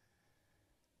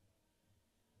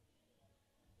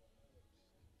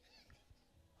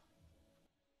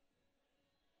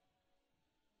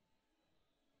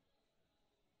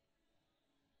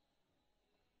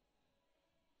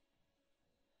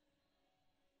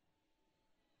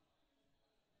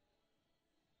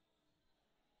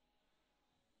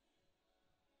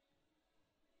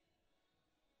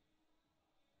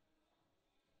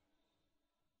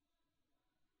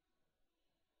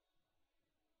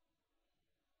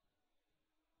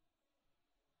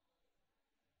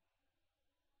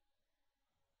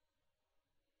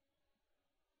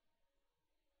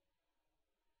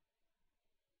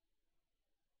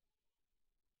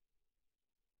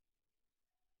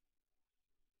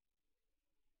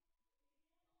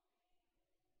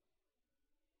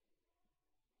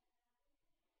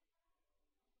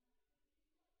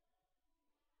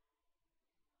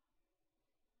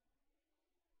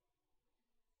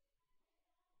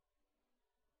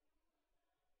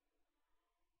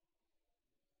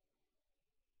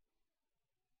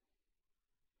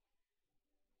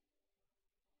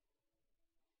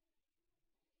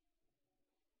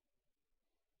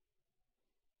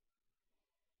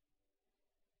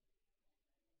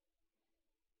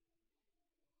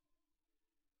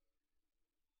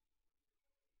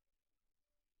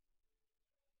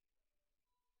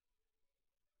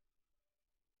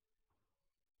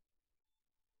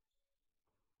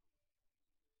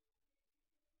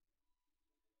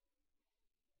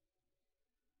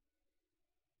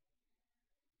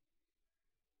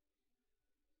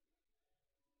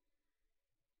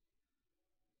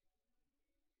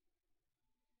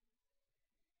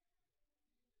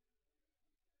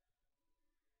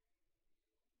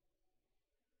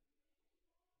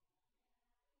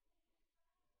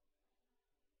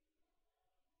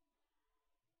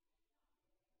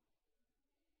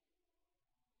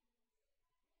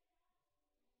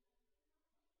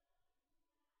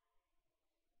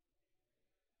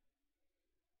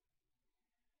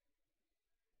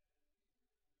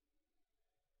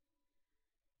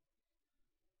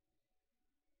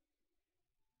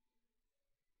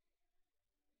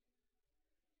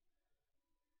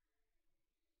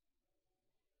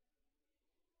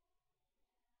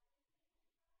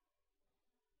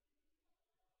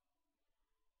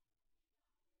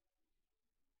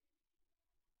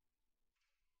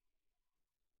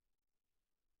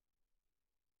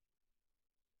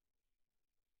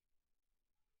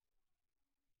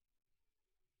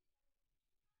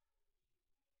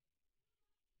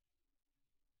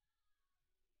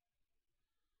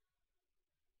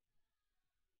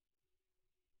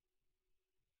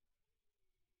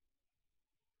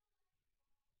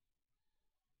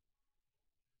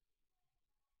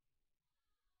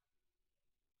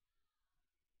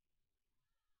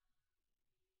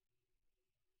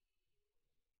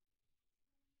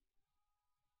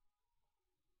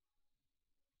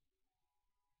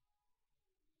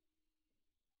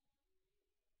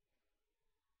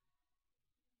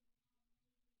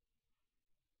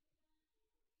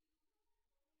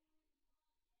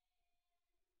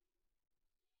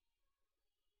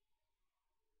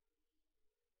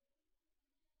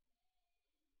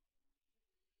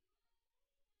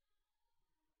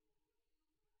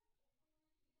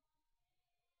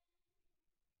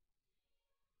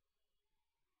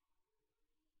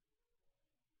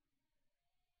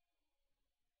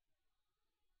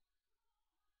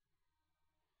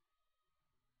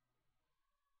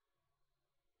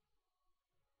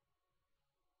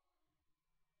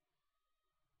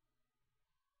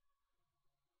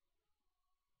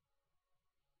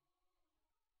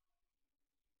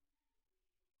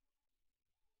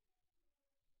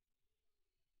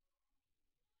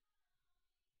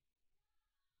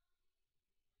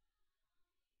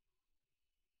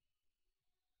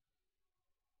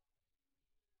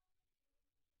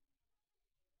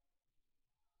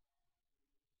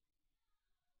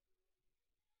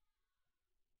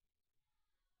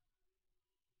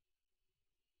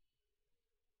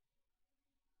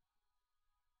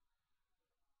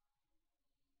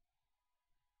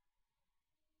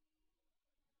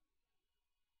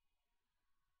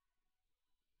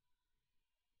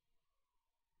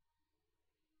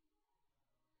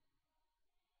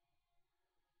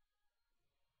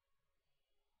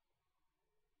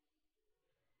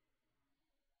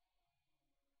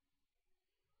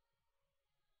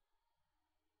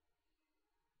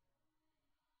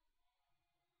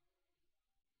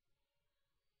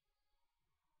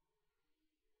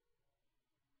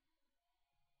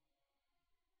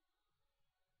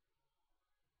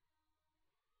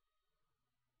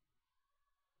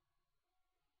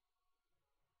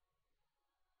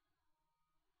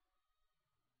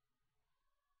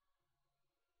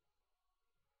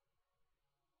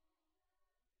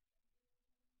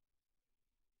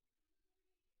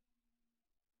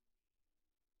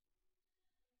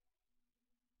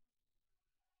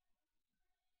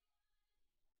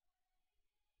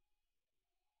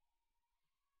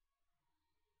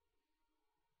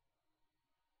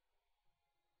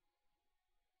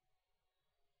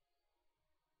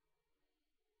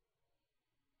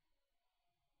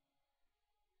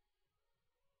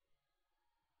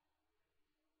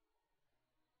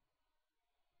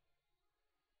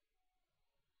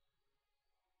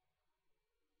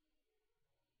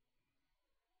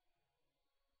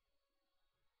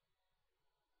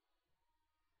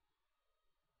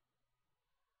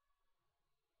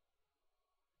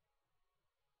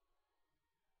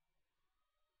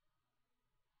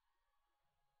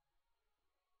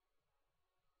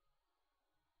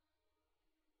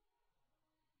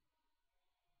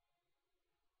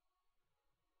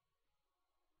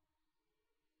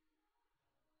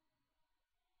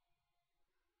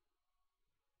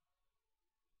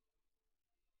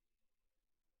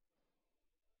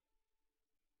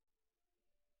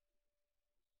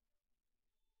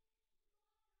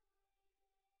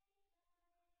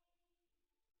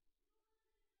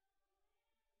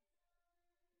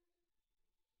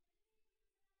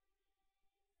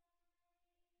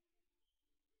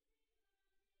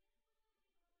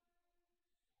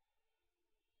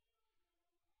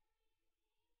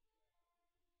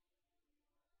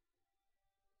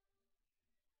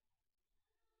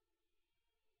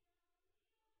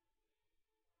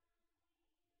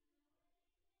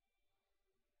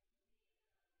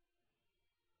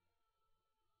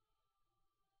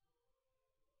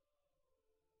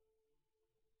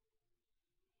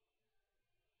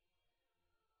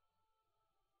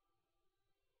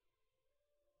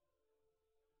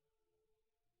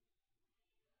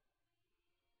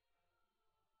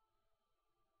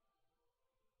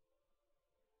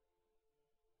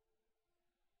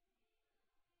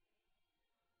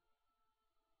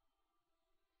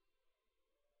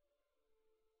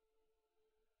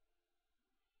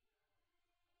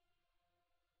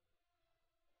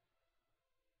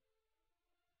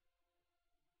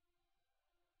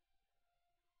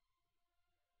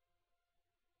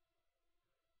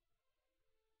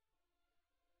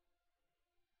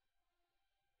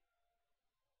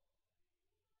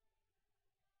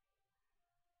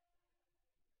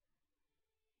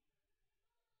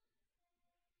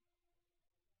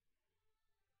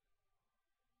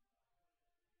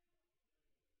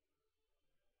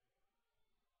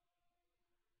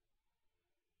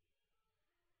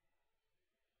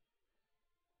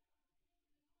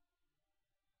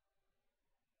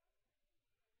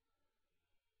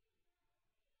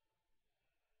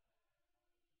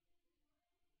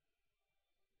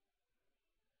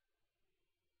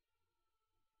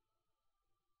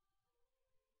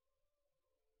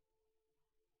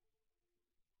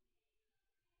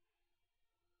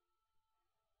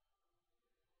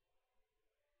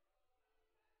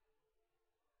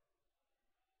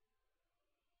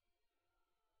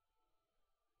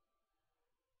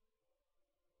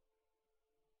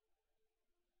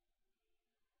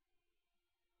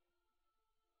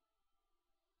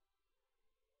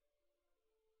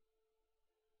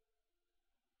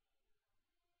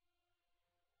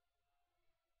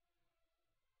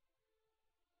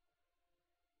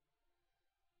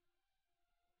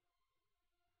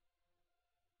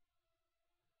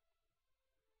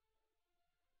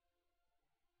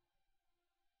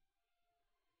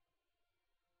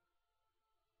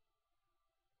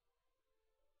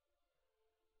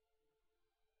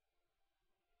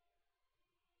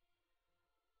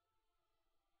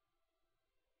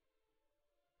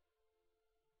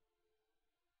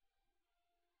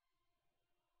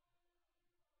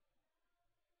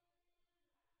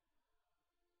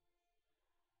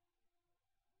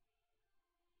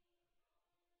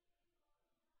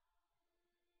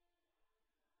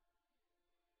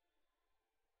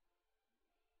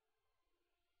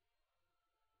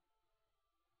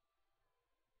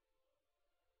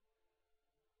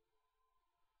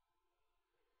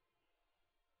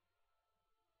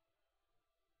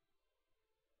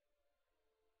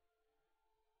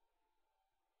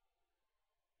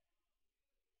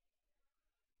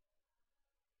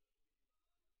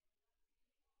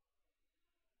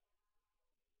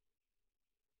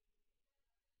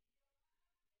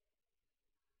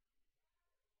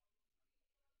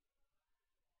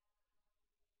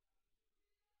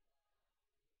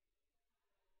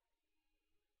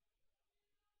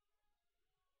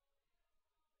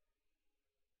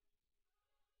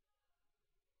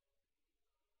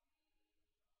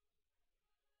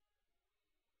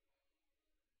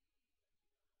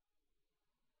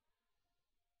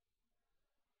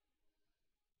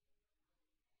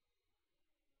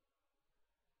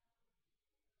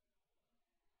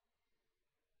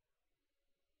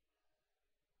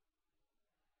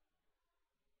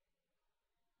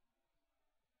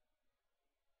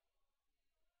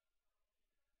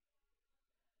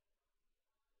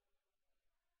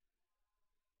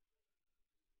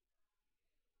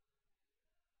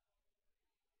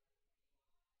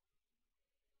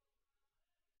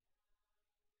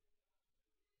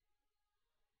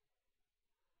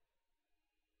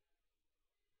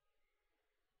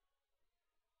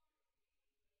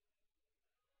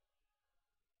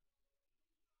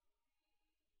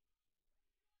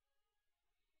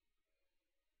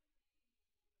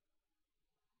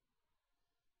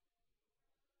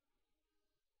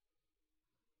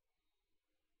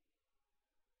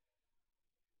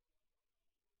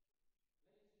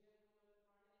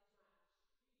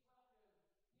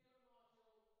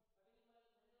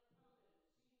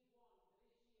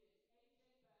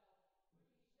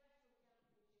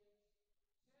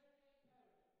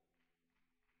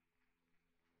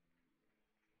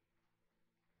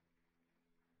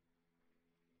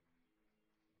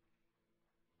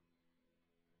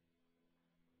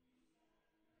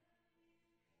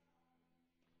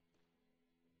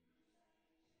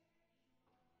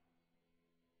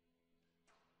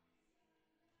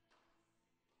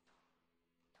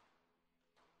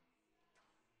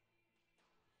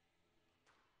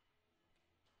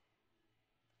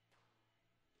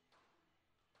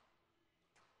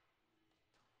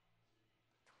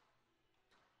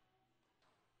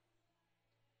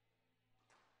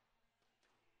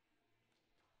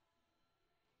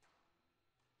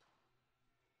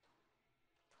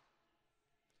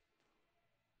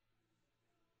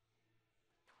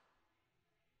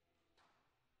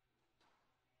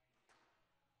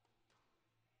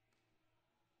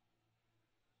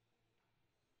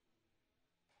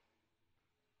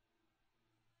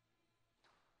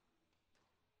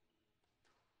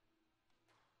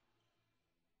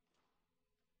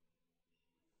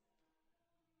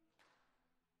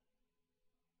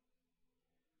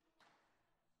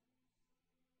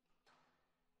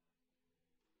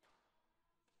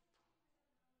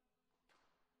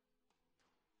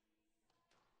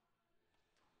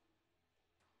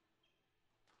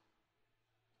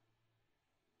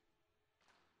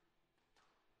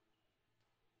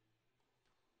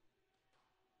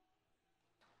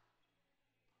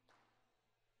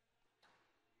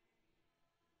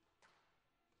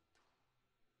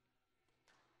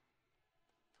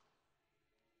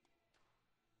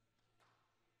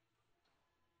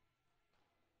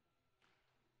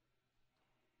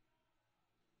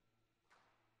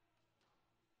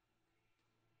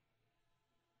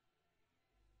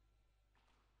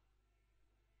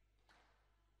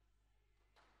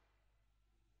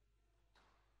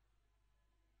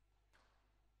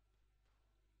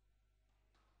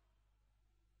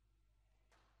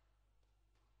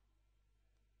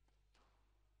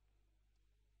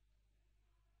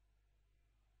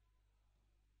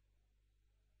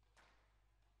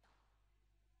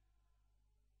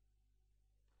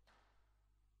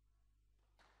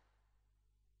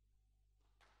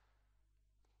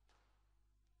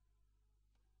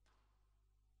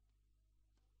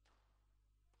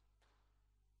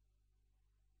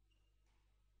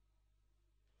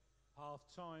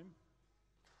 Half time.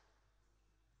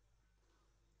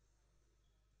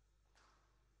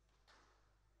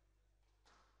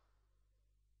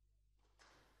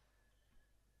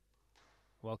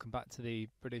 Welcome back to the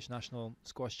British National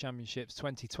Squash Championships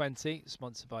 2020,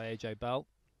 sponsored by AJ Bell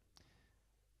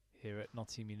here at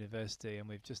Nottingham University, and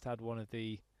we've just had one of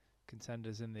the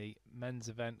contenders in the men's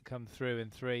event come through in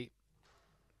 3.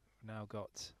 We've now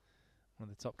got one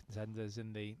of the top contenders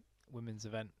in the women's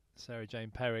event, Sarah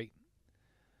Jane Perry,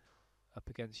 up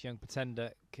against young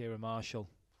pretender Kiera Marshall.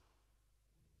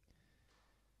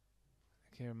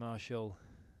 Kiera Marshall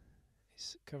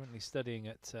is currently studying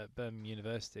at Birmingham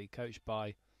University, coached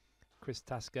by Chris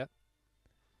Tasker.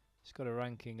 She's got a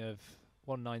ranking of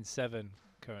 197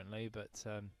 currently, but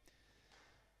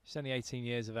she's only 18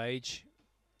 years of age,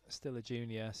 still a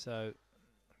junior, so I'm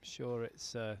sure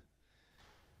it's a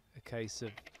case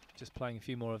of just playing a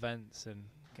few more events and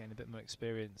getting a bit more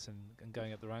experience and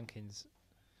going up the rankings.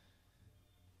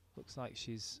 Looks like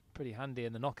she's pretty handy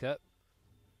in the knockup,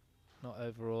 not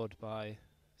overawed by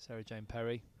Sarah Jane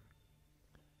Perry.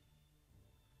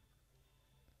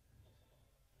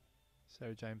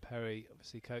 Sarah Jane Perry,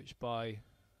 obviously coached by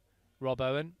Rob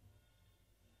Owen,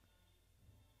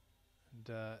 and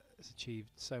has achieved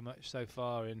so much so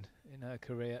far in her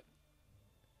career.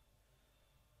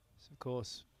 So of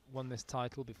course, won this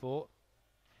title before.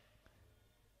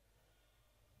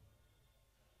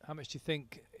 How much do you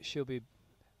think she'll be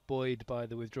buoyed by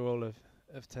the withdrawal of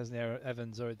Tesnia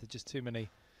Evans, or are there just too many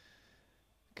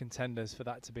contenders for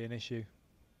that to be an issue?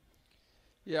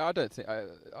 Yeah, I don't think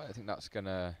that's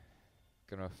gonna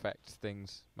affect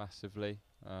things massively.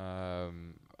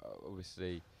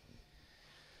 Obviously,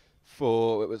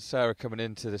 with Sarah coming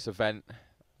into this event,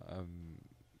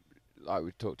 like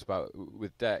we talked about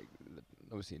with Deck,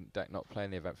 obviously Deck not playing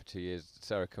the event for 2 years,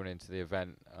 Sarah coming into the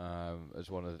event as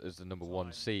the number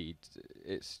 1 seed,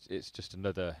 it's just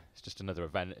another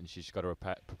event, and she's got to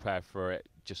prepare for it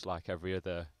just like every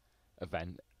other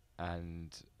event,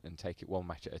 and take it one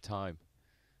match at a time.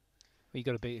 Well, you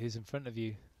got to beat who's in front of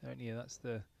you, don't you? That's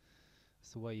the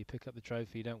way you pick up the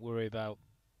trophy. You don't worry about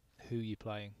who you're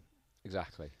playing.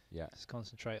 Exactly. Yeah. Just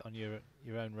concentrate on your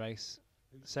own race.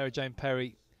 Sarah Jane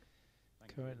Perry,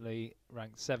 currently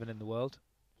ranked 7 in the world.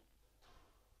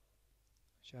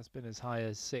 She has been as high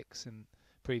as 6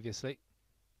 previously.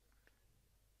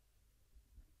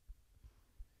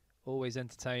 Always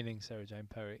entertaining, Sarah Jane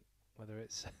Perry, whether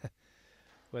it's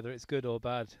whether it's good or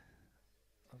bad.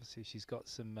 Obviously, she's got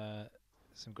some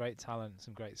great talent,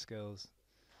 some great skills.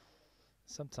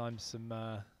 Sometimes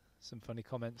some funny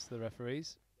comments to the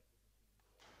referees.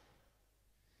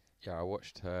 Yeah, I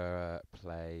watched her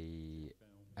play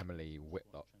Emily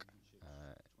Whitlock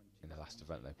in the last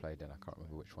event they played in. I can't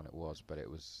remember which one it was, but it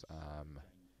was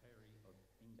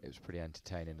pretty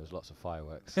entertaining. There was lots of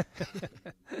fireworks. I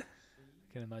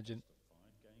can imagine.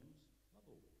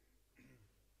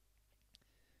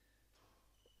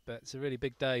 But it's a really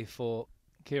big day for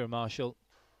Kiera Marshall.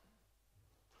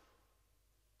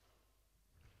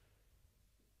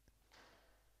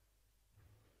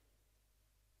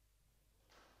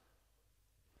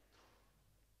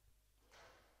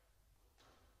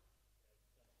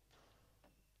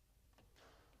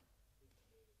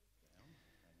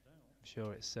 I'm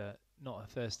sure it's not her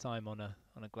first time on a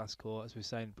glass court, as we're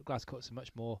saying, but glass courts are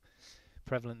much more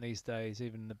prevalent these days,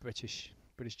 even the British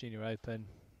Junior Open.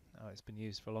 It's been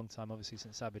used for a long time, obviously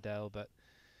since Aberdale, but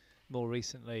more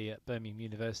recently at Birmingham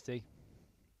University.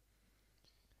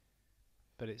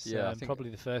 But it's probably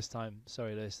the first time,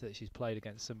 sorry Liz, that she's played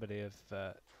against somebody of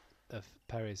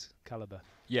Perry's calibre.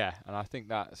 Yeah, and I think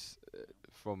that's,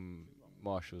 from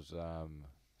Marshall's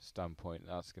standpoint,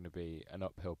 that's going to be an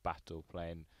uphill battle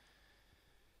playing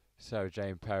Sarah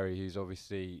Jane Perry, who's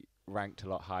obviously ranked a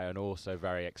lot higher and also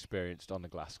very experienced on the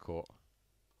glass court.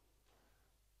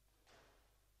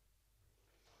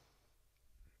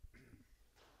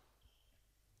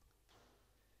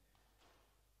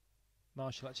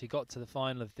 Marshall actually got to the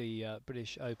final of the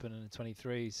British Open in the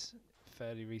 23s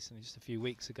fairly recently, just a few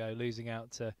weeks ago, losing out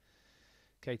to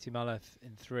Katie Maleth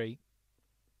in 3.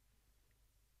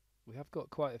 We have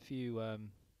got quite a few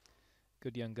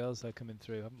good young girls though coming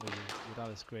through, haven't we, with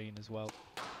Alice Green as well.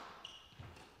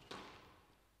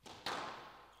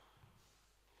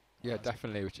 Yeah,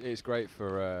 definitely, which is great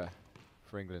for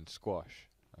England squash.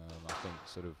 I think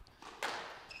sort of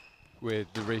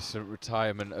with the recent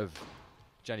retirement of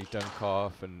Jenny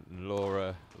Duncalf and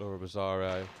Laura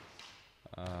Mazzaro,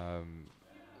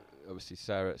 obviously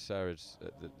Sarah's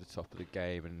at the top of the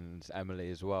game, and Emily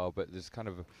as well, but there's kind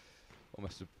of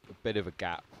almost a bit of a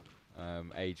gap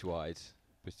age-wise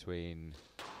between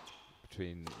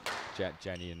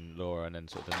Jenny and Laura, and then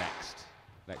sort of the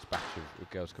next batch of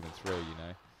girls coming through. You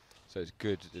know, so it's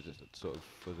good sort of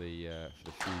for the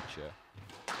future.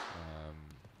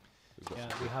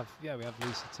 We have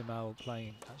Lisa Timel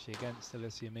playing actually against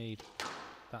Alicia Mead.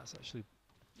 That's actually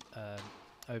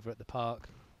over at the park,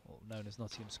 or known as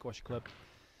Nottingham Squash Club.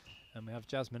 And we have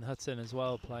Jasmine Hutton as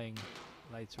well playing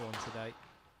later on today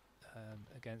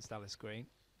against Alice Green.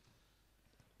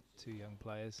 2 young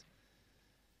players.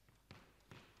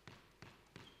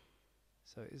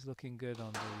 So it is looking good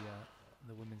on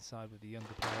the women's side with the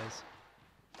younger players.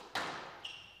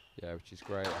 Yeah, which is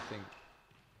great. I think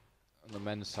on the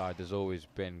men's side, there's always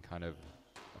been kind of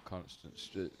a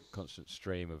constant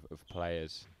stream of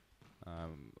players.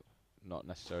 Not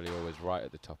necessarily always right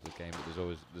at the top of the game, but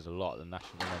there's a lot. The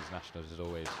men's nationals is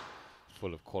always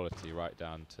full of quality, right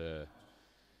down to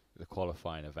the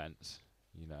qualifying events.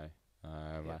 You know,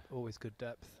 always good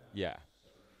depth. Yeah,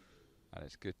 and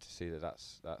it's good to see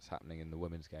that's happening in the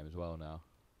women's game as well now.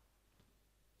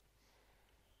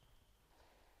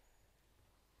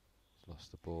 Lost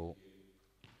the ball.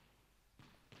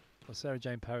 Well, Sarah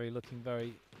Jane Perry looking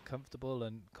very comfortable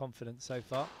and confident so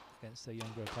far against her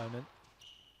younger opponent.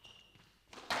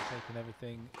 Taking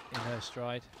everything in her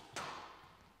stride.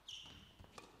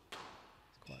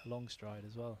 It's quite a long stride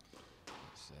as well.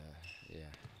 It's,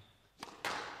 yeah.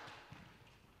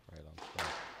 Very long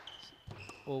stride.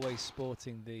 Always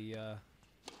sporting the I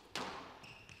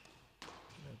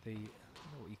don't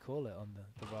know what you call it on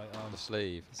the right arm. The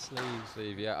sleeve. The sleeve.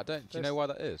 Sleeve, yeah. Do you know why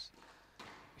that is?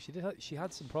 She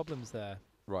had some problems there.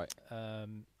 Right. I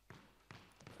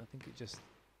think it just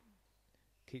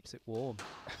keeps it warm.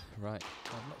 Right.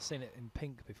 I've not seen it in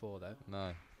pink before though.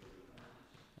 No.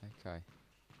 Okay.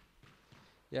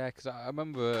 Yeah, because I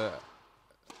remember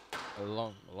a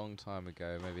long time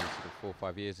ago, maybe sort of 4 or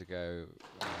 5 years ago,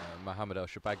 Mohammed El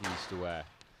Shabaghi used to wear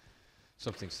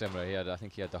something similar. I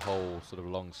think he had the whole sort of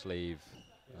long sleeve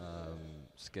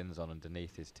skins on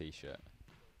underneath his t-shirt,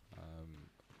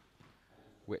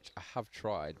 which I have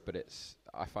tried, but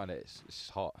I find it's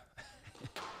hot.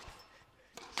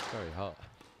 It's very hot.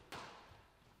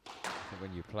 I think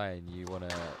when you're playing, you wanna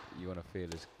feel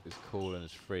as cool and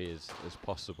as free as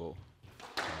possible.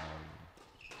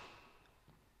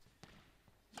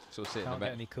 So Can't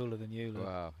get any cooler than you, Luke.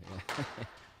 Wow.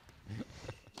 Yeah.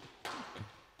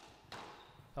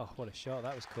 Oh, what a shot!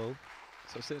 That was cool.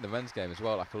 So I see in the men's game as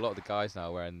well. Like a lot of the guys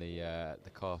now wearing the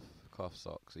calf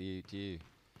socks. Do you?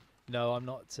 No, I'm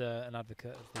not an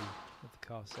advocate of the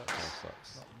calf socks. Calf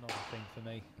socks. Not a thing for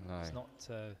me. No.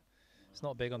 It's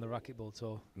not big on the racquetball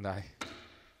tour. No.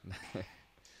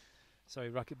 Sorry,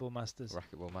 racquetball masters.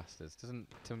 Racquetball masters. Doesn't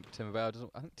Tim Vale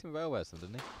doesn't? I think Tim Vale wears them,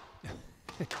 doesn't he?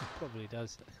 Probably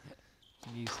does.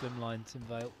 New slimline Tim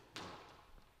Vale.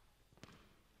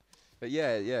 But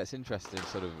yeah, it's interesting.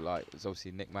 Sort of like it's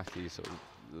obviously Nick Matthews. Sort of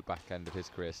the back end of his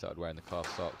career started wearing the calf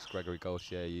socks. Gregory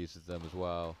Gaultier uses them as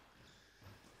well.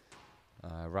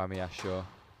 Rami Ashur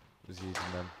was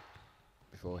using them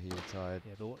before he retired.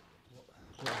 Yeah, but what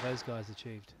have those guys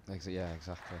achieved? Yeah,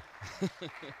 exactly.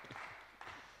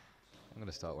 I'm going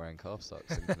to start wearing calf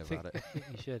socks thinking about it.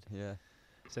 You should. Yeah.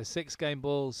 So 6 game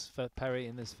balls for Perry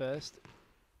in this first.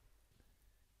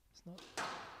 She's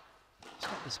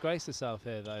not disgraced herself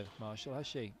here though, Marshall, has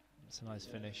she? It's a nice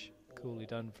finish. Coolly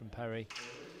done from Perry.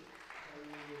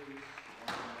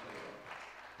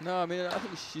 No, I mean I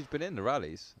think she's been in the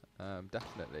rallies.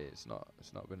 Definitely, it's not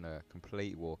been a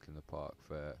complete walk in the park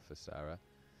for Sarah.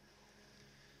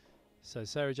 So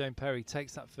Sarah Jane Perry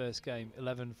takes that first game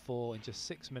 11-4 in just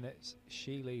 6 minutes.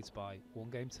 She leads by 1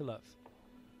 game to love.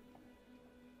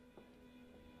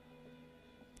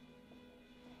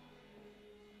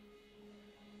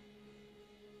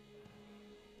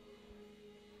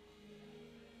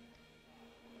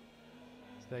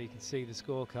 So there you can see the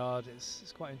scorecard.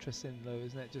 It's quite interesting though,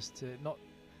 isn't it? Just to not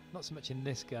so much in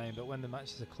this game, but when the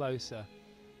matches are closer,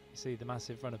 you see the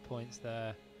massive run of points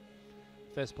there.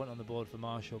 First point on the board for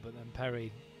Marshall, but then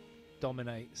Perry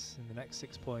dominates in the next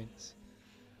 6 points.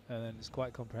 And then it's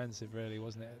quite comprehensive really,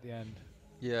 wasn't it, at the end?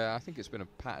 Yeah, I think it's been a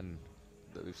pattern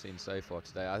that we've seen so far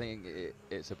today. I think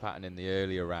it's a pattern in the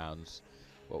earlier rounds,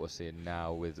 what we're seeing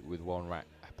now with one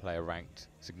player ranked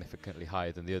significantly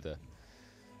higher than the other.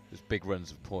 There's big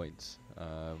runs of points.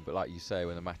 But like you say,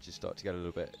 when the matches start to get a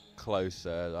little bit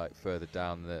closer, like further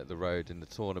down the road in the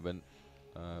tournament,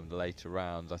 the later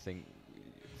rounds, I think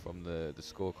from the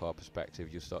scorecard perspective,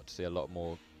 you'll start to see a lot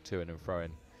more to-ing and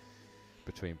throwing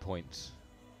between points,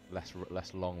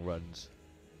 less long runs.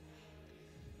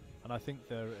 And I think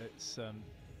it's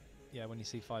when you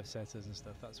see 5 setters and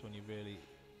stuff, that's when you really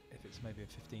if it's maybe a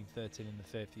 15-13 in the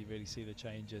fifth, you really see the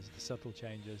changes, the subtle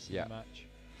changes in Yeah. the match,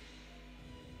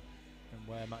 and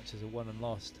where matches are won and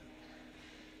lost.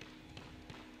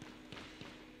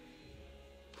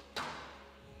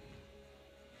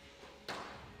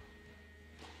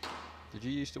 Did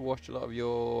you used to watch a lot of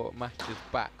your matches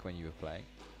back when you were playing?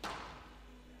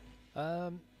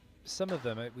 Some of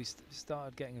them, we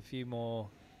started getting a few more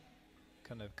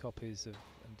kind of copies of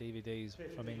and DVDs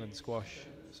from England squash,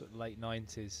 sort of late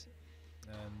 90s,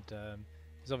 and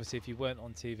because obviously if you weren't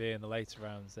on TV in the later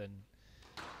rounds, then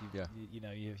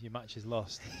your match is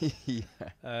lost.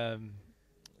 Yeah.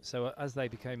 So as they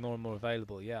became more and more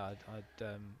available, yeah,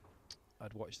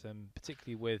 I'd watch them,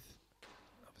 particularly with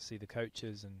obviously the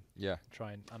coaches, and Yeah.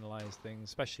 try and analyse things,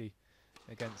 especially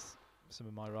against some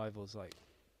of my rivals like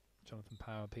Jonathan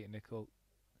Power, Peter Nicol,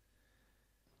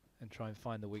 and try and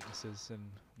find the weaknesses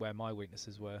and where my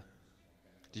weaknesses were.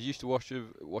 Did you used to watch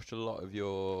a lot of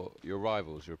your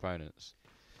rivals, your opponents?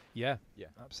 Yeah, Yeah.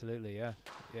 absolutely, yeah.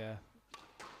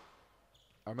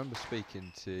 I remember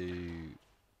speaking to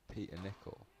Peter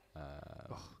Nicol.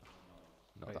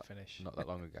 Great finish. Not that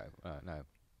long ago. No, it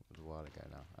was a while ago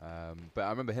now. But I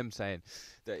remember him saying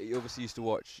that he obviously used to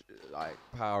watch like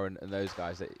Power and those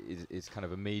guys that is kind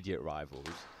of immediate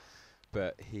rivals.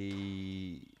 But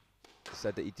he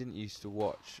said that he didn't used to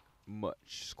watch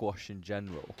much squash in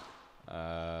general,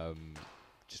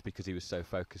 just because he was so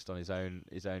focused on his own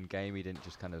game. He didn't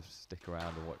just kind of stick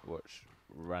around and watch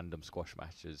random squash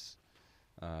matches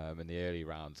in the early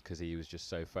rounds, because he was just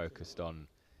so focused on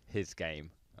his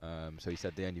game. So he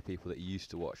said the only people that he used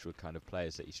to watch were kind of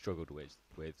players that he struggled with,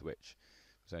 which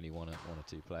was only one or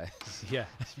two players. Yeah,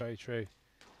 it's very true.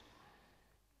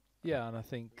 Yeah, and I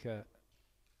think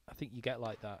you get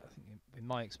like that. I think in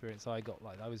my experience, I got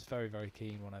like that. I was very, very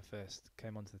keen when I first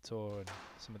came onto the tour, and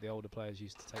some of the older players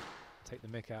used to take the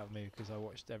mick out of me because I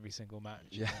watched every single match,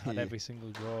 Yeah, had every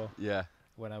single draw. Yeah.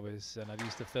 When I was, and I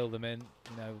used to fill them in,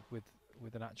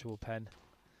 with an actual pen.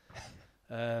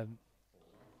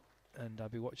 And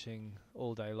I'd be watching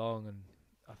all day long, and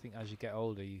I think as you get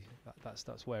older, that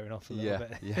starts wearing off a little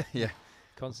bit. Yeah.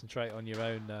 Concentrate on your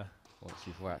own. Once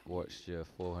you've watched your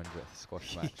 400th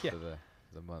squash match Yeah. for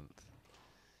the month.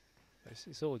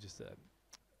 It's all just a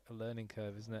learning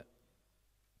curve, isn't it?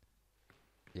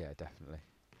 Yeah, definitely.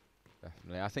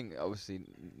 I think obviously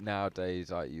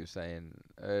nowadays, like you were saying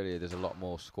earlier, there's a lot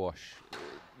more squash.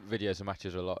 Videos and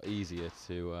matches are a lot easier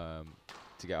to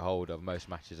get hold of. Most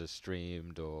matches are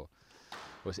streamed, or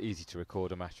it's easy to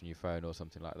record a match on your phone or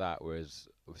something like that. Whereas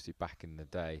obviously back in the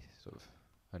day, sort of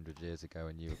 100 years ago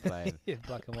when you were playing, Yeah,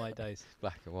 black and white days.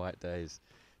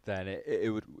 Then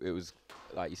it was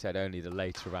like you said, only the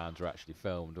later rounds were actually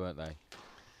filmed, weren't they?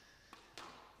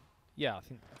 Yeah, I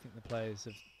think the players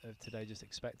of today just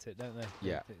expect it, don't they?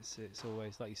 Yeah. It's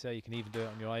always like you say. You can even do it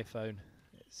on your iPhone.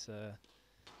 It's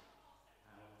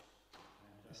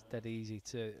dead easy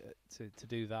to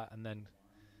do that, and then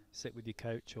sit with your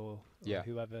coach or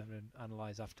whoever and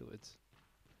analyse afterwards.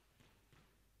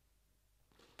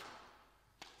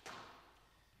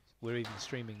 We're even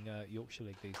streaming Yorkshire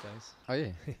League these days. Oh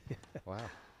yeah. Wow.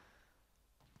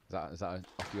 Is that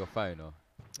off your phone or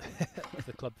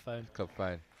The club phone. club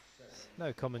phone?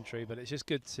 No commentary, but it's just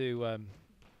good to,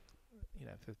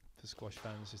 for squash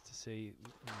fans, just to see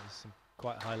some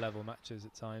quite high-level matches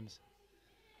at times.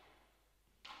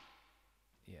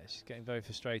 Yeah, she's getting very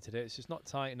frustrated. It's just not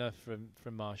tight enough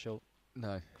from Marshall.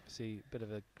 No. Obviously, a bit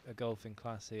of a golfing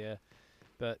class here,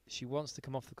 but she wants to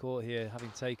come off the court here,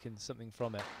 having taken something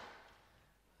from it.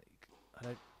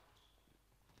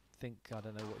 I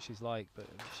don't know what she's like, but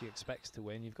if she expects to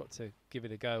win, you've got to give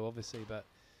it a go, obviously. But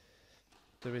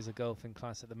there is a golfing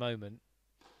class at the moment,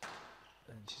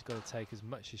 and she's got to take as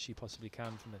much as she possibly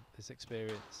can from this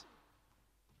experience.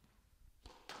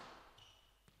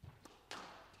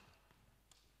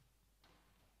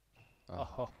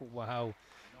 Oh, wow.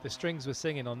 The strings were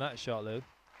singing on that shot, Lou.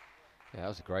 Yeah, that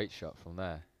was a great shot from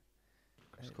there.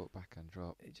 Just caught backhand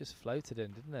drop. It just floated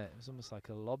in, didn't it? It was almost like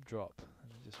a lob drop,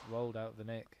 and it just rolled out the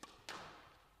nick.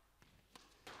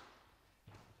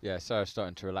 Yeah, Sarah's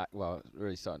starting to relax. Well,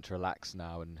 really starting to relax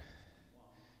now and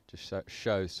just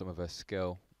show some of her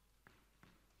skill.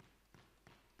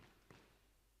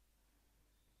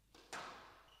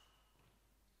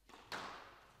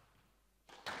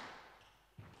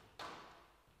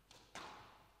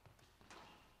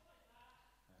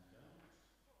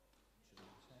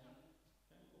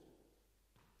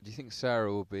 Do you think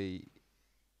Sarah will be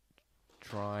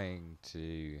trying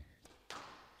to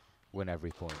win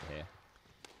every point here?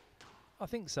 I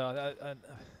think so.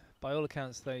 By all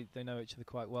accounts, they know each other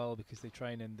quite well because they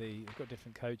train in they've got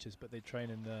different coaches, but they train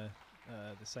in the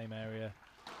the same area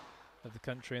of the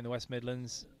country in the West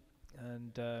Midlands,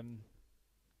 and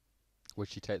Would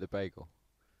she take the bagel?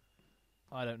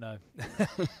 I don't know.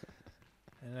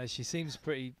 She seems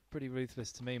pretty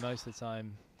ruthless to me most of the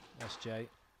time, SJ,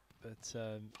 but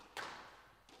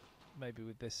maybe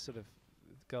with this sort of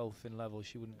golf in level,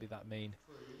 she wouldn't be that mean.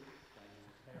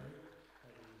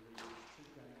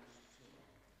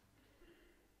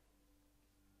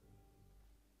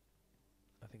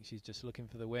 I think she's just looking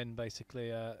for the win,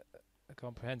 basically a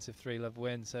comprehensive 3-love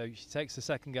win. So she takes the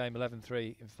second game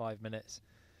 11-3 in 5 minutes.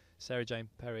 Sarah Jane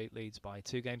Perry leads by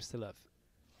 2 games to love.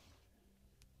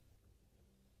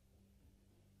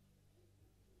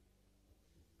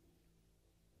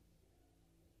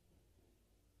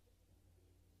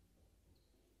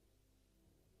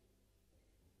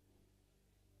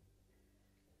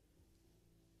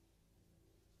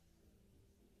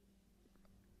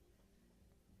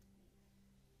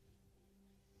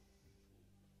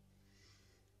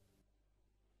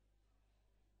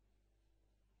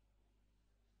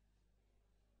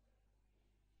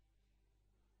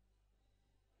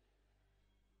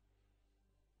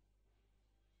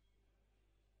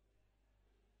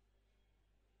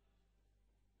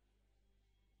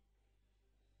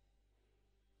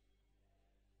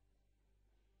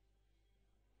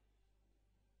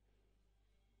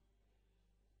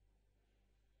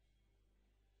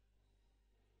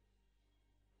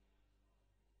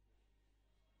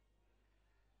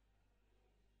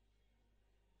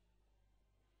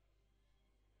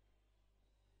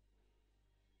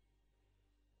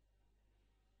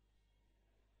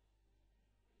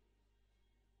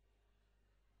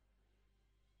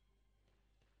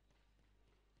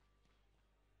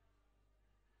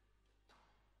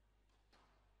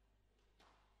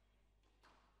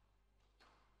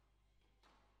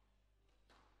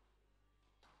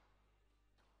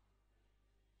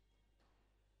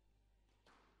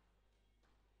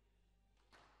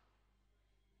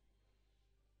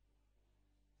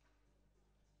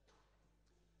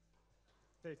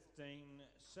 Fifteen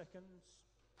seconds.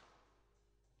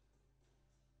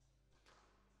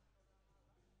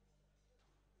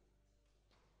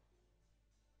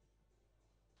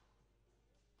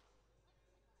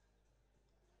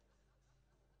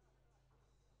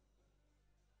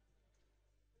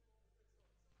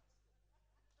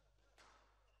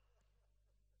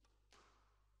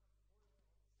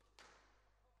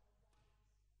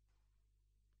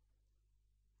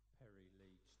 Perry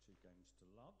leads 2 games to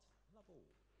love. Love all.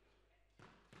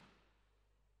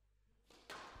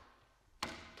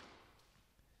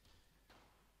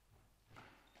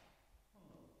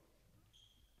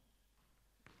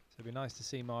 So it'd be nice to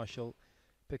see Marshall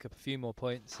pick up a few more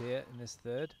points here in this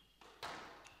third.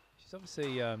 She's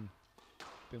obviously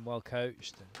been well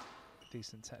coached and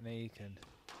decent technique, and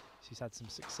she's had some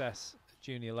success at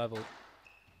junior level.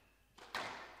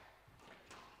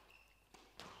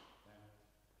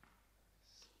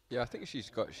 Yeah, I think she's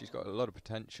got a lot of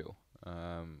potential.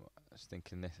 I was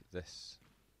thinking this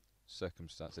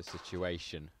circumstance, this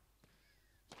situation,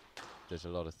 there's a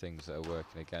lot of things that are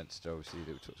working against her. Obviously,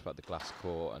 we talked about the glass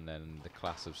court, and then the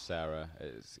class of Sarah.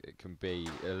 It can be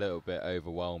a little bit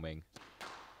overwhelming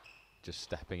just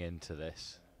stepping into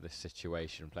this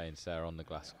situation, playing Sarah on the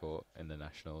glass court in the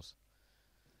Nationals.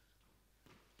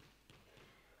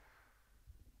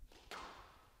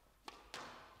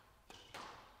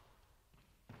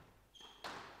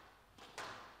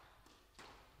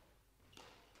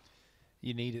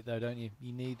 You need it though, don't you?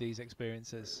 You need these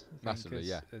experiences. I think, Massively,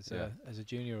 yeah. As a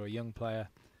junior or a young player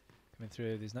coming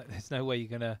through, there's no way you're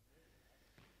gonna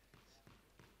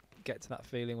get to that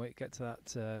feeling, get to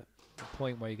that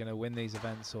point where you're going to win these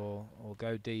events or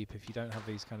go deep if you don't have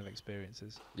these kind of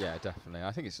experiences. Yeah, definitely.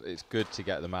 I think it's good to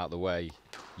get them out of the way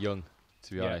young,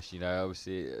 to be honest. You know,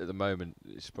 obviously at the moment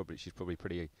she's probably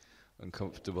pretty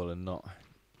uncomfortable and not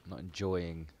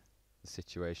enjoying the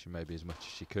situation maybe as much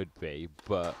as she could be,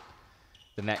 but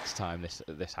the next time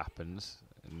this happens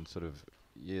in sort of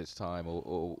years time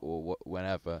or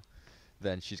whenever,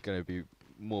 then she's going to be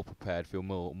more prepared, feel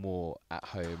more at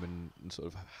home, and sort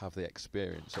of have the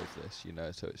experience of this, you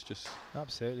know. So it's just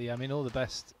absolutely. I mean, all the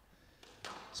best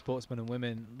sportsmen and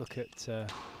women look at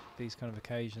these kind of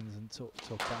occasions and talk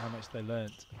about how much they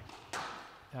learnt,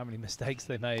 how many mistakes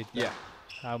they made,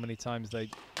 how many times they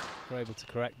were able to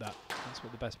correct that. That's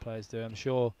what the best players do. I'm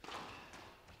sure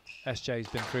SJ's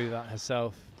been through that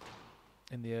herself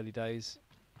in the early days.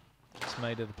 It's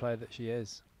made her the player that she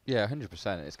is. Yeah,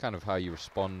 100%. It's kind of how you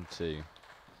respond to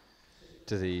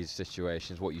these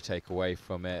situations, what you take away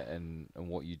from it, and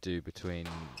what you do between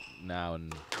now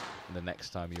and the next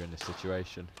time you're in this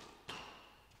situation.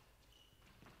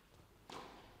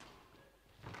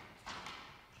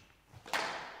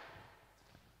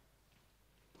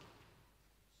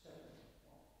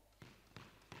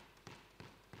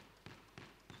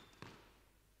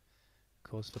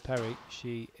 course, for Perry,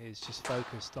 she is just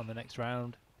focused on the next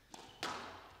round.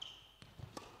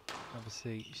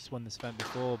 Obviously, she's won this event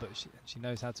before, but she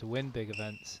knows how to win big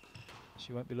events.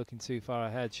 She won't be looking too far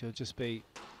ahead. She'll just be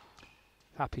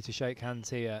happy to shake hands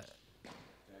here.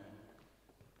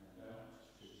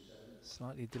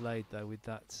 Slightly delayed, though, with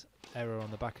that error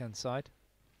on the backhand side.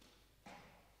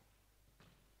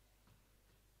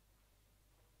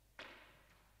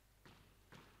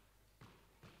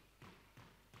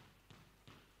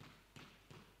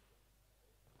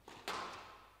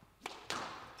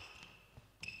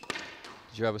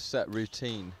 Did you have a set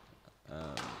routine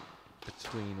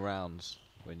between rounds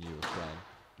when you were playing,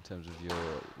 in terms of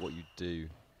what you do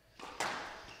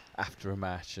after a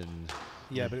match? And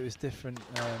yeah, but it was different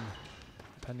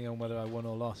depending on whether I won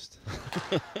or lost.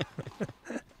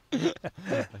 I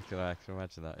can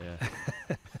imagine that.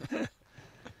 Yeah.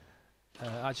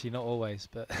 Actually, not always,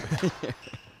 but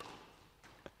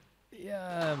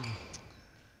yeah,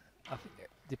 I think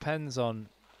it depends on.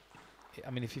 I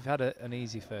mean, if you've had an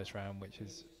easy first round, which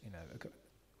is, you know,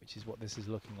 which is what this is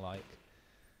looking like,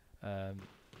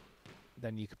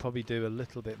 then you could probably do a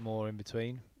little bit more in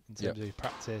between in terms of your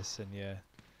practice and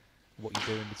what you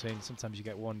do in between. Sometimes you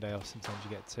get one day off, sometimes you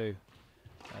get two,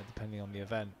 depending on the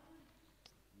event.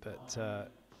 But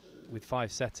with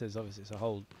 5 setters, obviously it's a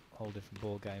whole different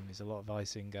ball game. There's a lot of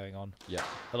icing going on. Yeah.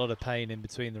 A lot of pain in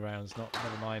between the rounds,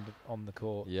 never mind on the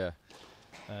court. Yeah.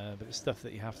 But it's stuff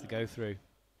that you have to go through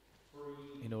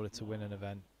in order to win an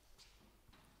event.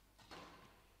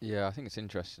 Yeah, I think it's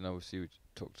interesting. Obviously, we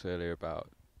talked earlier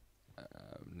about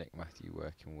Nick Matthew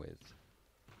working with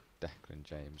Declan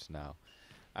James now,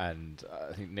 and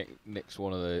I think Nick's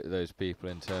one of those people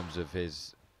in terms of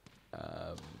his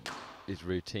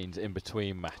routines in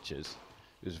between matches.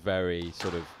 He was very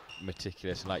sort of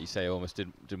meticulous, and like you say, almost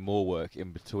did more work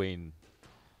in between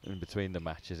the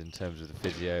matches in terms of the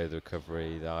physio, the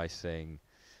recovery, the icing,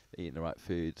 eating the right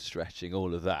food, stretching,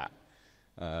 all of that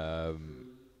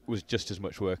was just as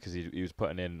much work as he was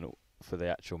putting in for the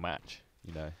actual match,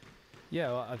 you know.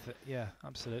 Yeah, well, yeah,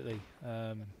 absolutely.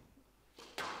 And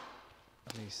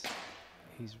he's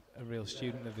a real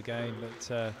student of the game.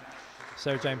 But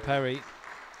Sarah Jane Perry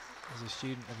is a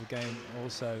student of the game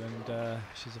also, and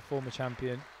she's a former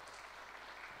champion.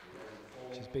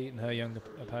 She's beaten her young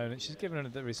opponent. She's given her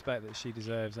the respect that she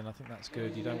deserves, and I think that's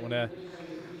good. You don't want to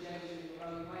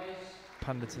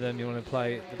pander to them. You want to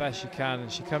play the best you can,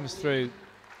 and she comes through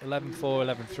 11-4,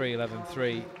 11-3,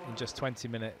 11-3 in just 20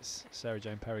 minutes. Sarah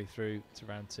Jane Perry through to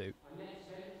round 2.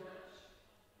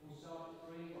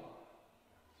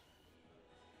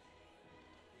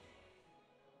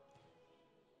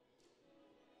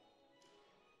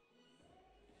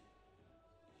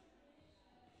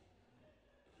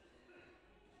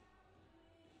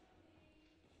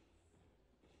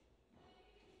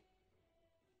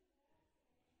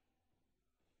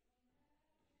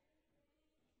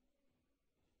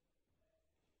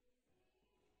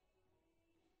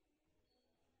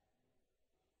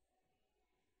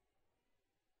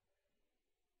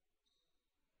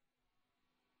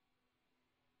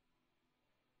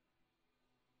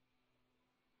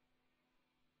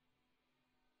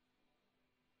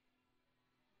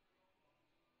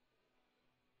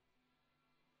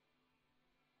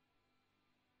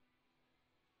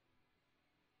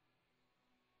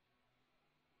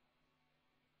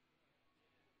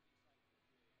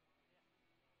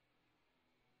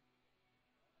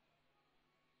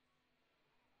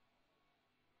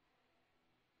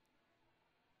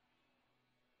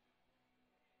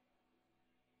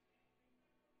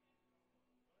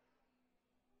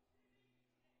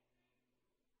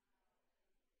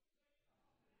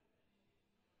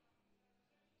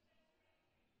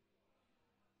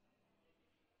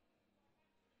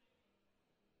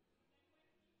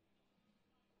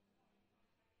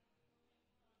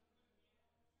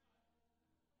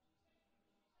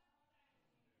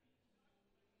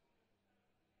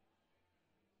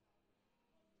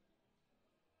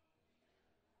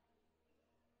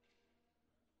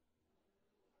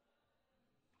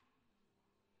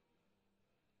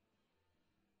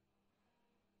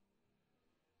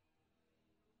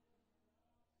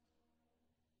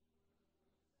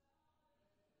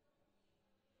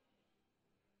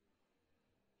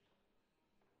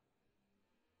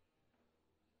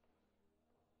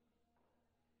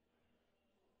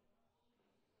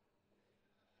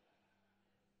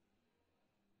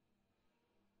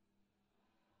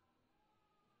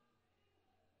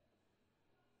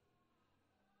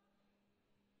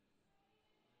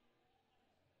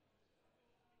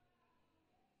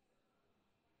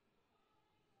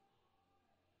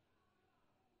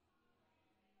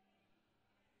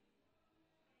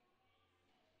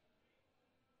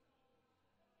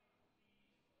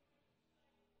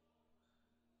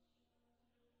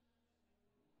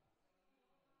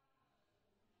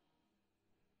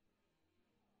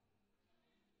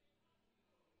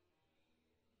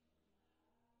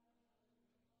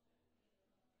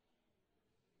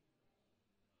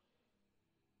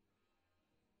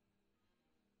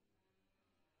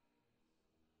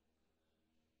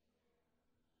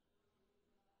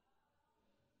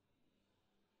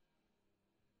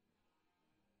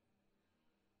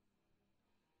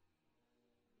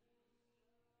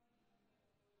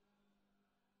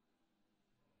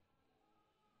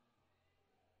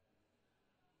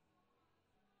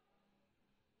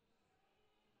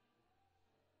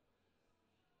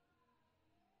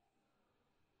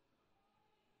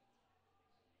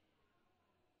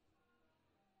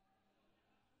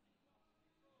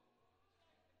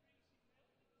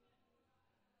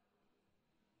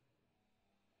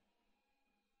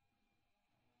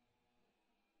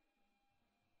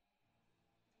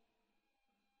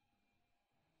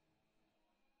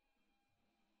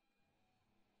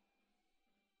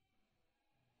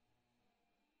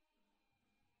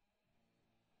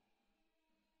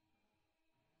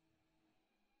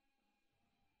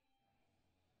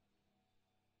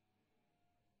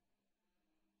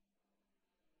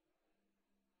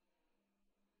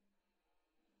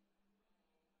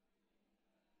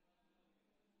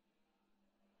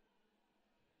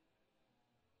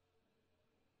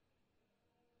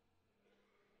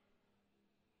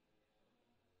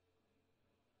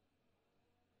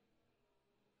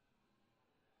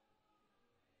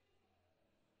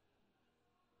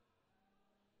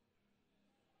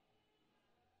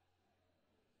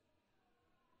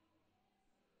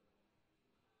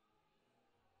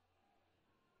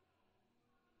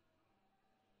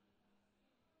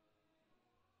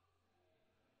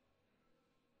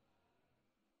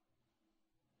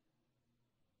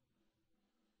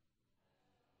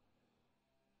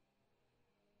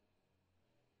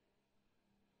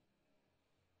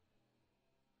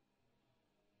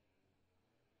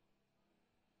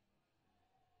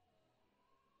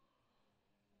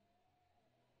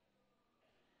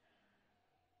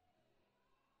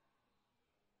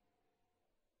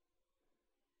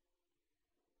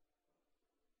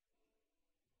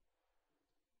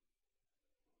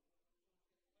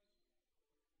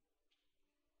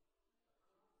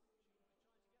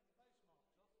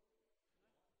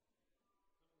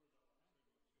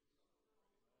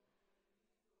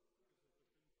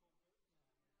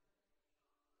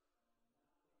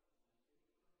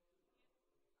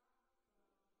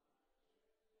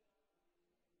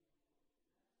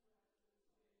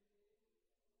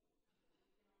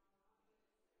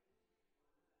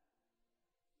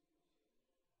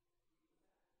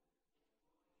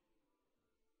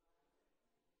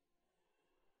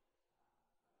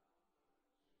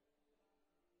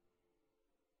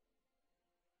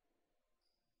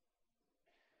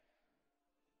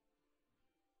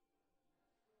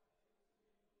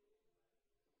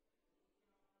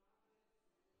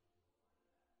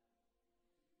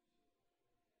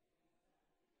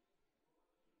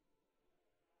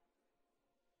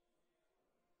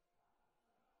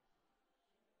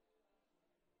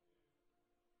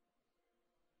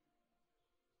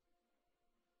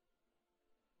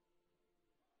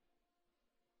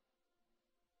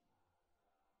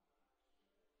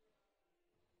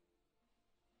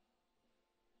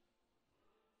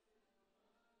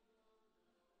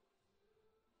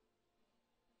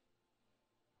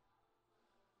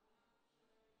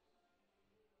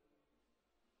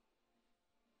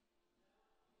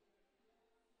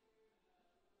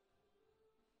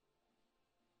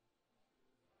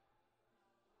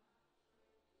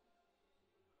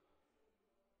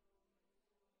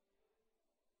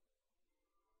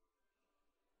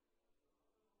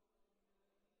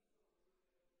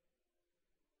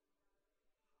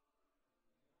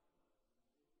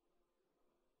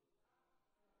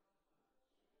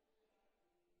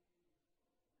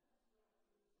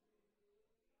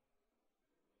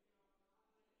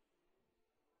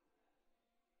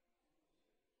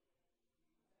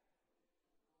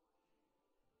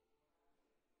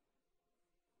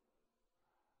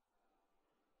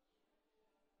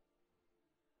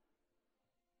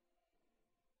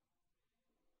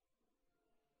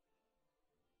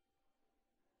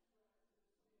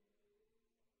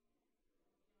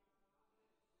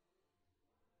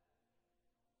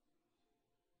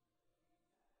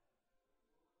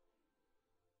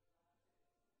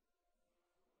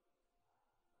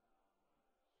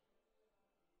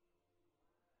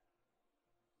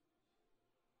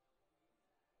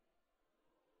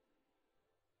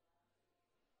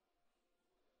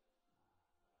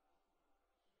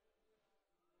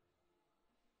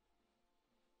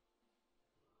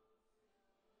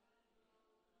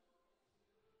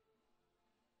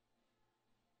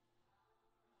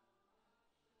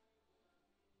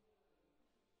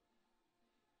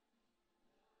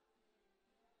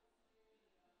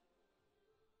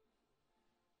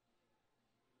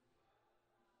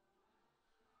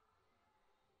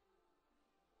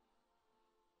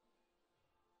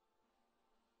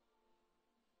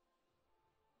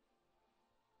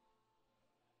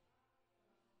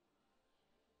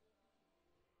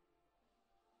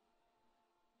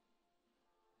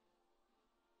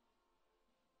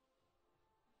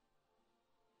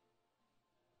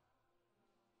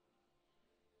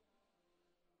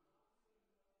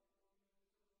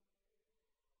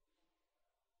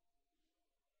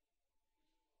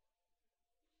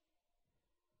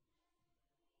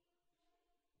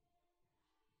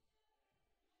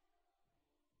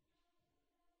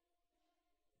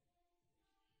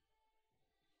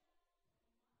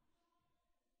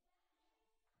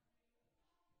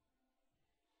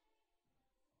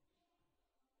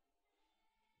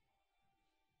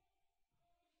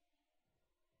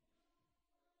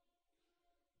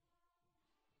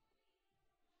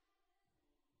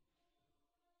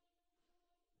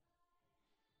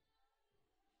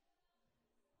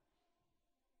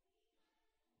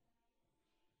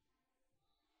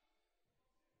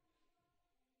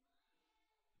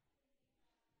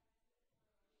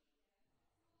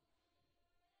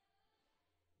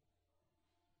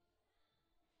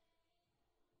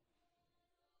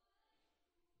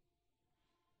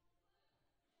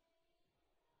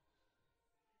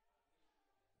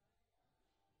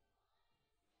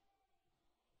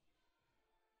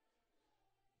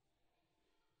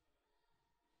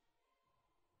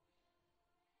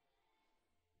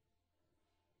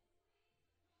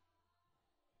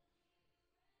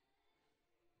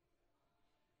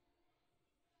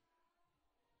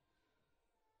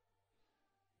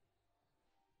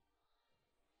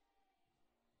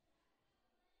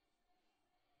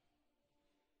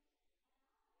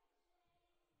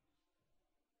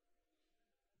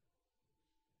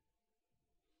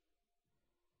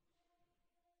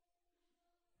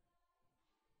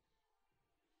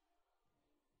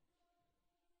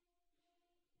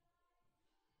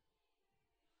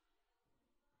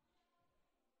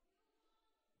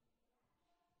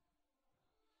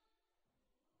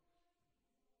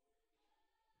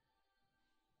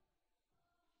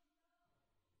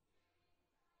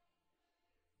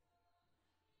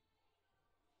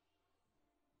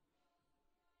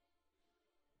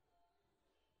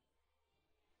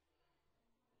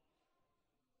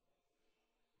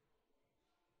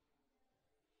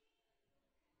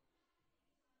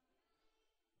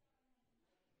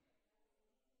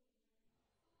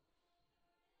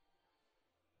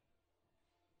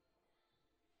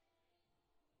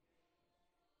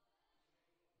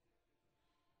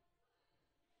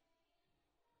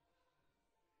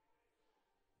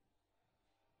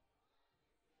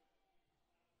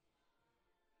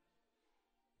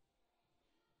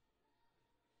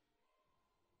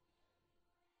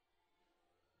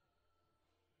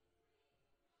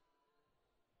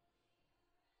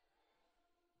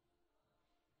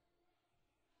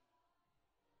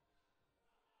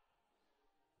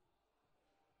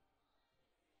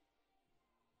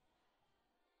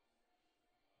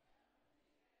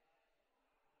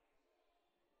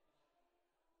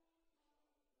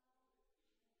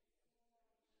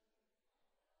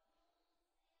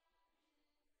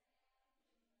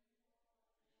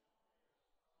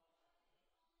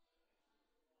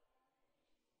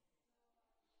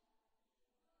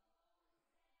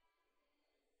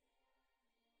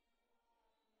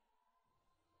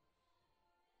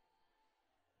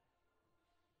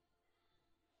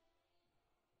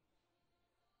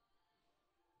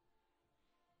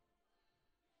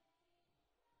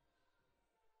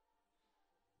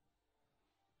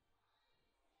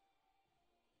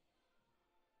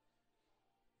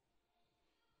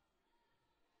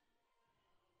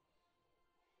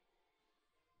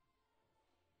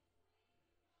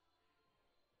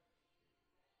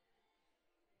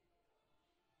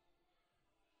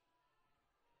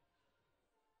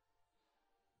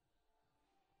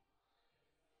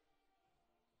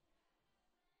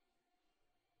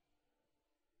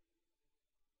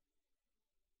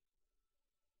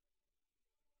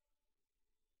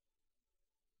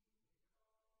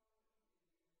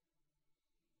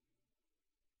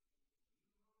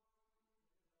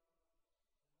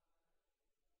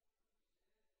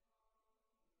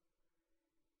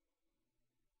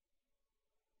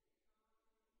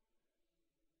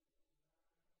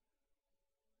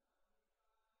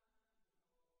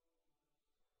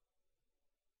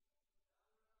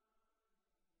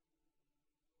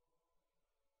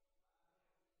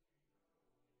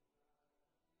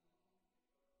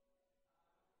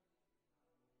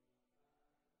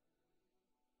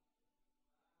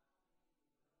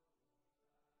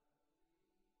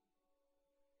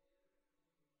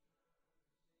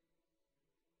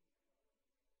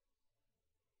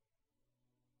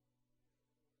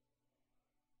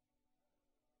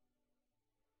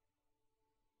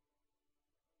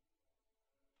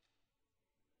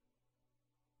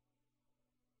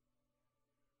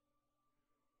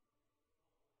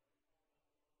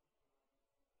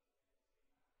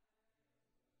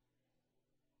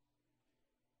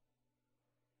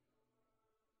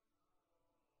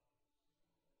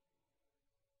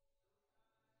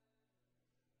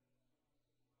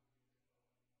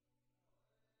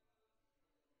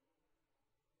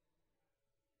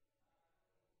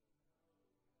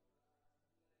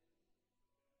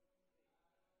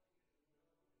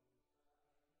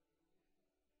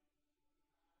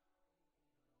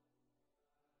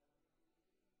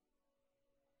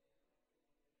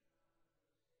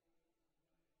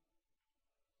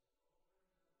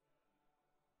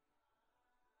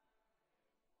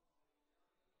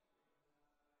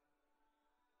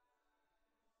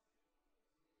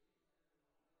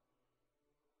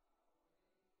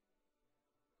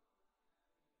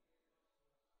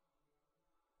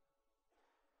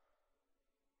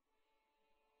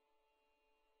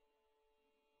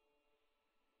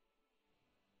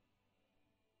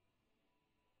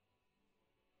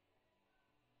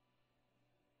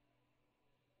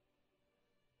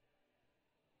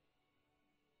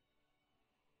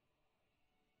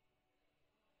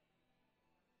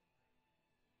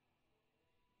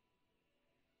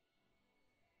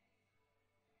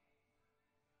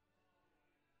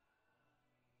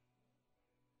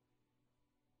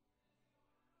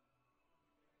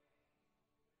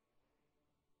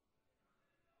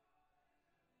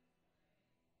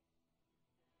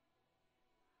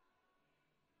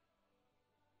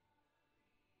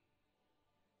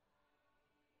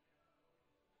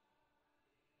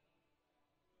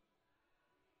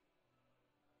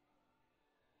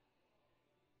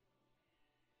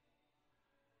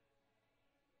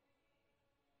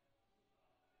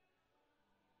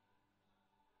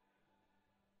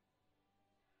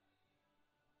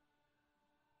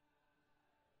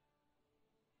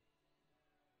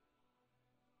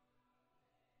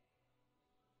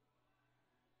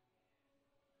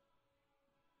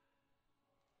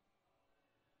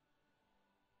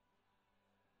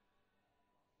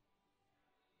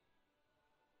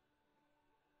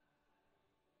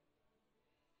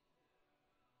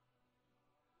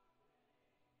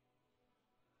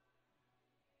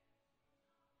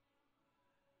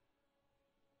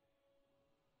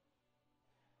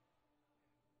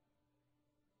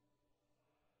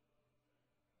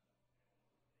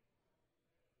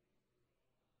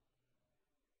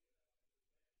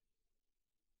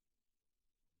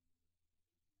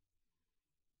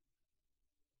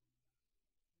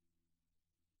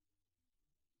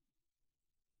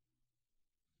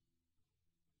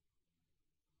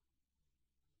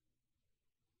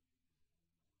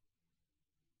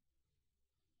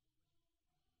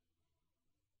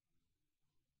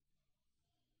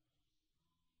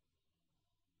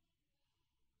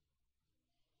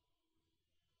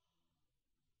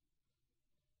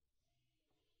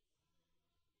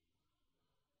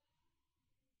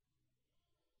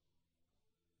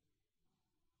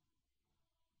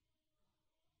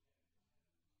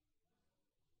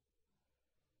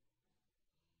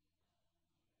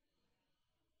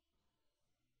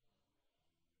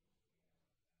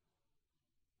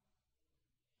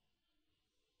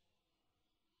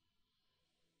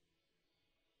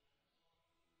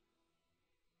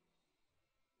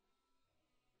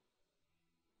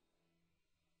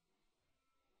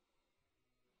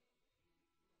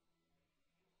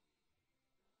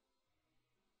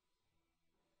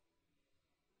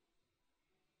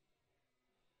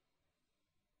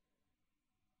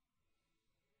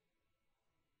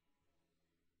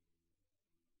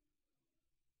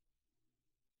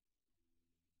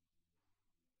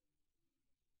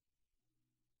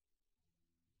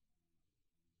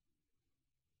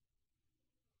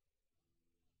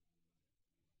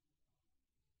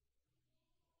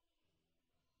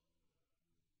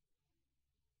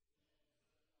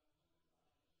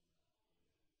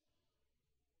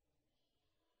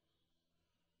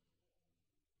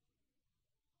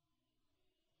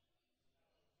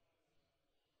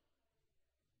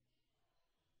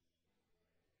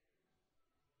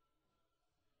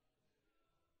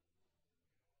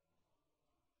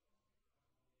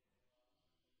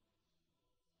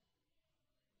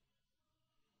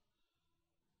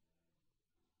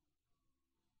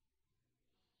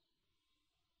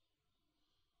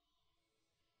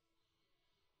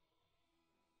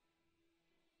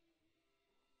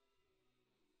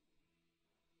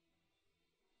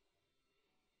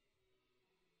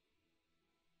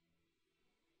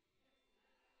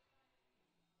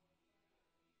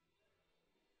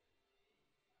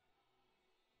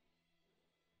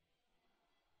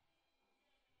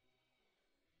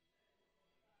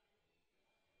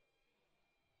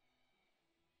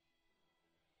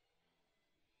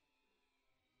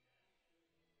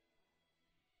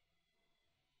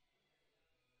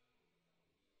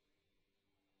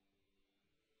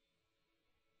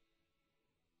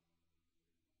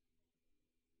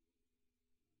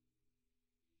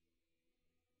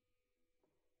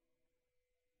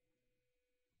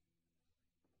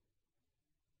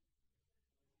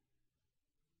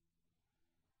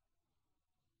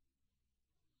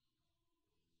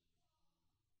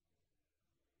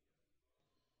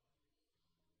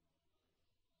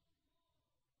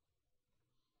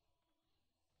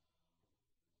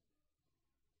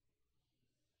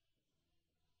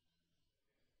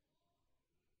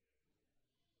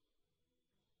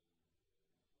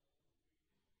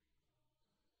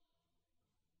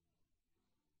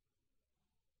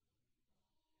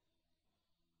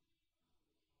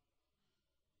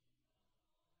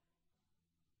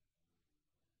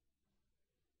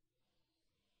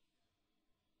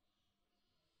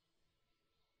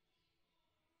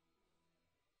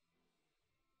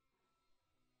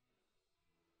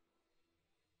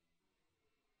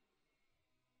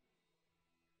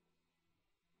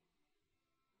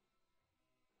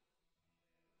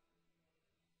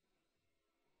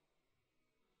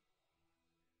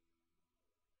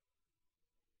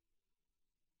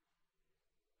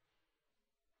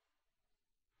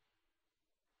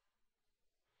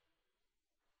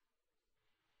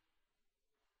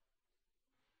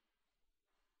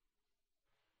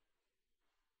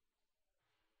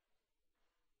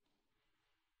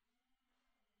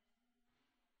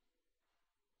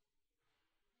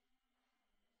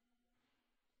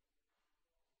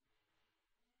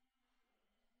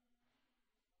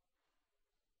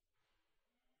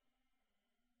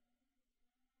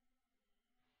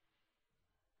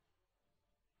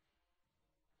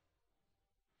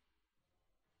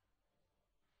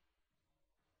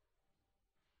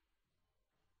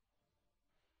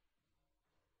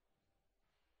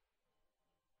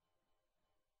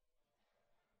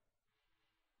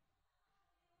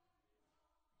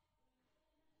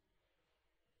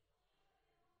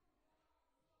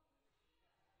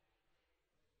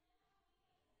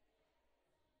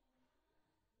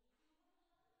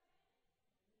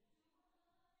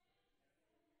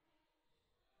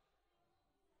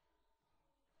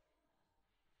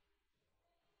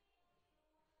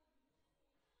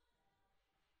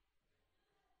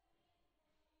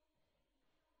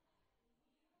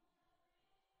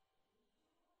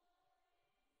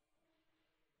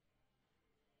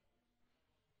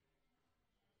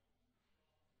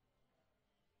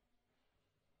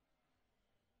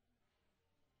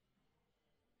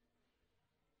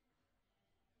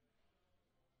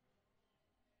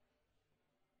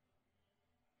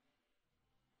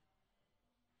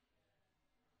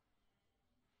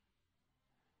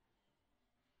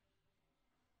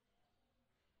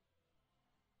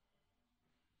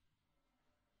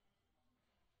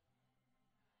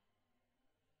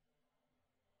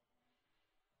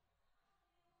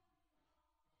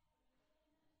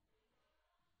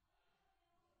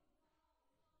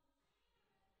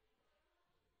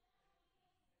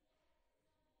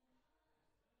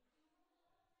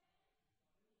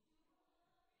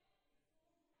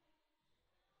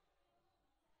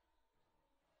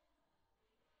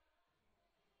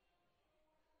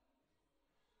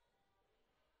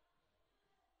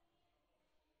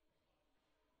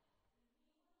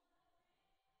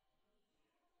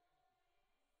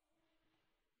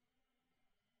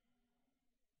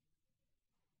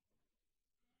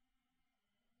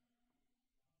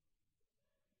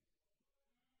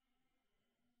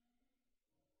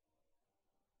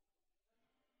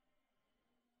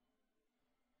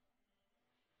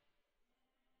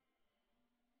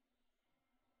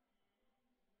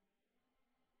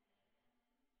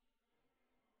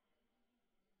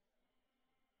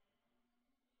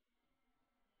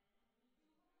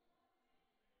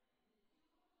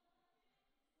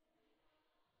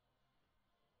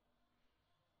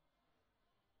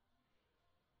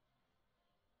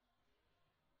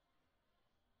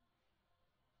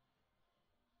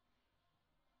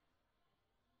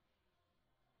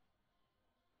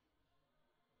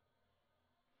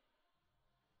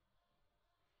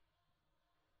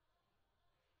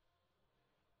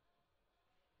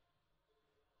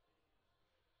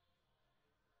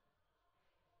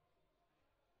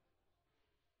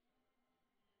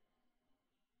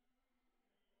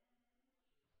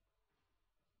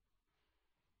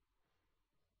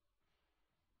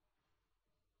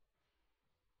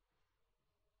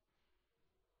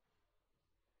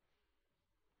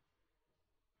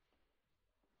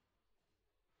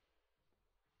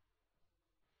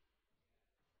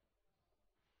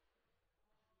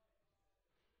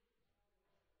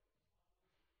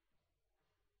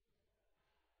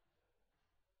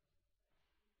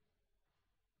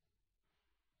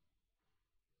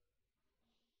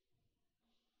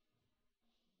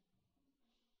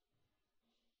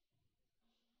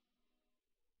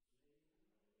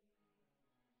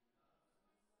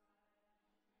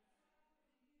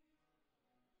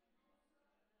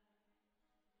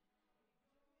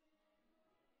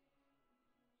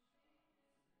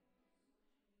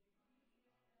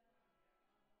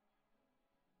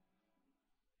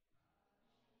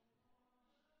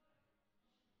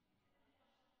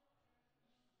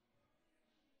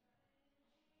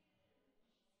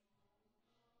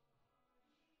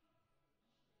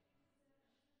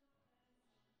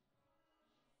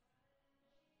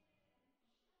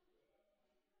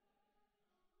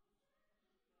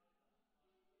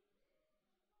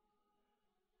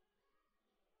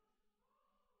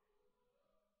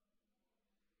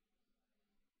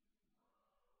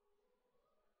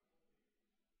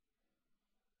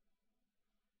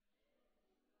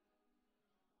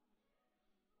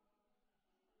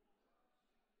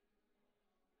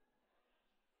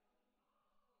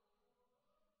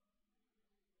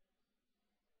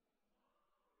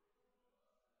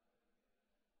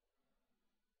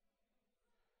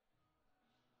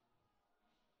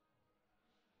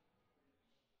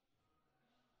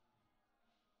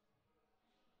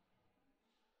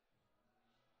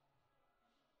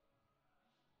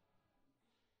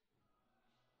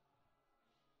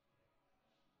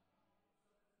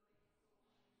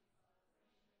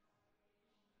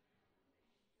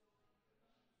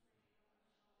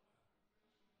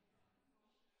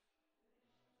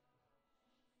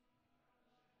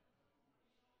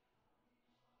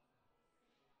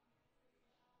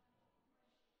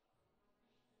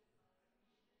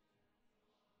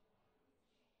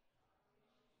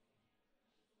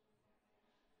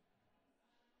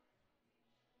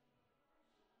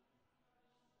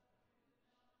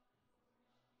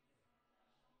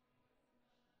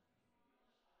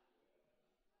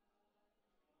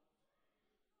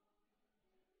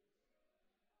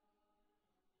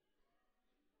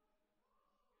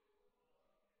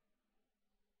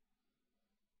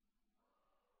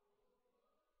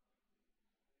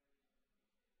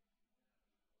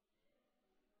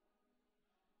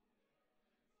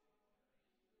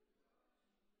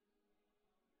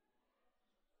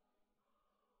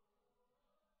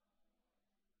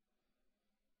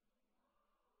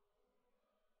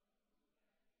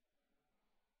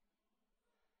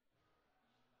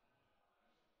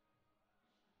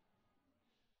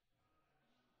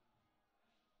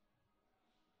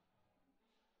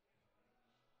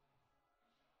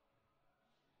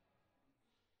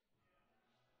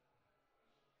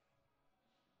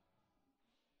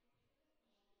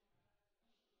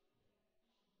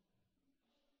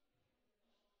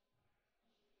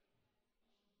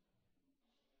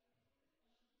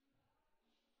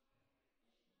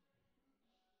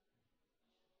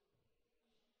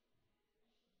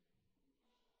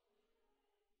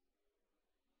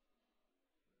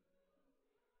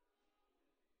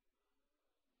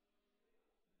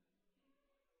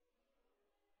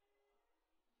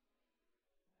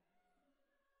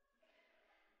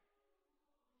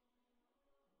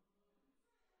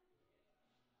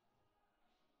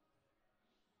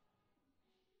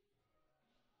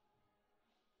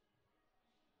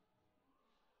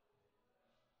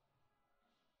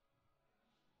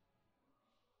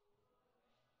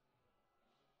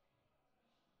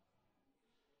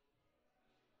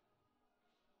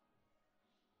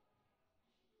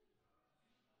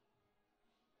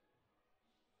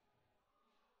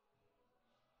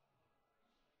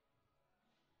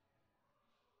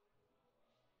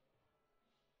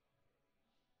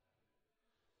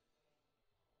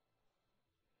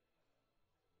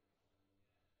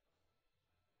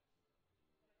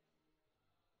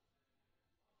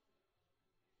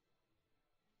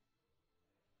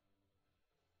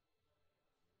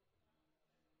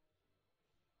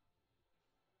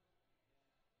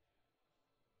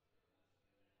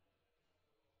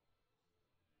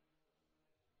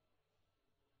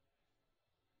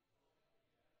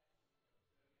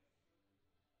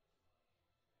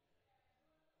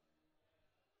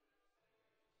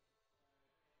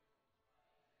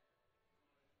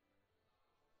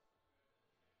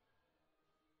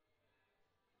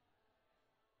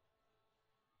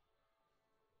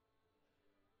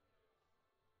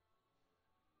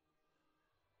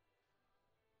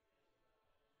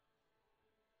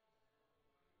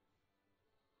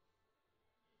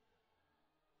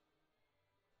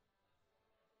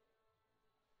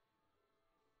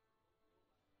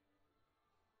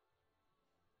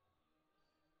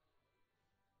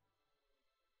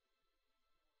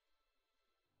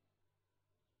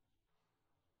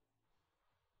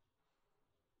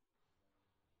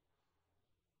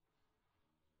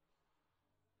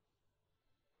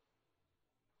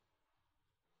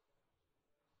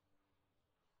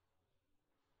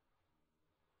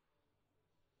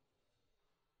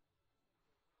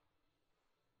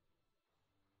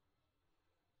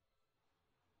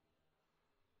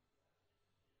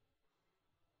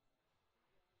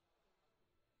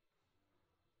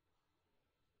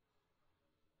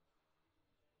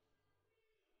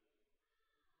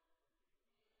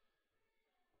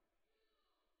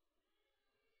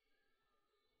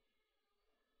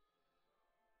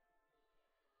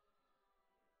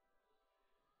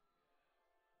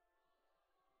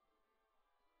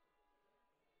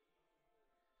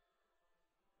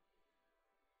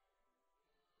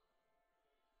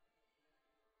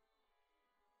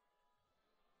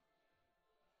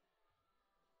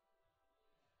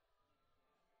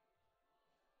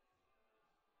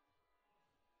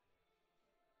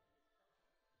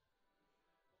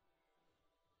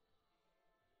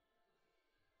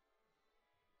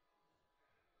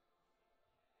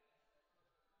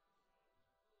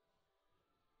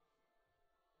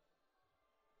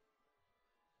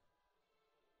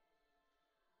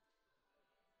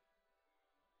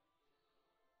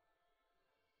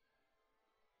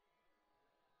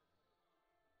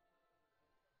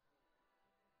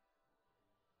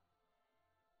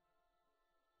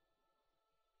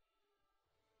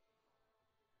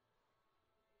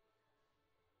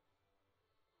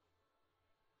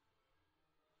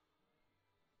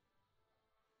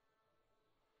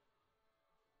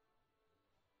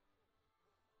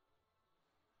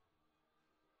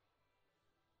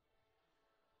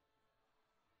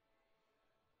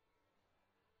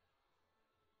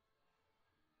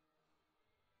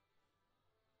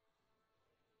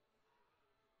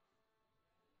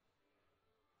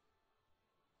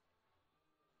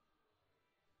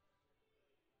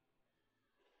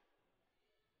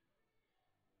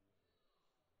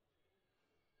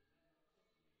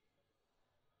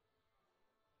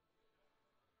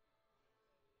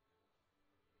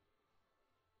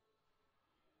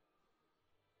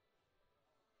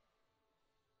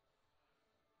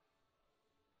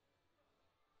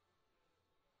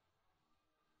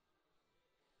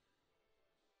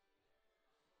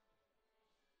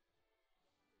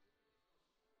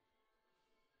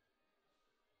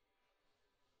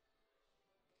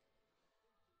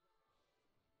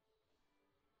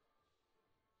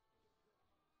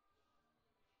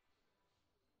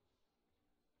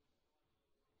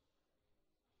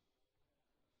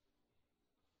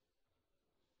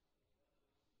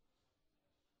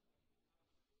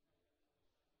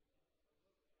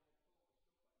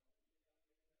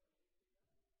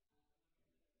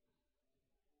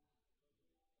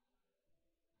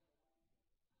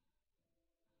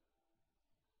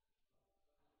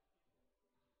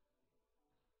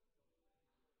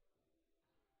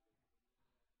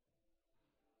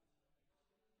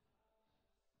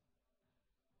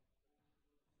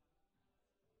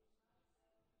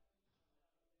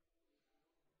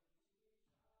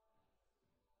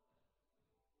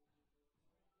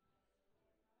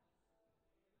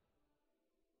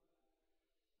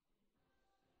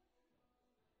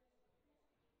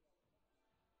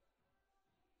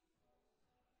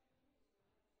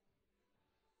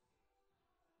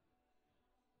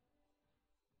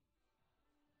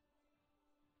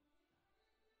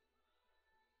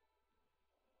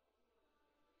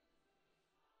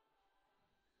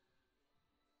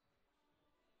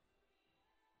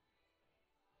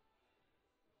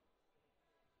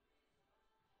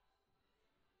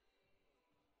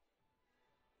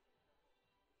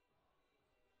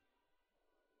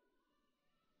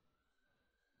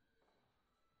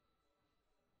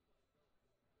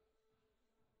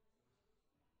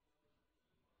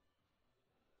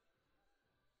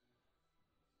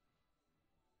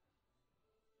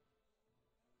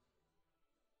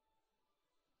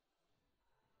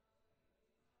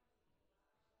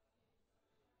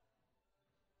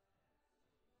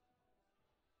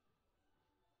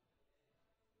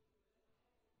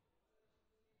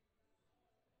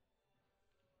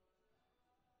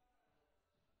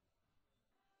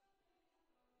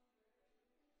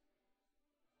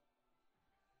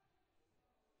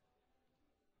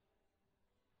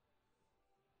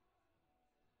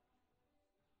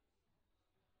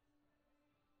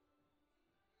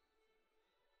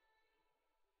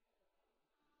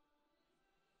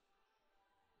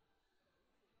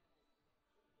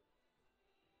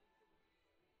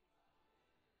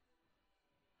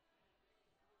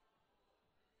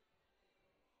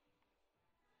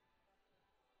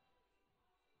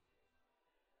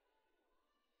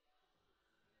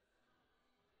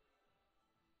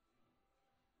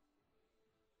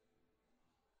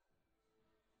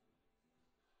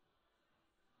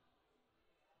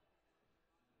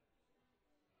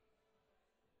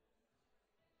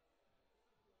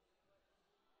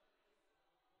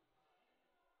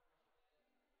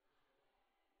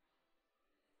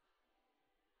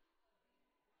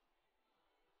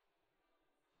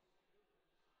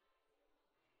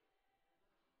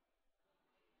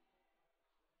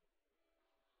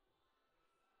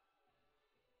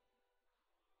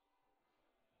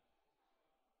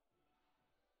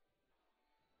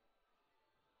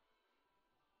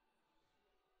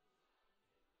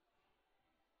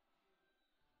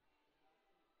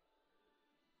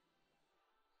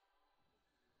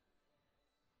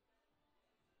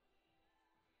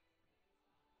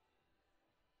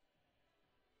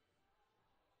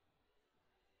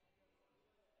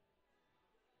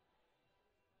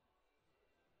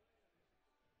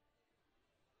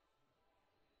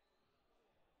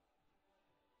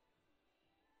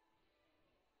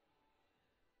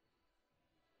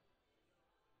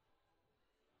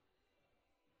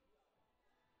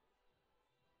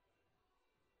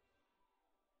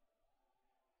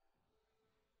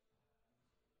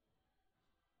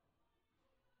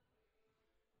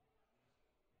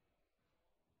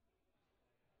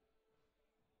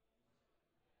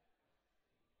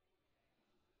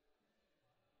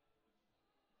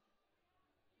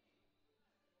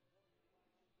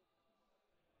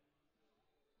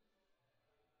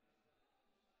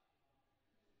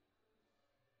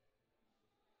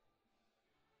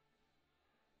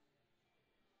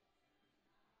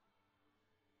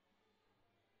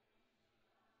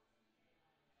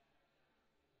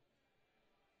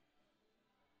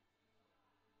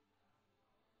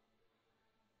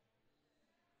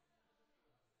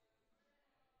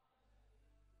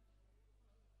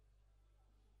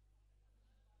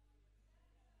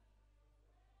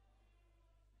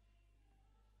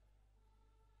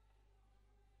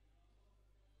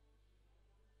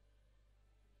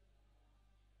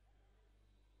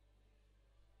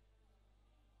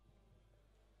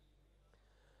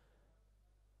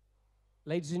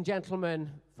 Ladies and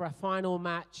gentlemen, for our final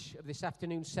match of this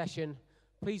afternoon's session,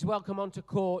 please welcome onto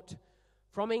court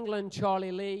from England,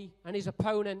 Charlie Lee, and his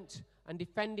opponent and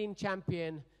defending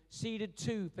champion, seeded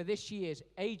 2 for this year's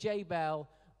AJ Bell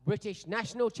British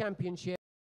National Championship.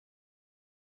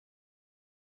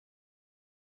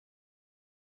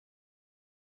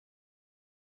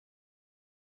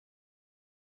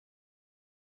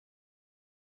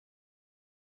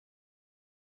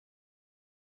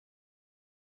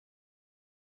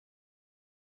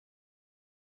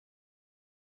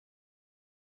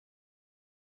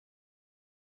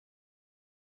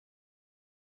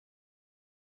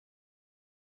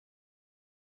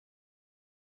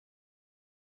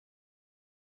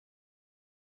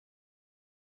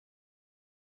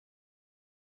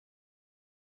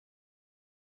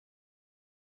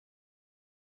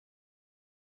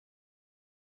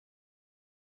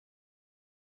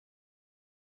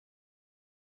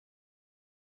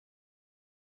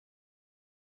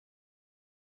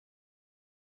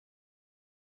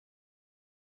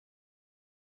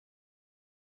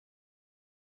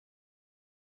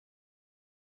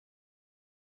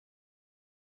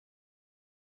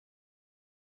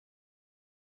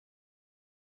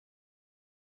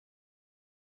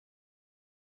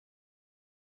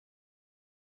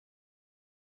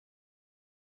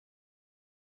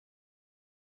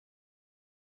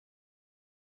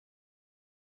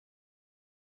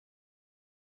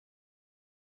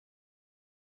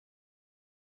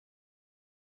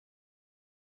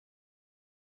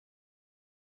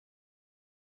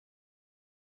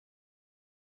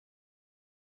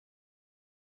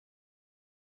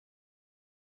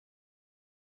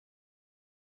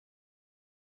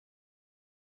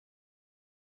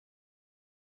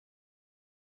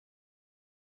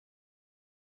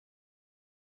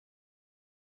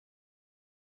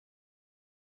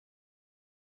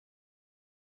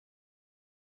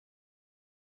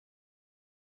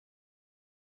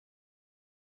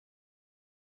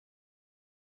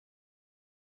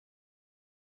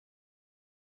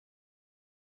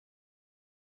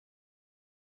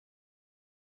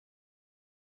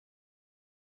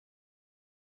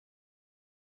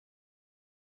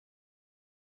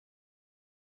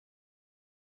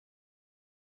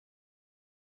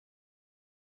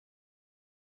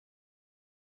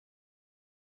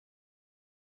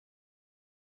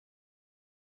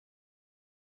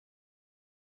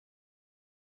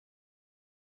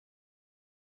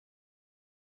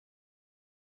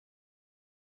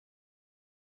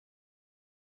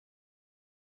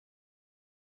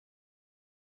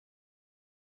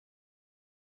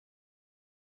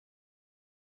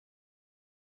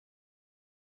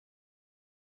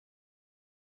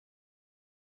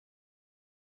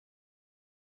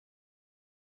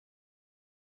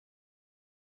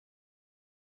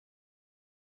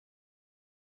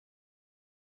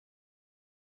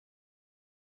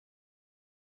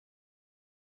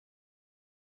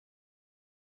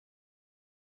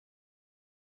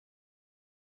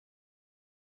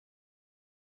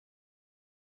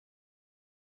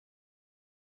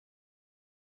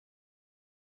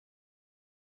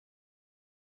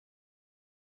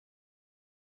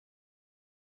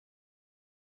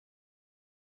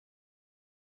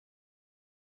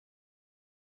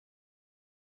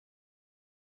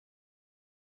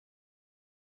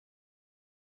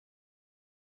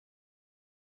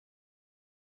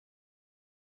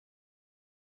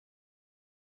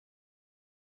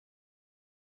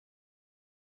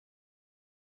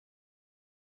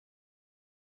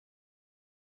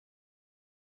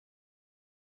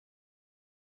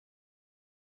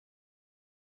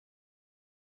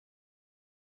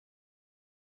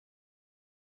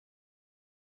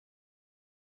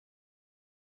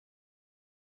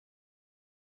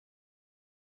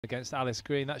 Against Alice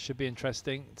Green. That should be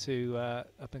interesting to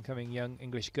up-and-coming young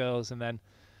English girls. And then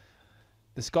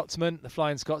the Scotsman, the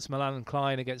Flying Scotsman, Alan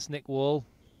Klein against Nick Wall,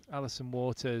 Alison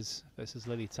Waters versus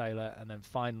Lily Taylor, and then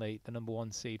finally the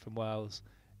 #1 seed from Wales,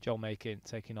 Joel Makin,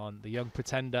 taking on the young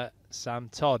pretender Sam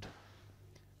Todd.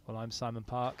 Well, I'm Simon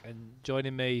Park, and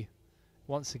joining me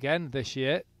once again this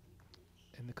year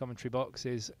in the commentary box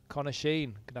is Connor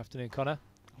Sheen. Good afternoon, Connor.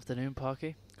 Afternoon,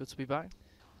 Parky. Good to be back.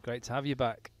 Great to have you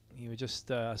back. You were just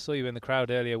I saw you in the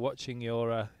crowd earlier watching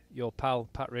your pal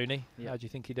Pat Rooney. Yeah. How do you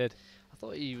think he did? I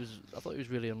thought he was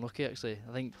really unlucky, actually.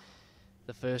 I think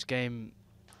the first game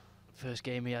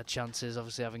he had chances,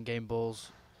 obviously having game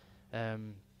balls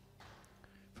from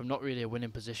not really a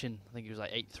winning position. I think he was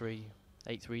like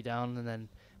 8-3 down, and then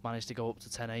managed to go up to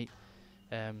 10-8.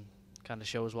 Kind of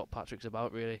shows what Patrick's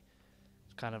about, really.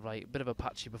 It's kind of like a bit of a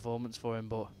patchy performance for him,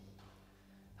 but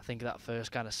I think that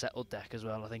first kind of settled deck as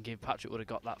well. I think if Patrick would have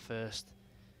got that first,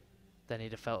 then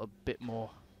he'd have felt a bit more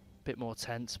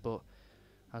tense. But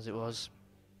as it was,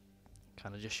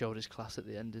 kind of just showed his class at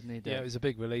the end, didn't he? Yeah, it was a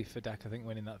big relief for Deck, I think,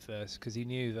 winning that first, because he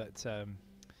knew that.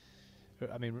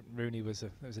 I mean, Rooney was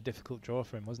a difficult draw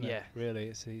for him, wasn't it? Yeah.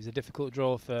 Really, he's a difficult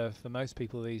draw for most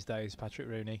people these days. Patrick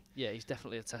Rooney. Yeah, he's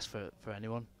definitely a test for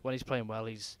anyone. When he's playing well,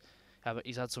 he's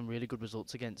had some really good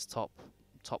results against top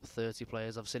 30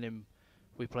 players. I've seen him.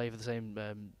 We play for the same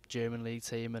German league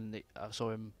team, and I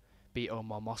saw him beat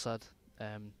Omar Mossad.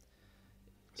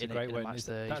 It's a great win.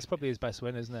 That's probably his best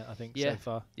win, isn't it? I think so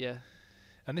far. Yeah.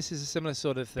 And this is a similar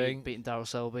sort of thing. Beating Darryl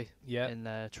Selby in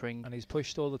Tring. And he's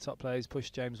pushed all the top players,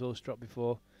 pushed James Willstrop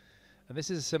before. And this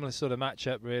is a similar sort of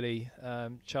matchup, really.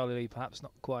 Charlie Lee perhaps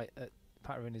not quite at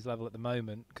Pat Rooney's level at the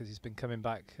moment, because he's been coming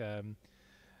back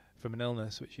from an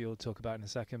illness, which you'll talk about in a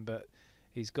second. But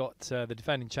he's got the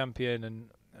defending champion and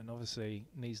obviously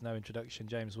needs no introduction,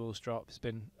 James Willstrop. He's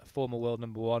been a former world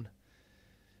 #1.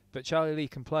 But Charlie Lee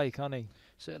can play, can't he?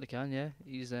 Certainly can, yeah.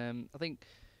 He's I think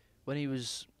when he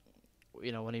was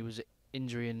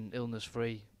injury and illness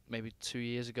free, maybe 2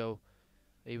 years ago,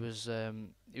 he was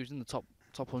in the top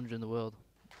 100 in the world.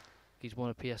 He's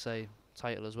won a PSA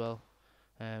title as well,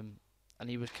 and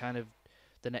he was kind of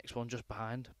the next one just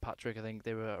behind Patrick. I think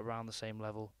they were around the same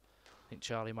level. I think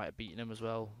Charlie might have beaten him as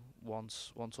well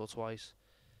once or twice.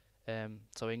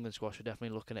 So England squash are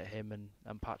definitely looking at him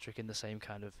and Patrick in the same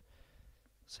kind of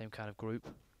group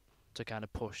to kind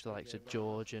of push the likes of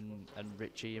George and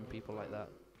Richie and people like that.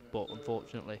 But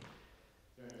unfortunately,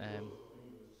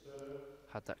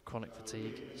 had that chronic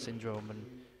fatigue syndrome,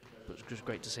 but it's just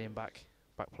great to see him back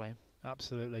playing.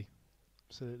 Absolutely.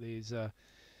 He's I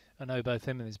know both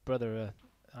him and his brother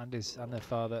and their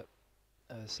father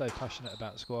are so passionate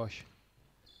about squash.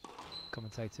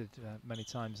 Commentated many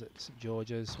times at St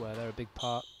George's, where they're a big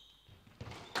part.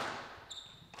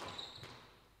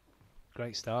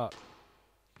 Great start.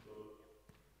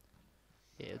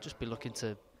 Yeah, he'll just be looking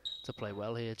to play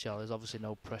well here, Charlie. There's obviously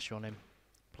no pressure on him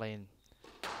playing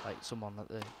like someone at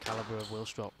the calibre of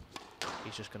Willstrop.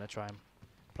 He's just going to try and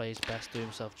play his best, do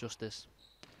himself justice,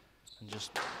 and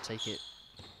just take it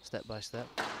step by step.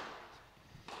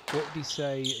 What would you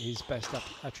say his best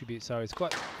attributes are? It's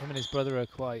quite, him and his brother are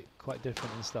quite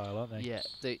different in style, aren't they? Yeah,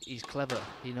 he's clever.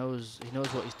 He knows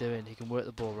what he's doing. He can work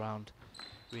the ball around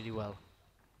really well.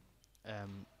 I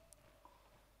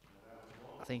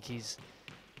think his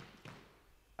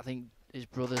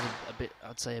brother's a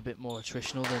bit more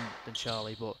attritional than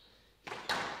Charlie, but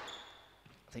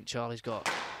I think Charlie's got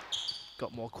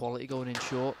more quality going in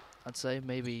short. I'd say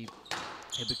maybe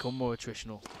he'll become more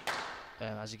attritional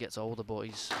as he gets older, but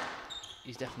he's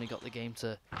definitely got the game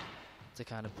to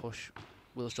kind of push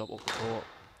Willstrop up the court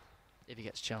if he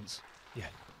gets a chance. Yeah.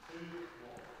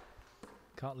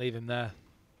 Can't leave him there.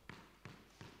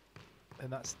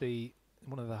 And that's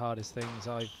one of the hardest things.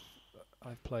 I've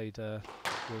played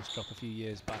Willstrop a few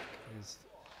years back. There's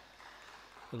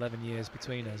 11 years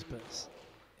between us, but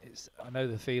I know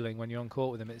the feeling when you're on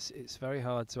court with him. It's very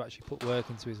hard to actually put work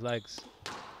into his legs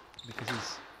because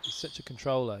he's such a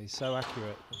controller. He's so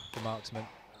accurate, the marksman.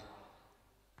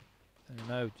 And I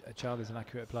know Charlie's an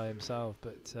accurate player himself,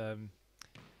 but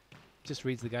just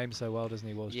reads the game so well, doesn't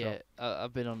he, Willstrop? Yeah,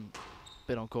 I've been on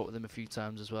court with him a few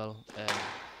times as well, and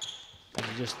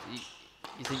you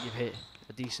think you've hit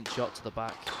a decent shot to the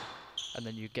back, and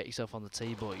then you get yourself on the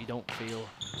tee, but you don't feel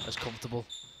as comfortable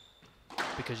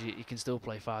because you can still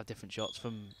play 5 different shots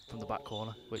from the back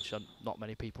corner, which not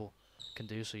many people can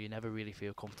do, so you never really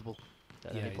feel comfortable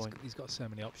at any point. He's got so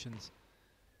many options.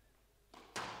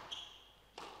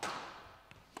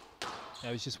 Yeah,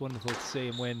 it was just wonderful to see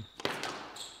him win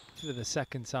for the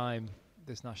second time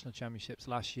this national championships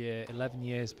last year. 11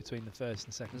 years between the first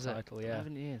and second title. Yeah,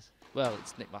 11 years. Well,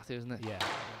 it's Nick Matthews, isn't it? Yeah,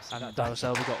 and Darryl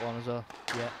Selby got one as well.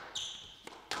 Yeah.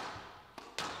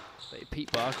 But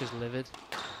Pete Barker's livid.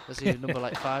 Was he number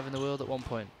like 5 in the world at one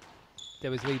point?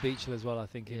 There was Lee Beechel as well, I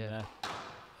think, in there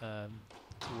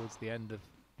towards the end of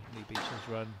Lee Beechel's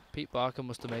run. Pete Barker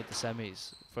must have made the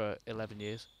semis for 11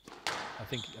 years. I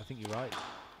think you're right.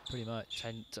 Pretty much.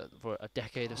 For a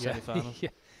decade of semi-finals. Yeah.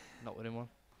 Not winning one.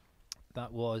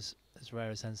 That was as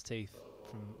rare as hen's teeth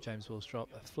from James Willstrop.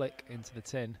 A flick into the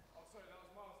tin.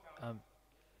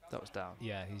 That was down.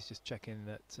 Yeah, he's just checking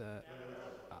that.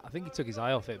 I think he took his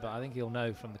eye off it, but I think he'll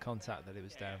know from the contact that it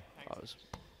was down.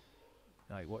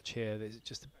 Right, watch here. There's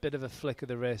just a bit of a flick of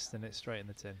the wrist, and it's straight in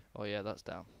the tin. Oh yeah, that's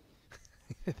down.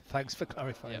 Thanks for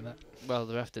clarifying that. Well,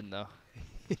 the ref didn't know.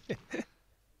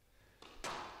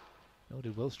 Nor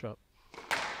did Willstrop.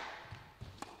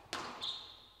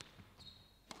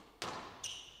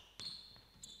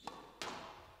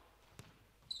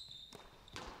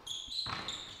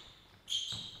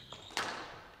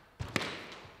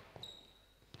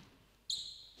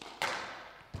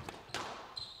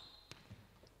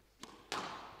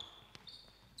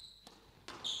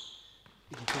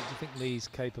 think Lee's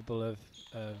capable of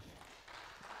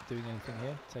doing anything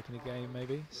here? Taking a game,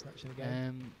 maybe? Snatching a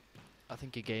game? I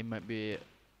think a game might be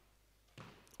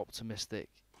optimistic.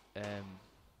 You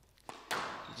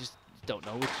just don't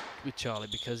know with Charlie,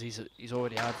 because he's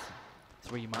already had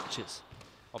 3 matches.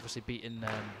 Obviously beating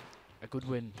a good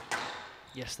win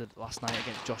last night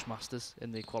against Josh Masters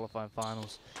in the qualifying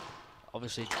finals.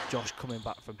 Obviously Josh coming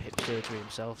back from hip surgery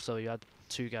himself, so you had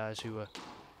 2 guys who were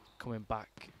coming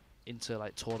back into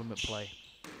like tournament play,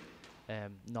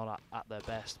 not at their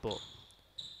best, but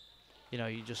you know,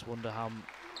 you just wonder how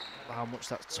much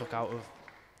that's took out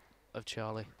of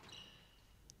Charlie.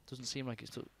 Doesn't seem like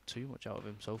it's took too much out of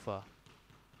him so far.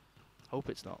 Hope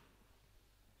it's not.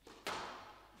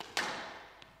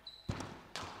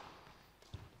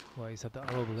 Well, he's had that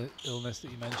horrible illness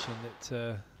that you mentioned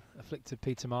that afflicted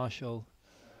Peter Marshall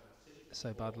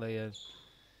so badly, and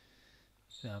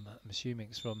you know, I'm assuming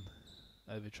it's from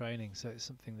overtraining. So it's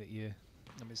something that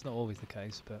I mean, it's not always the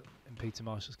case, but in Peter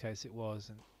Marshall's case, it was,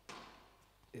 and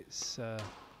it's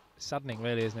saddening,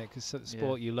 really, isn't it? Because it's a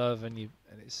sport you love, and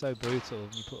it's so brutal,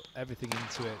 and you put everything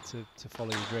into it to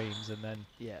follow your dreams, and then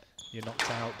you're knocked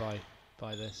out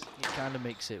by this. It kind of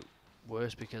makes it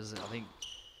worse, because I think,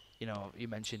 you know, you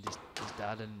mentioned his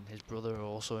dad and his brother are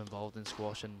also involved in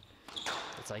squash, and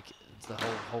it's like it's the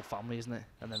whole family, isn't it?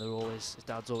 And then his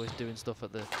dad's always doing stuff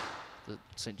at the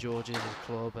St George's, his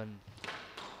club, and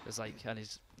there's like, and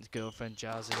his girlfriend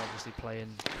Jazz is obviously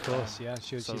playing. Of course, yeah,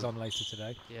 she's on later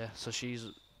today. Yeah, so she's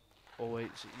always,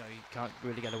 you know, you can't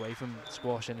really get away from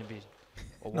squash and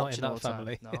or not watching in all that the time.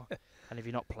 family. No, and if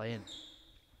you're not playing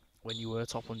when you were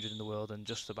top 100 in the world and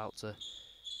just about to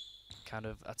kind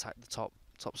of attack the top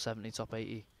 70, top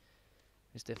 80,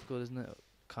 it's difficult, isn't it?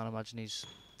 Can't imagine he's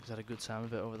had a good time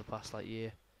of it over the past like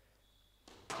year.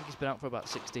 I think he's been out for about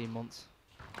 16 months,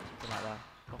 something like that.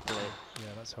 Hopefully.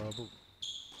 Yeah, that's horrible.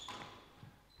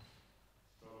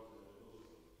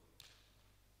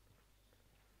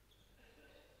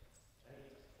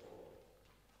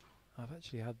 I've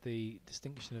actually had the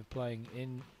distinction of playing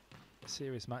in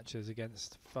serious matches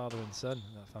against father and son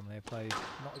in that family. I played,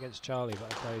 not against Charlie,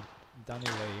 but I played Danny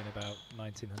Lee in about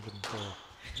 1904,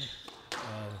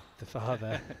 the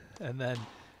father, and then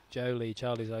Joe Lee,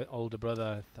 Charlie's older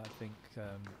brother, I think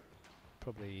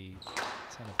probably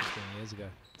 10 or 15 years ago,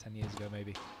 10 years ago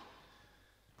maybe.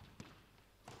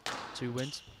 2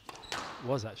 wins?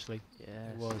 Was actually. Yeah.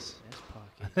 It was. Yes,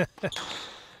 Parky.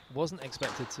 Wasn't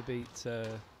expected to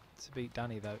beat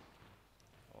Danny though.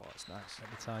 Oh, that's nice. At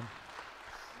the time.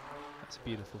 That's a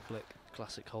beautiful flick.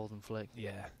 Classic Holden flick.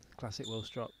 Yeah, classic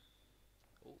Willstrop.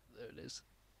 Oh, there it is.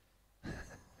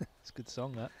 It's a good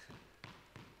song, that.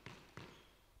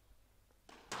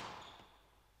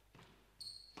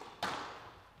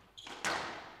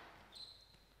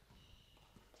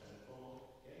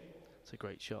 It's a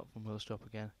great shot from Willstrop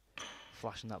again.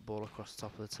 Flashing that ball across the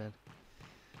top of the tin.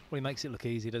 Well, he makes it look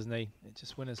easy, doesn't he? It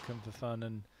just, winners come for fun,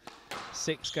 and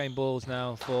 6 game balls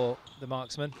now for the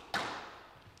marksman,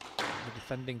 the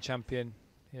defending champion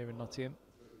here in Nottingham.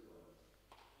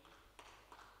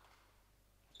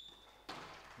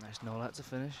 Nice no-let to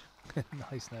finish.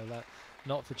 Nice no-let.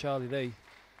 Not for Charlie Lee,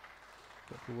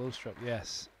 but for Willstrop,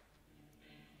 yes.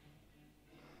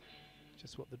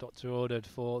 Just what the doctor ordered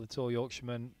for the tall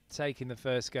Yorkshireman, taking the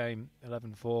first game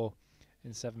 11-4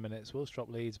 in 7 minutes. Willstrop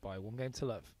leads by 1 game to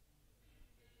love.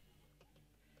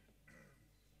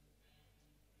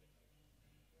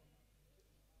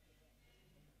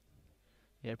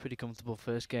 Yeah, pretty comfortable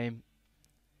first game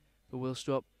for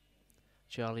Willstrop.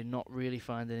 Charlie not really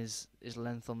finding his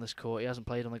length on this court. He hasn't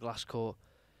played on the glass court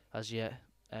as yet,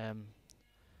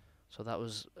 so that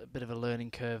was a bit of a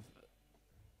learning curve.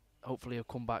 Hopefully he'll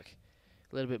come back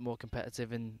a little bit more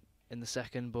competitive in the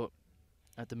second, but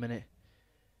at the minute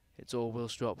it's all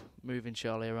Willstrop moving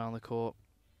Charlie around the court.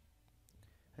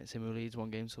 It's him who leads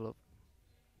 1 game to love.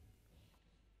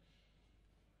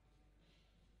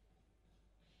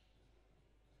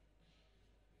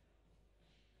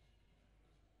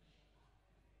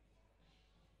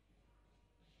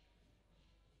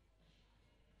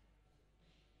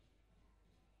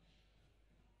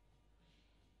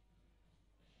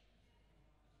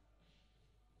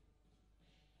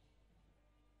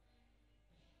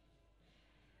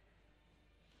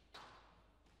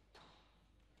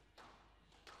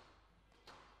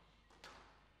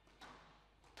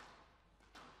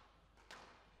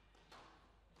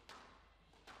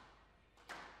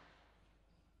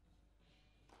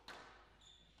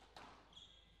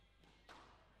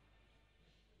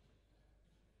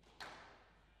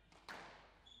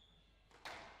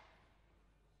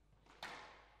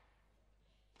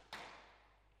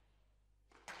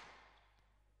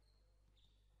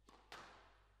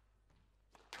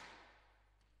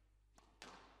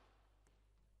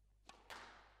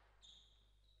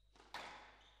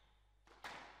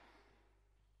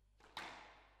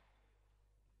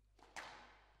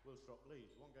 Willstrop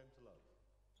leads 1 game to love.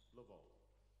 Love all.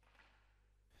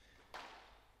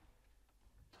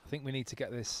 I think we need to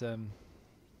get this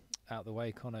out of the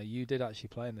way, Connor. You did actually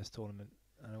play in this tournament,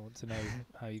 and I want to know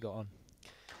how you got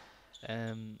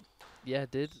on. Yeah, I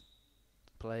did.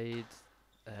 Played,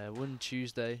 won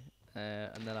Tuesday,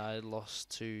 and then I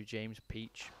lost to James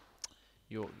Peach.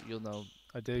 You'll know.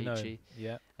 I do Peachy.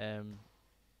 know. Yeah.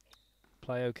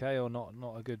 Play okay or not?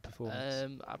 Not a good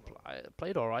performance. I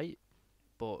played all right,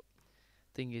 but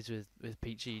thing is with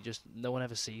Peachy, just no one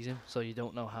ever sees him, so you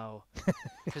don't know how.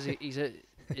 Because he's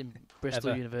in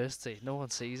Bristol University, no one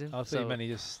sees him. I thought you meant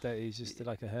he's just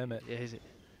like a hermit. Yeah, he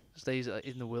stays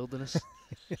in the wilderness.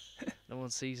 No one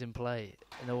sees him play.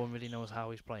 No one really knows how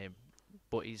he's playing,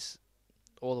 but he's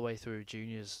all the way through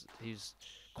juniors. He's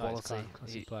quality.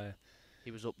 Classy player. He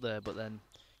was up there, but then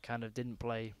kind of didn't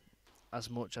play as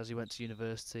much as he went to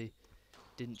university.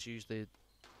 Didn't choose the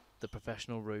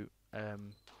professional route.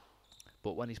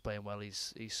 But when he's playing well,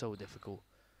 he's so difficult.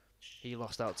 He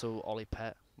lost out to Ollie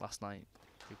Pett last night,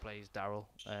 who plays Darryl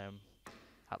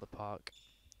at the park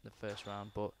in the first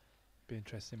round. But be an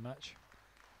interesting match.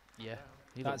 Yeah,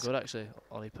 he looked good actually.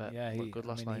 Ollie Pett looked good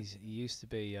last night. He used to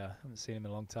be. I haven't seen him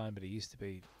in a long time, but he used to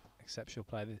be exceptional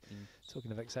player.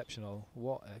 Talking of exceptional,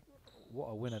 what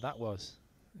a winner that was.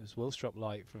 It was Willstrop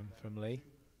light from Lee.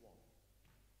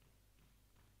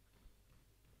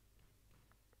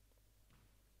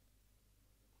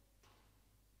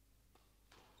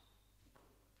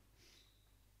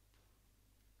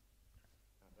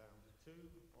 And down to 2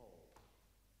 all.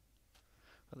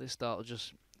 At this start, will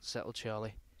just settle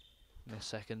Charlie in the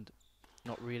second.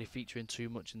 Not really featuring too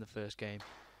much in the first game.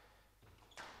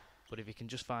 But if he can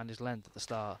just find his length at the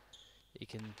start, he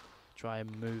can try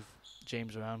and move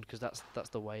James around, because that's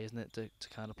the way, isn't it, to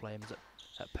kind of play him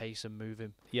at pace and move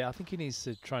him. Yeah, I think he needs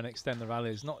to try and extend the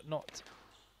rallies, not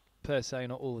per se,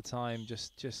 not all the time,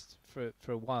 just for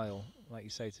a while, like you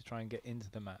say, to try and get into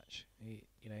the match. He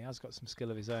has got some skill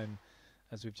of his own,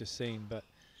 as we've just seen, but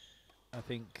I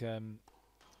think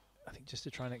just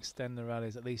to try and extend the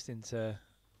rallies at least into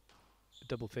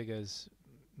double figures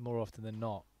more often than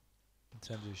not in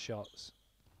terms of shots.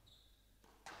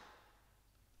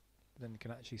 Then you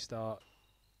can actually start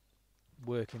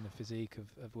working the physique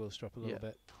of Willstrop a little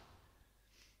bit.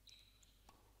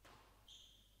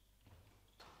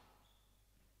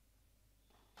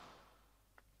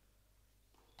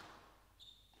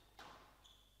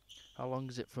 How long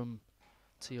is it from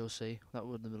TOC? That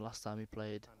would have been the last time he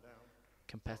played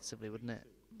competitively, wouldn't it?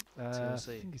 I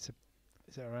think is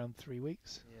it around 3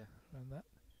 weeks? Yeah, around that.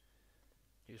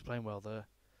 He was playing well there.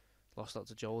 Lost out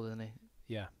to Joel, didn't he?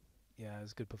 Yeah, it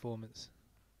was a good performance.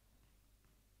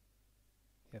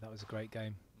 Yeah, that was a great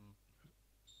game.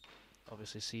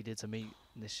 Obviously seeded to meet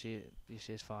this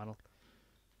year's final.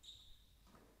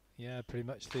 Yeah, pretty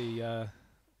much the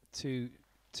two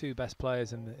best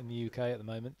players in the UK at the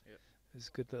moment. Yep. There's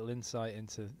a good little insight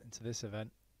into this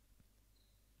event.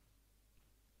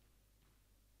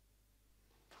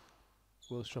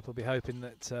 Willstrop will be hoping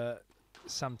that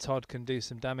Sam Todd can do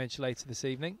some damage later this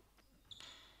evening.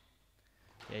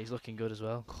 Yeah, he's looking good as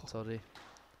well, Toddy.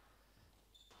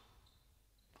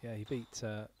 Yeah, he beat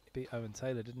Owen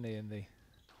Taylor, didn't he, in the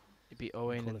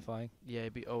qualifying? He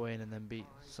beat Owen and then beat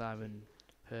Simon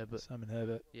Herbert. Simon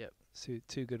Herbert. Yep.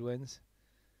 Two good wins.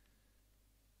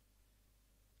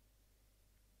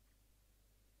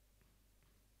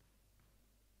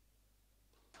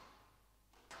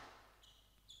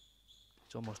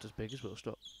 It's almost as big as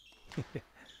Willstrop.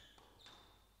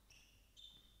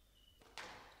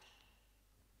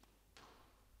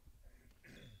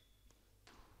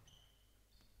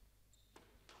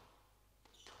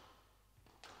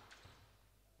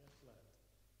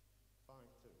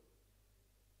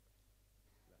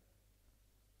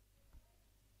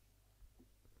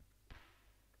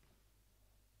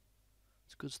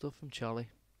 It's good stuff from Charlie.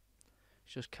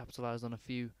 He's just capitalised on a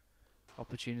few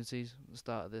opportunities at the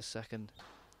start of this second.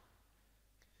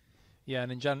 Yeah,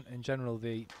 and in general,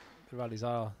 the rallies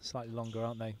are slightly longer,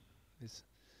 aren't they? There's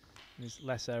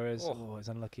less errors. Oh, it's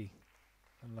unlucky.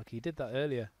 He did that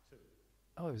earlier.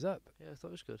 Oh, it was up. Yeah, I thought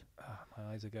it was good.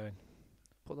 My eyes are going.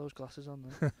 Put those glasses on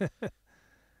then.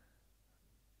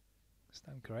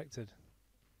 Stand corrected.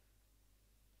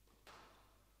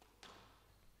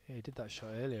 Yeah, he did that shot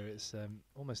earlier. It's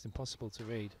almost impossible to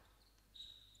read.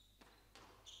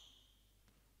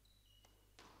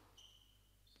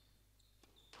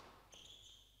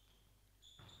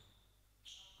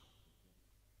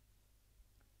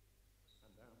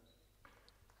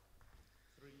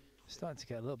 Starting to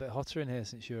get a little bit hotter in here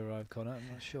since you arrived, Connor. I'm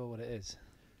not sure what it is.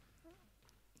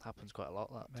 Happens quite a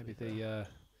lot, that. Maybe the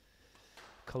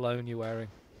cologne you're wearing.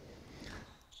 Do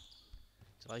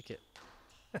you like it?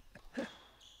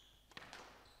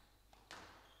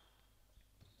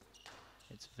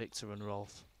 It's Victor and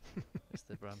Rolf. It's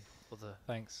the brand.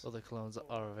 Thanks. Other colognes that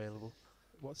are available.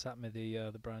 What's that with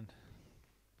the brand?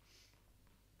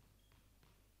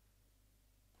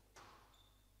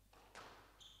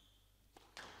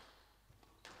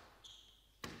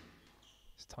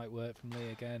 It's tight work from Lee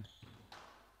again.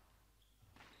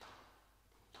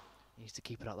 He needs to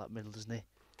keep it out that middle, doesn't he?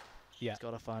 Yeah. He's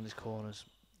got to find his corners,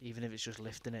 even if it's just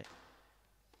lifting it.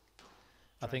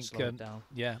 I think slow it down.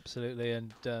 yeah, absolutely,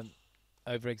 and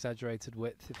over-exaggerated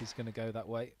width if he's going to go that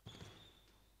way.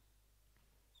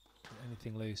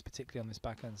 Anything loose, particularly on this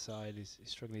backhand side, is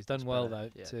struggling. He's done It's well better,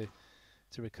 though yeah.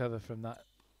 to recover from that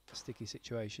sticky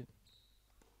situation.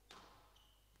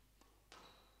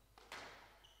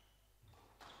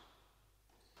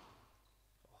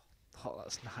 Oh,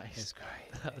 that's nice. It's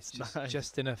great. That's It's just, nice.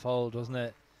 just enough hold, wasn't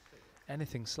it?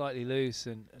 Anything slightly loose,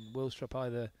 and Willstrop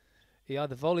either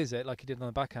volleys it like he did on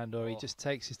the backhand, or he just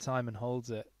takes his time and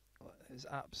holds it. It's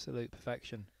absolute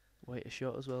perfection. Weight of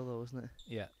shot as well, though, wasn't it?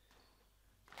 Yeah.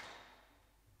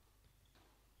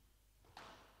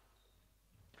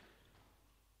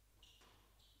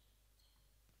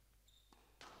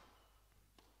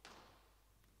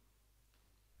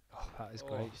 Oh, that is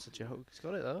great. It's a joke. He's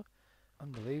got it though.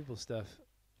 Unbelievable stuff.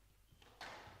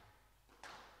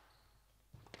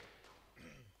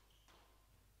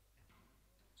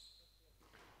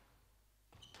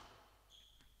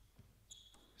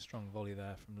 Strong volley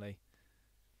there from Lee.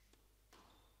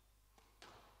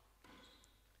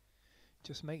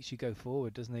 Just makes you go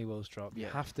forward, doesn't he, Willstrop? You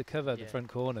Yeah. have to cover the Yeah. front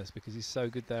corners because he's so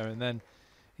good there, and then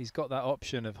he's got that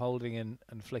option of holding in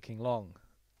and flicking long.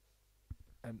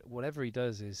 And whatever he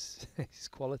does is is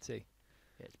quality.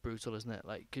 Yeah, it's brutal, isn't it?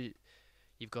 Like, 'cause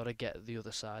you've got to get the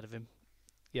other side of him.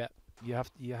 Yeah, you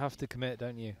have to commit,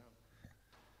 don't you?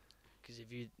 Because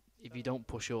if you don't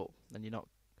push up, then you're not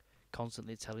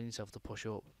constantly telling yourself to push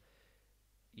up.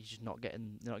 You're just not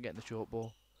getting the short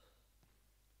ball.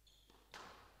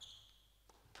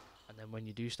 And then when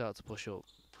you do start to push up,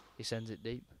 he sends it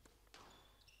deep.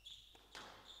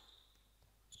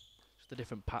 Just the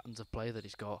different patterns of play that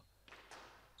he's got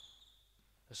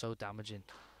are so damaging.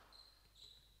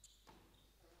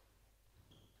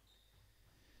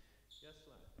 Yes,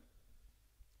 lad.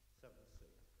 7-6.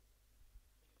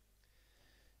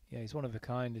 Yeah, he's one of a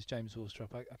kind, is James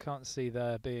Willstrop. I can't see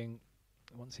there being,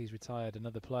 once he's retired,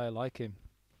 another player like him,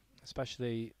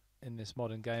 especially in this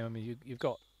modern game. I mean, you've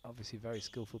got obviously very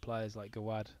skillful players like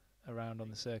Gawad around on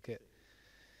the circuit,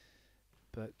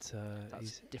 but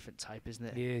That's a different type, isn't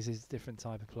it? he's a different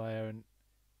type of player, and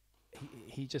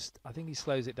he just, I think he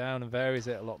slows it down and varies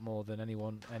it a lot more than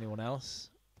anyone else.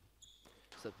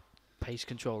 It's the pace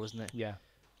control, isn't it? Yeah,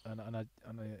 and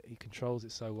he controls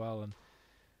it so well, and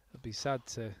it'd be sad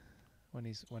to when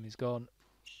he's gone.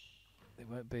 It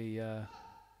won't be.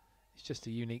 He's just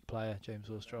a unique player, James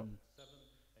Willstrop. 7-8.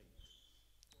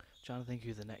 Trying to think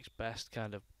who the next best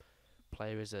kind of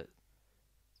player is at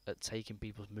taking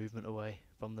people's movement away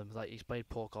from them. Like, he's played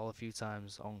Paul Call a few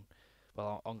times on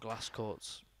glass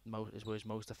courts. Is where he's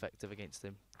most effective against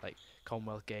him, like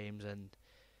Commonwealth Games, and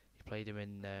he played him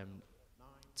in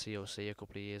TOC a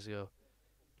couple of years ago.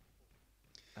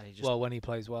 And he just When he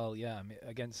plays well, yeah, I mean,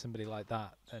 against somebody like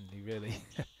that, then he really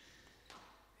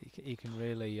he can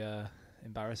really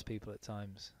embarrass people at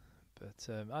times. But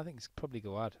I think it's probably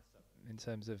Gawad in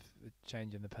terms of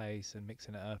changing the pace and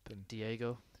mixing it up. And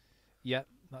Diego. yeah,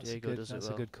 that's Diego does it a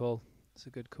well. good call. It's a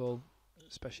good call,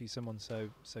 especially someone so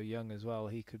young as well.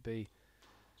 He could be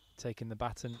taking the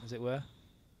baton, as it were.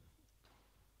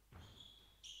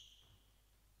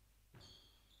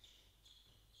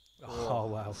 Oh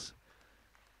wow! 10-7.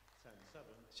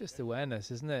 It's just awareness,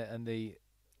 isn't it, and the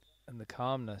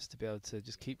calmness to be able to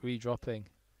just keep redropping.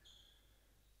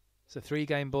 So 3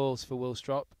 game balls for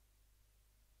Willstrop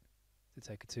to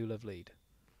take a 2-love lead.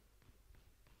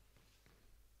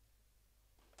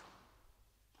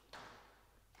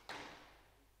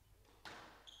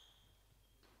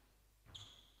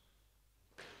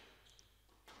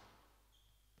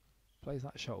 Plays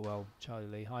that shot well, Charlie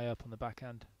Lee, high up on the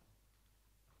backhand.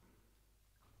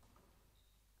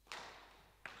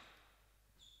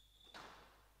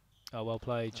 Oh, well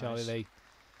played, Charlie Nice. Lee.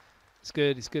 It's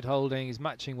good. It's good holding. He's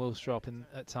matching Willstrop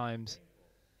at times.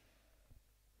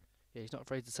 Yeah, he's not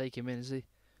afraid to take him in, is he?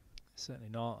 Certainly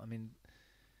not. I mean,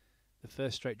 the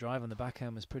first straight drive on the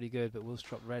backhand was pretty good, but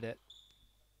Willstrop read it.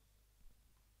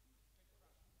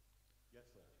 Yes,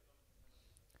 lad.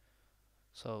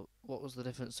 So, what was the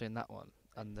difference between that one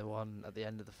and the one at the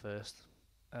end of the first?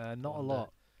 Not a One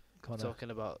lot. Connor.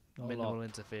 Talking about Not a minimal lot.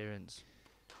 interference.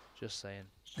 Just saying.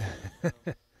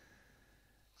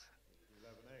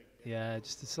 Yeah,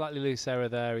 just a slightly loose error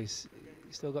there. He's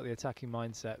still got the attacking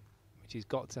mindset, which he's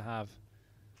got to have.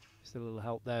 Just a little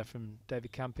help there from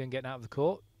David Campion getting out of the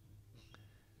court.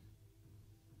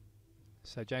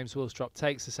 So James Willstrop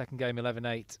takes the second game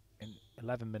 11-8 in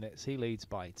 11 minutes. He leads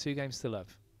by 2 games to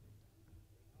love.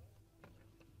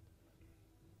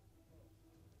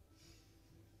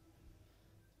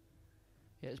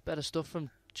 Yeah, it's better stuff from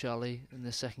Charlie in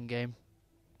the second game.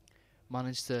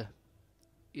 Managed to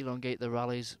elongate the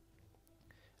rallies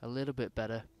a little bit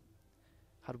better.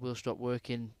 Had Willstrop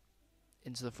working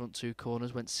into the front 2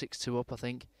 corners. Went 6-2 up, I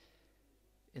think,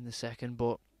 in the second.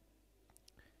 But,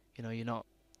 you know, you're not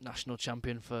national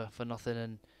champion for nothing.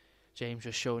 And James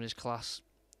just showing his class,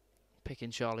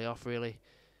 picking Charlie off, really.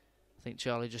 I think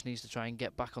Charlie just needs to try and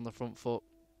get back on the front foot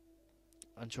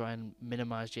and try and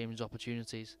minimise James'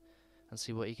 opportunities and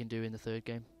see what he can do in the third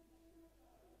game.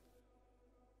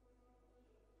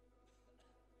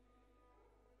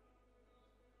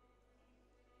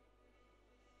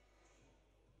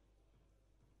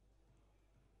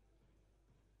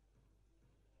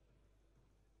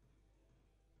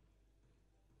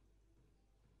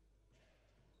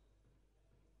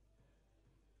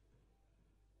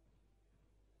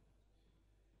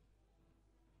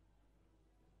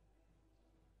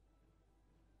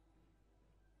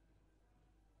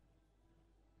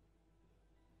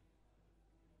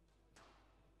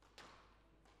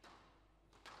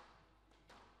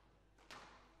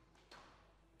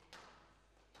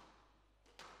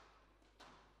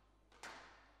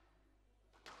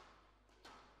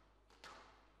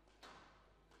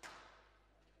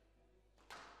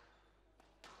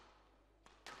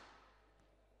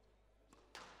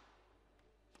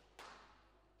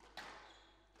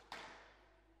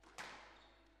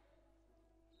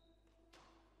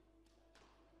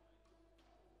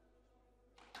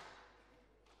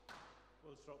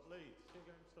 Willstrop leads, 2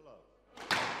 games to love.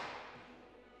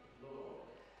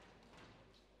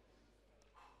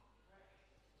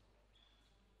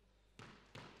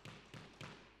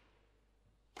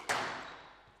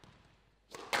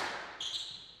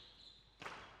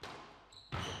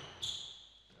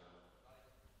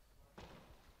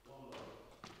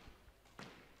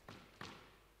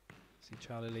 See,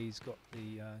 Charlie Lee's got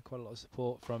the quite a lot of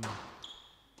support from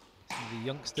some of the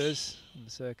youngsters on the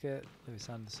circuit. Lewis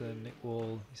Anderson, Nick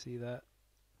Wall, you see that?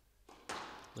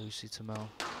 Lucy Tamel,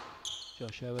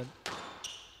 Josh Owen,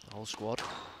 the whole squad.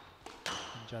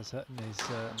 and Jazz Hutton, his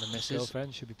the his missus.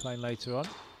 girlfriend, should be playing later on.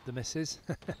 The missus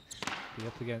be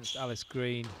up against Alice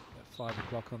Green at 5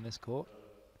 o'clock on this court.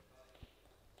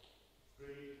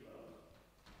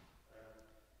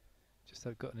 Just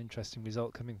have got an interesting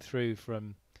result coming through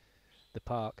from the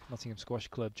Park, Nottingham Squash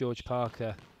Club. George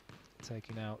Parker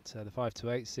taking out the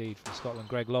 5-8 seed from Scotland,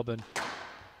 Greg Lobban,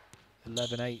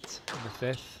 11-8 in the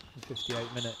 5th in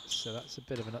 58 minutes. So that's a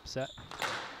bit of an upset.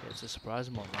 Yeah, it's a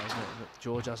surprising one, isn't it? That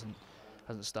George hasn't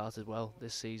started well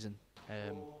this season,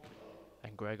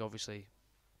 and Greg obviously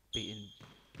beating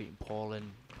Paul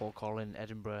Collin,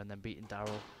 Edinburgh, and then beating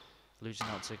Darryl, losing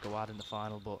out to Gawad in the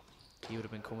final. But he would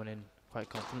have been coming in quite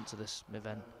confident to this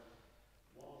event.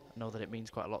 I know that it means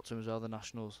quite a lot to him as well, the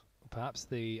nationals. Perhaps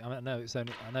I know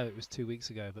it was 2 weeks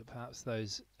ago, but perhaps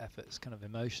those efforts kind of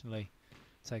emotionally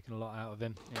taken a lot out of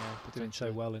him. Yeah, Doing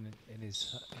so well in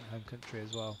his home country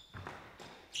as well.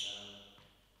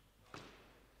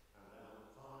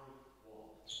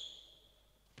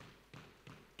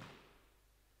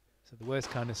 So the worst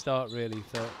kind of start really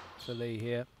for Lee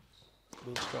here.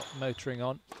 Willstrop motoring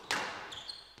on.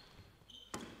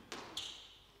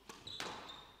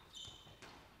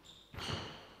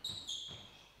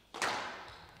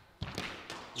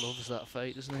 Loves that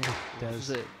fight, doesn't he? Loves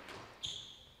Does. it.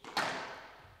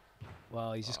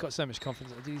 Well, he's just got so much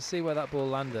confidence. Did you see where that ball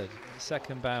landed?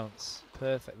 Second bounce,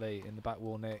 perfectly in the back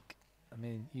wall nick. I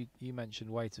mean, you mentioned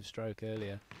weight of stroke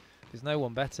earlier. There's no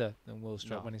one better than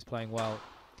Willstrop when he's playing well.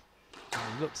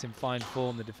 And he looks in fine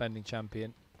form, the defending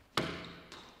champion.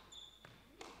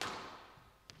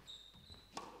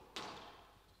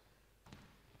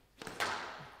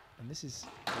 And this is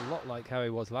a lot like how he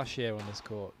was last year on this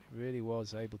court. He really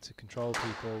was able to control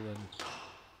people and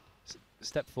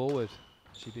step forward.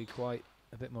 Should be quite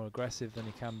a bit more aggressive than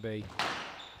he can be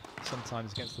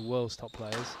sometimes against the world's top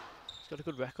players. He's got a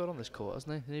good record on this court,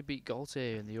 hasn't he? Didn't he beat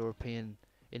Gaultier in the European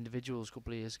individuals a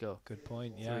couple of years ago? Good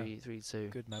point. Yeah.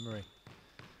 3-2. Good memory.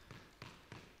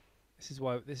 This is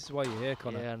why you're here,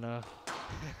 Connor. Yeah, I know.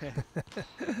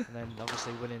 And then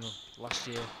obviously winning last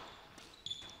year.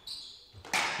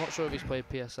 Not sure if he's played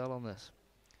PSL on this.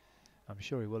 I'm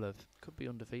sure he will have. Could be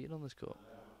undefeated on this court.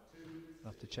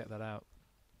 I'll have to check that out.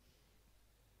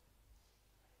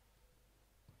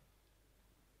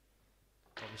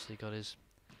 Obviously got his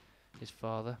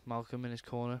father, Malcolm, in his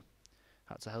corner.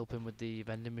 Had to help him with the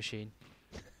vending machine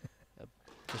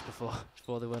just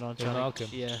before they went on. Trying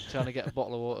to get a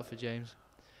bottle of water for James.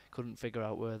 Couldn't figure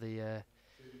out where the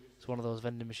it's one of those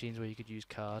vending machines where you could use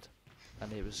card,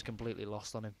 and it was completely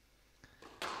lost on him.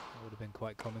 That would have been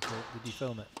quite comical. Did you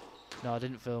film it? No, I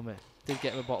didn't film it. Did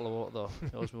get him a bottle of water though.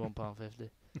 It owes me £1.50.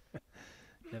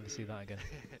 Never see that again.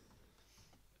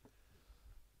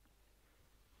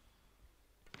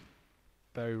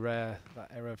 Very rare, that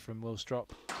error from Willstrop.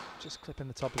 Just clipping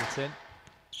the top of the tin.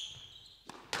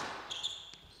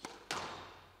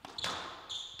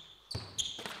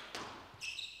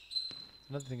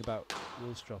 Another thing about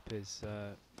Willstrop is,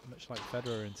 much like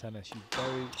Federer in tennis, you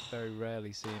very, very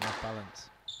rarely see him off balance.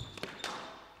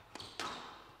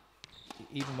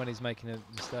 Even when he's making a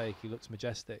mistake, he looks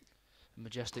majestic. A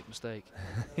majestic mistake.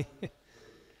 Wish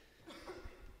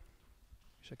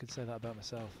I could say that about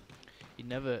myself. He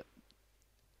never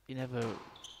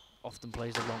often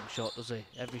plays the wrong shot, does he?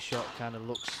 Every shot kind of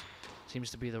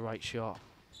seems to be the right shot.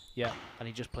 Yeah. And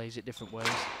he just plays it different ways,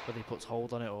 whether he puts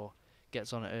hold on it or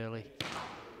gets on it early.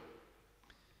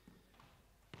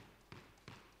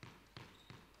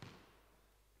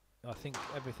 I think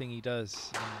everything he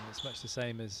does, it's much the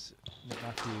same as Nick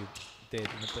Matthew did,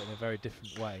 but in a very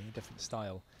different way, a different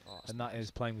style, and that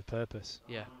is playing with purpose.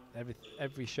 Yeah.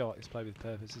 Every shot is played with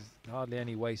purpose. There's hardly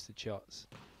any wasted shots.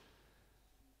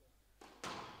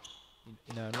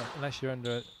 You know, unless you're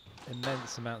under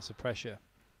immense amounts of pressure,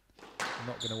 you're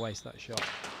not going to waste that shot.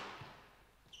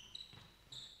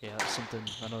 Yeah, that's something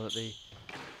I know that they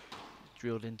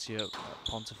drilled into you at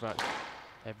Pontefract.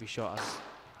 Every shot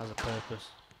has a purpose.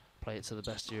 Play it to the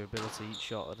best of your ability, each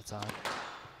shot at a time.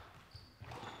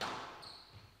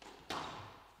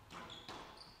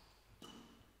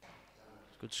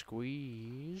 Good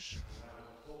squeeze.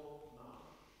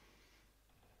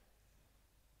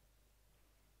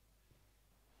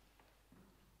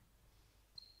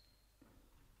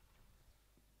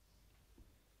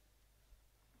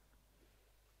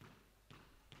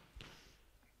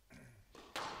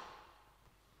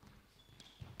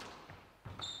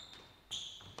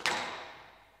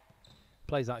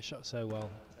 Plays that shot so well.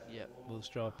 Yeah,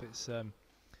 Willstrop. It's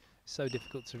so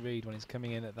difficult to read when he's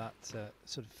coming in at that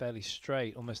sort of fairly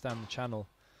straight, almost down the channel.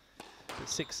 But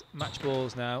 6 match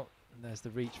balls now, and there's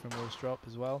the reach from Willstrop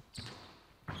as well.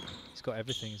 He's got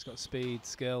everything. He's got speed,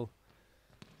 skill,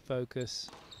 focus,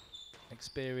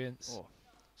 experience. Oh,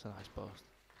 it's a nice post.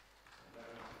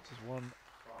 Just one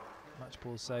match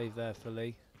ball save there for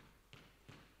Lee.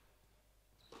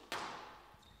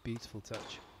 Beautiful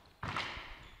touch.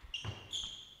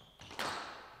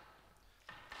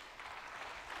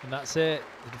 And that's it,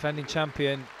 the defending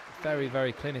champion. Very,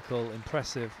 very clinical,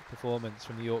 impressive performance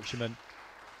from the Yorkshireman.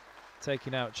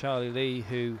 Taking out Charlie Lee,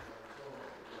 who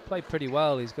played pretty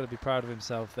well. He's got to be proud of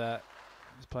himself there.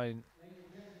 He's playing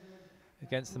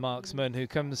against the marksman, who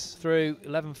comes through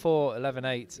 11-4,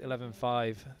 11-8,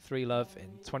 11-5, 3-love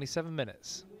in 27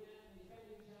 minutes.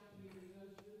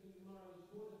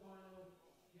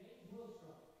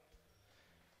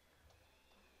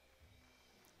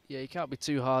 Yeah, he can't be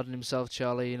too hard on himself,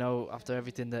 Charlie, you know, after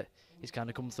everything that he's kind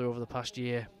of come through over the past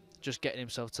year. Just getting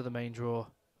himself to the main draw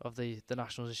of the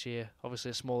Nationals this year.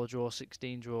 Obviously a smaller draw,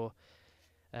 16 draw,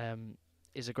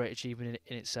 is a great achievement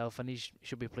in itself, and he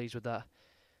should be pleased with that.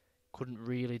 Couldn't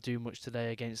really do much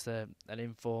today against an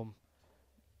in-form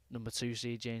number 2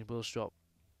 seed, James Willstrop.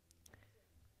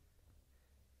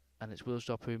 And it's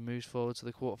Willstrop who moves forward to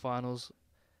the quarterfinals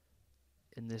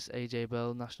in this AJ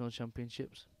Bell National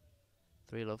Championships.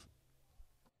 3-love.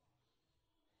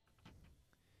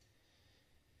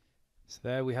 So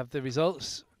there we have the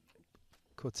results.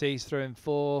 Courtice threw in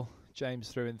 4, James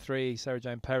threw in 3, Sarah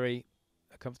Jane Perry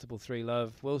a comfortable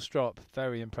 3-love. Willstrop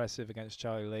very impressive against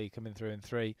Charlie Lee, coming through in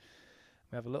 3.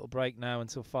 We have a little break now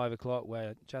until 5 o'clock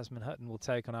where Jasmine Hutton will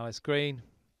take on Alice Green,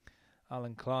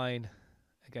 Alan Klein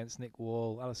against Nick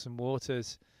Wall, Alison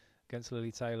Waters against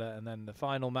Lily Taylor, and then the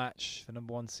final match, the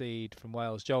number 1 seed from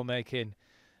Wales, Joel Makin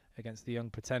against the young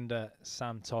pretender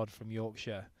Sam Todd from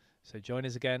Yorkshire. So join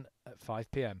us again at 5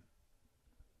 p.m.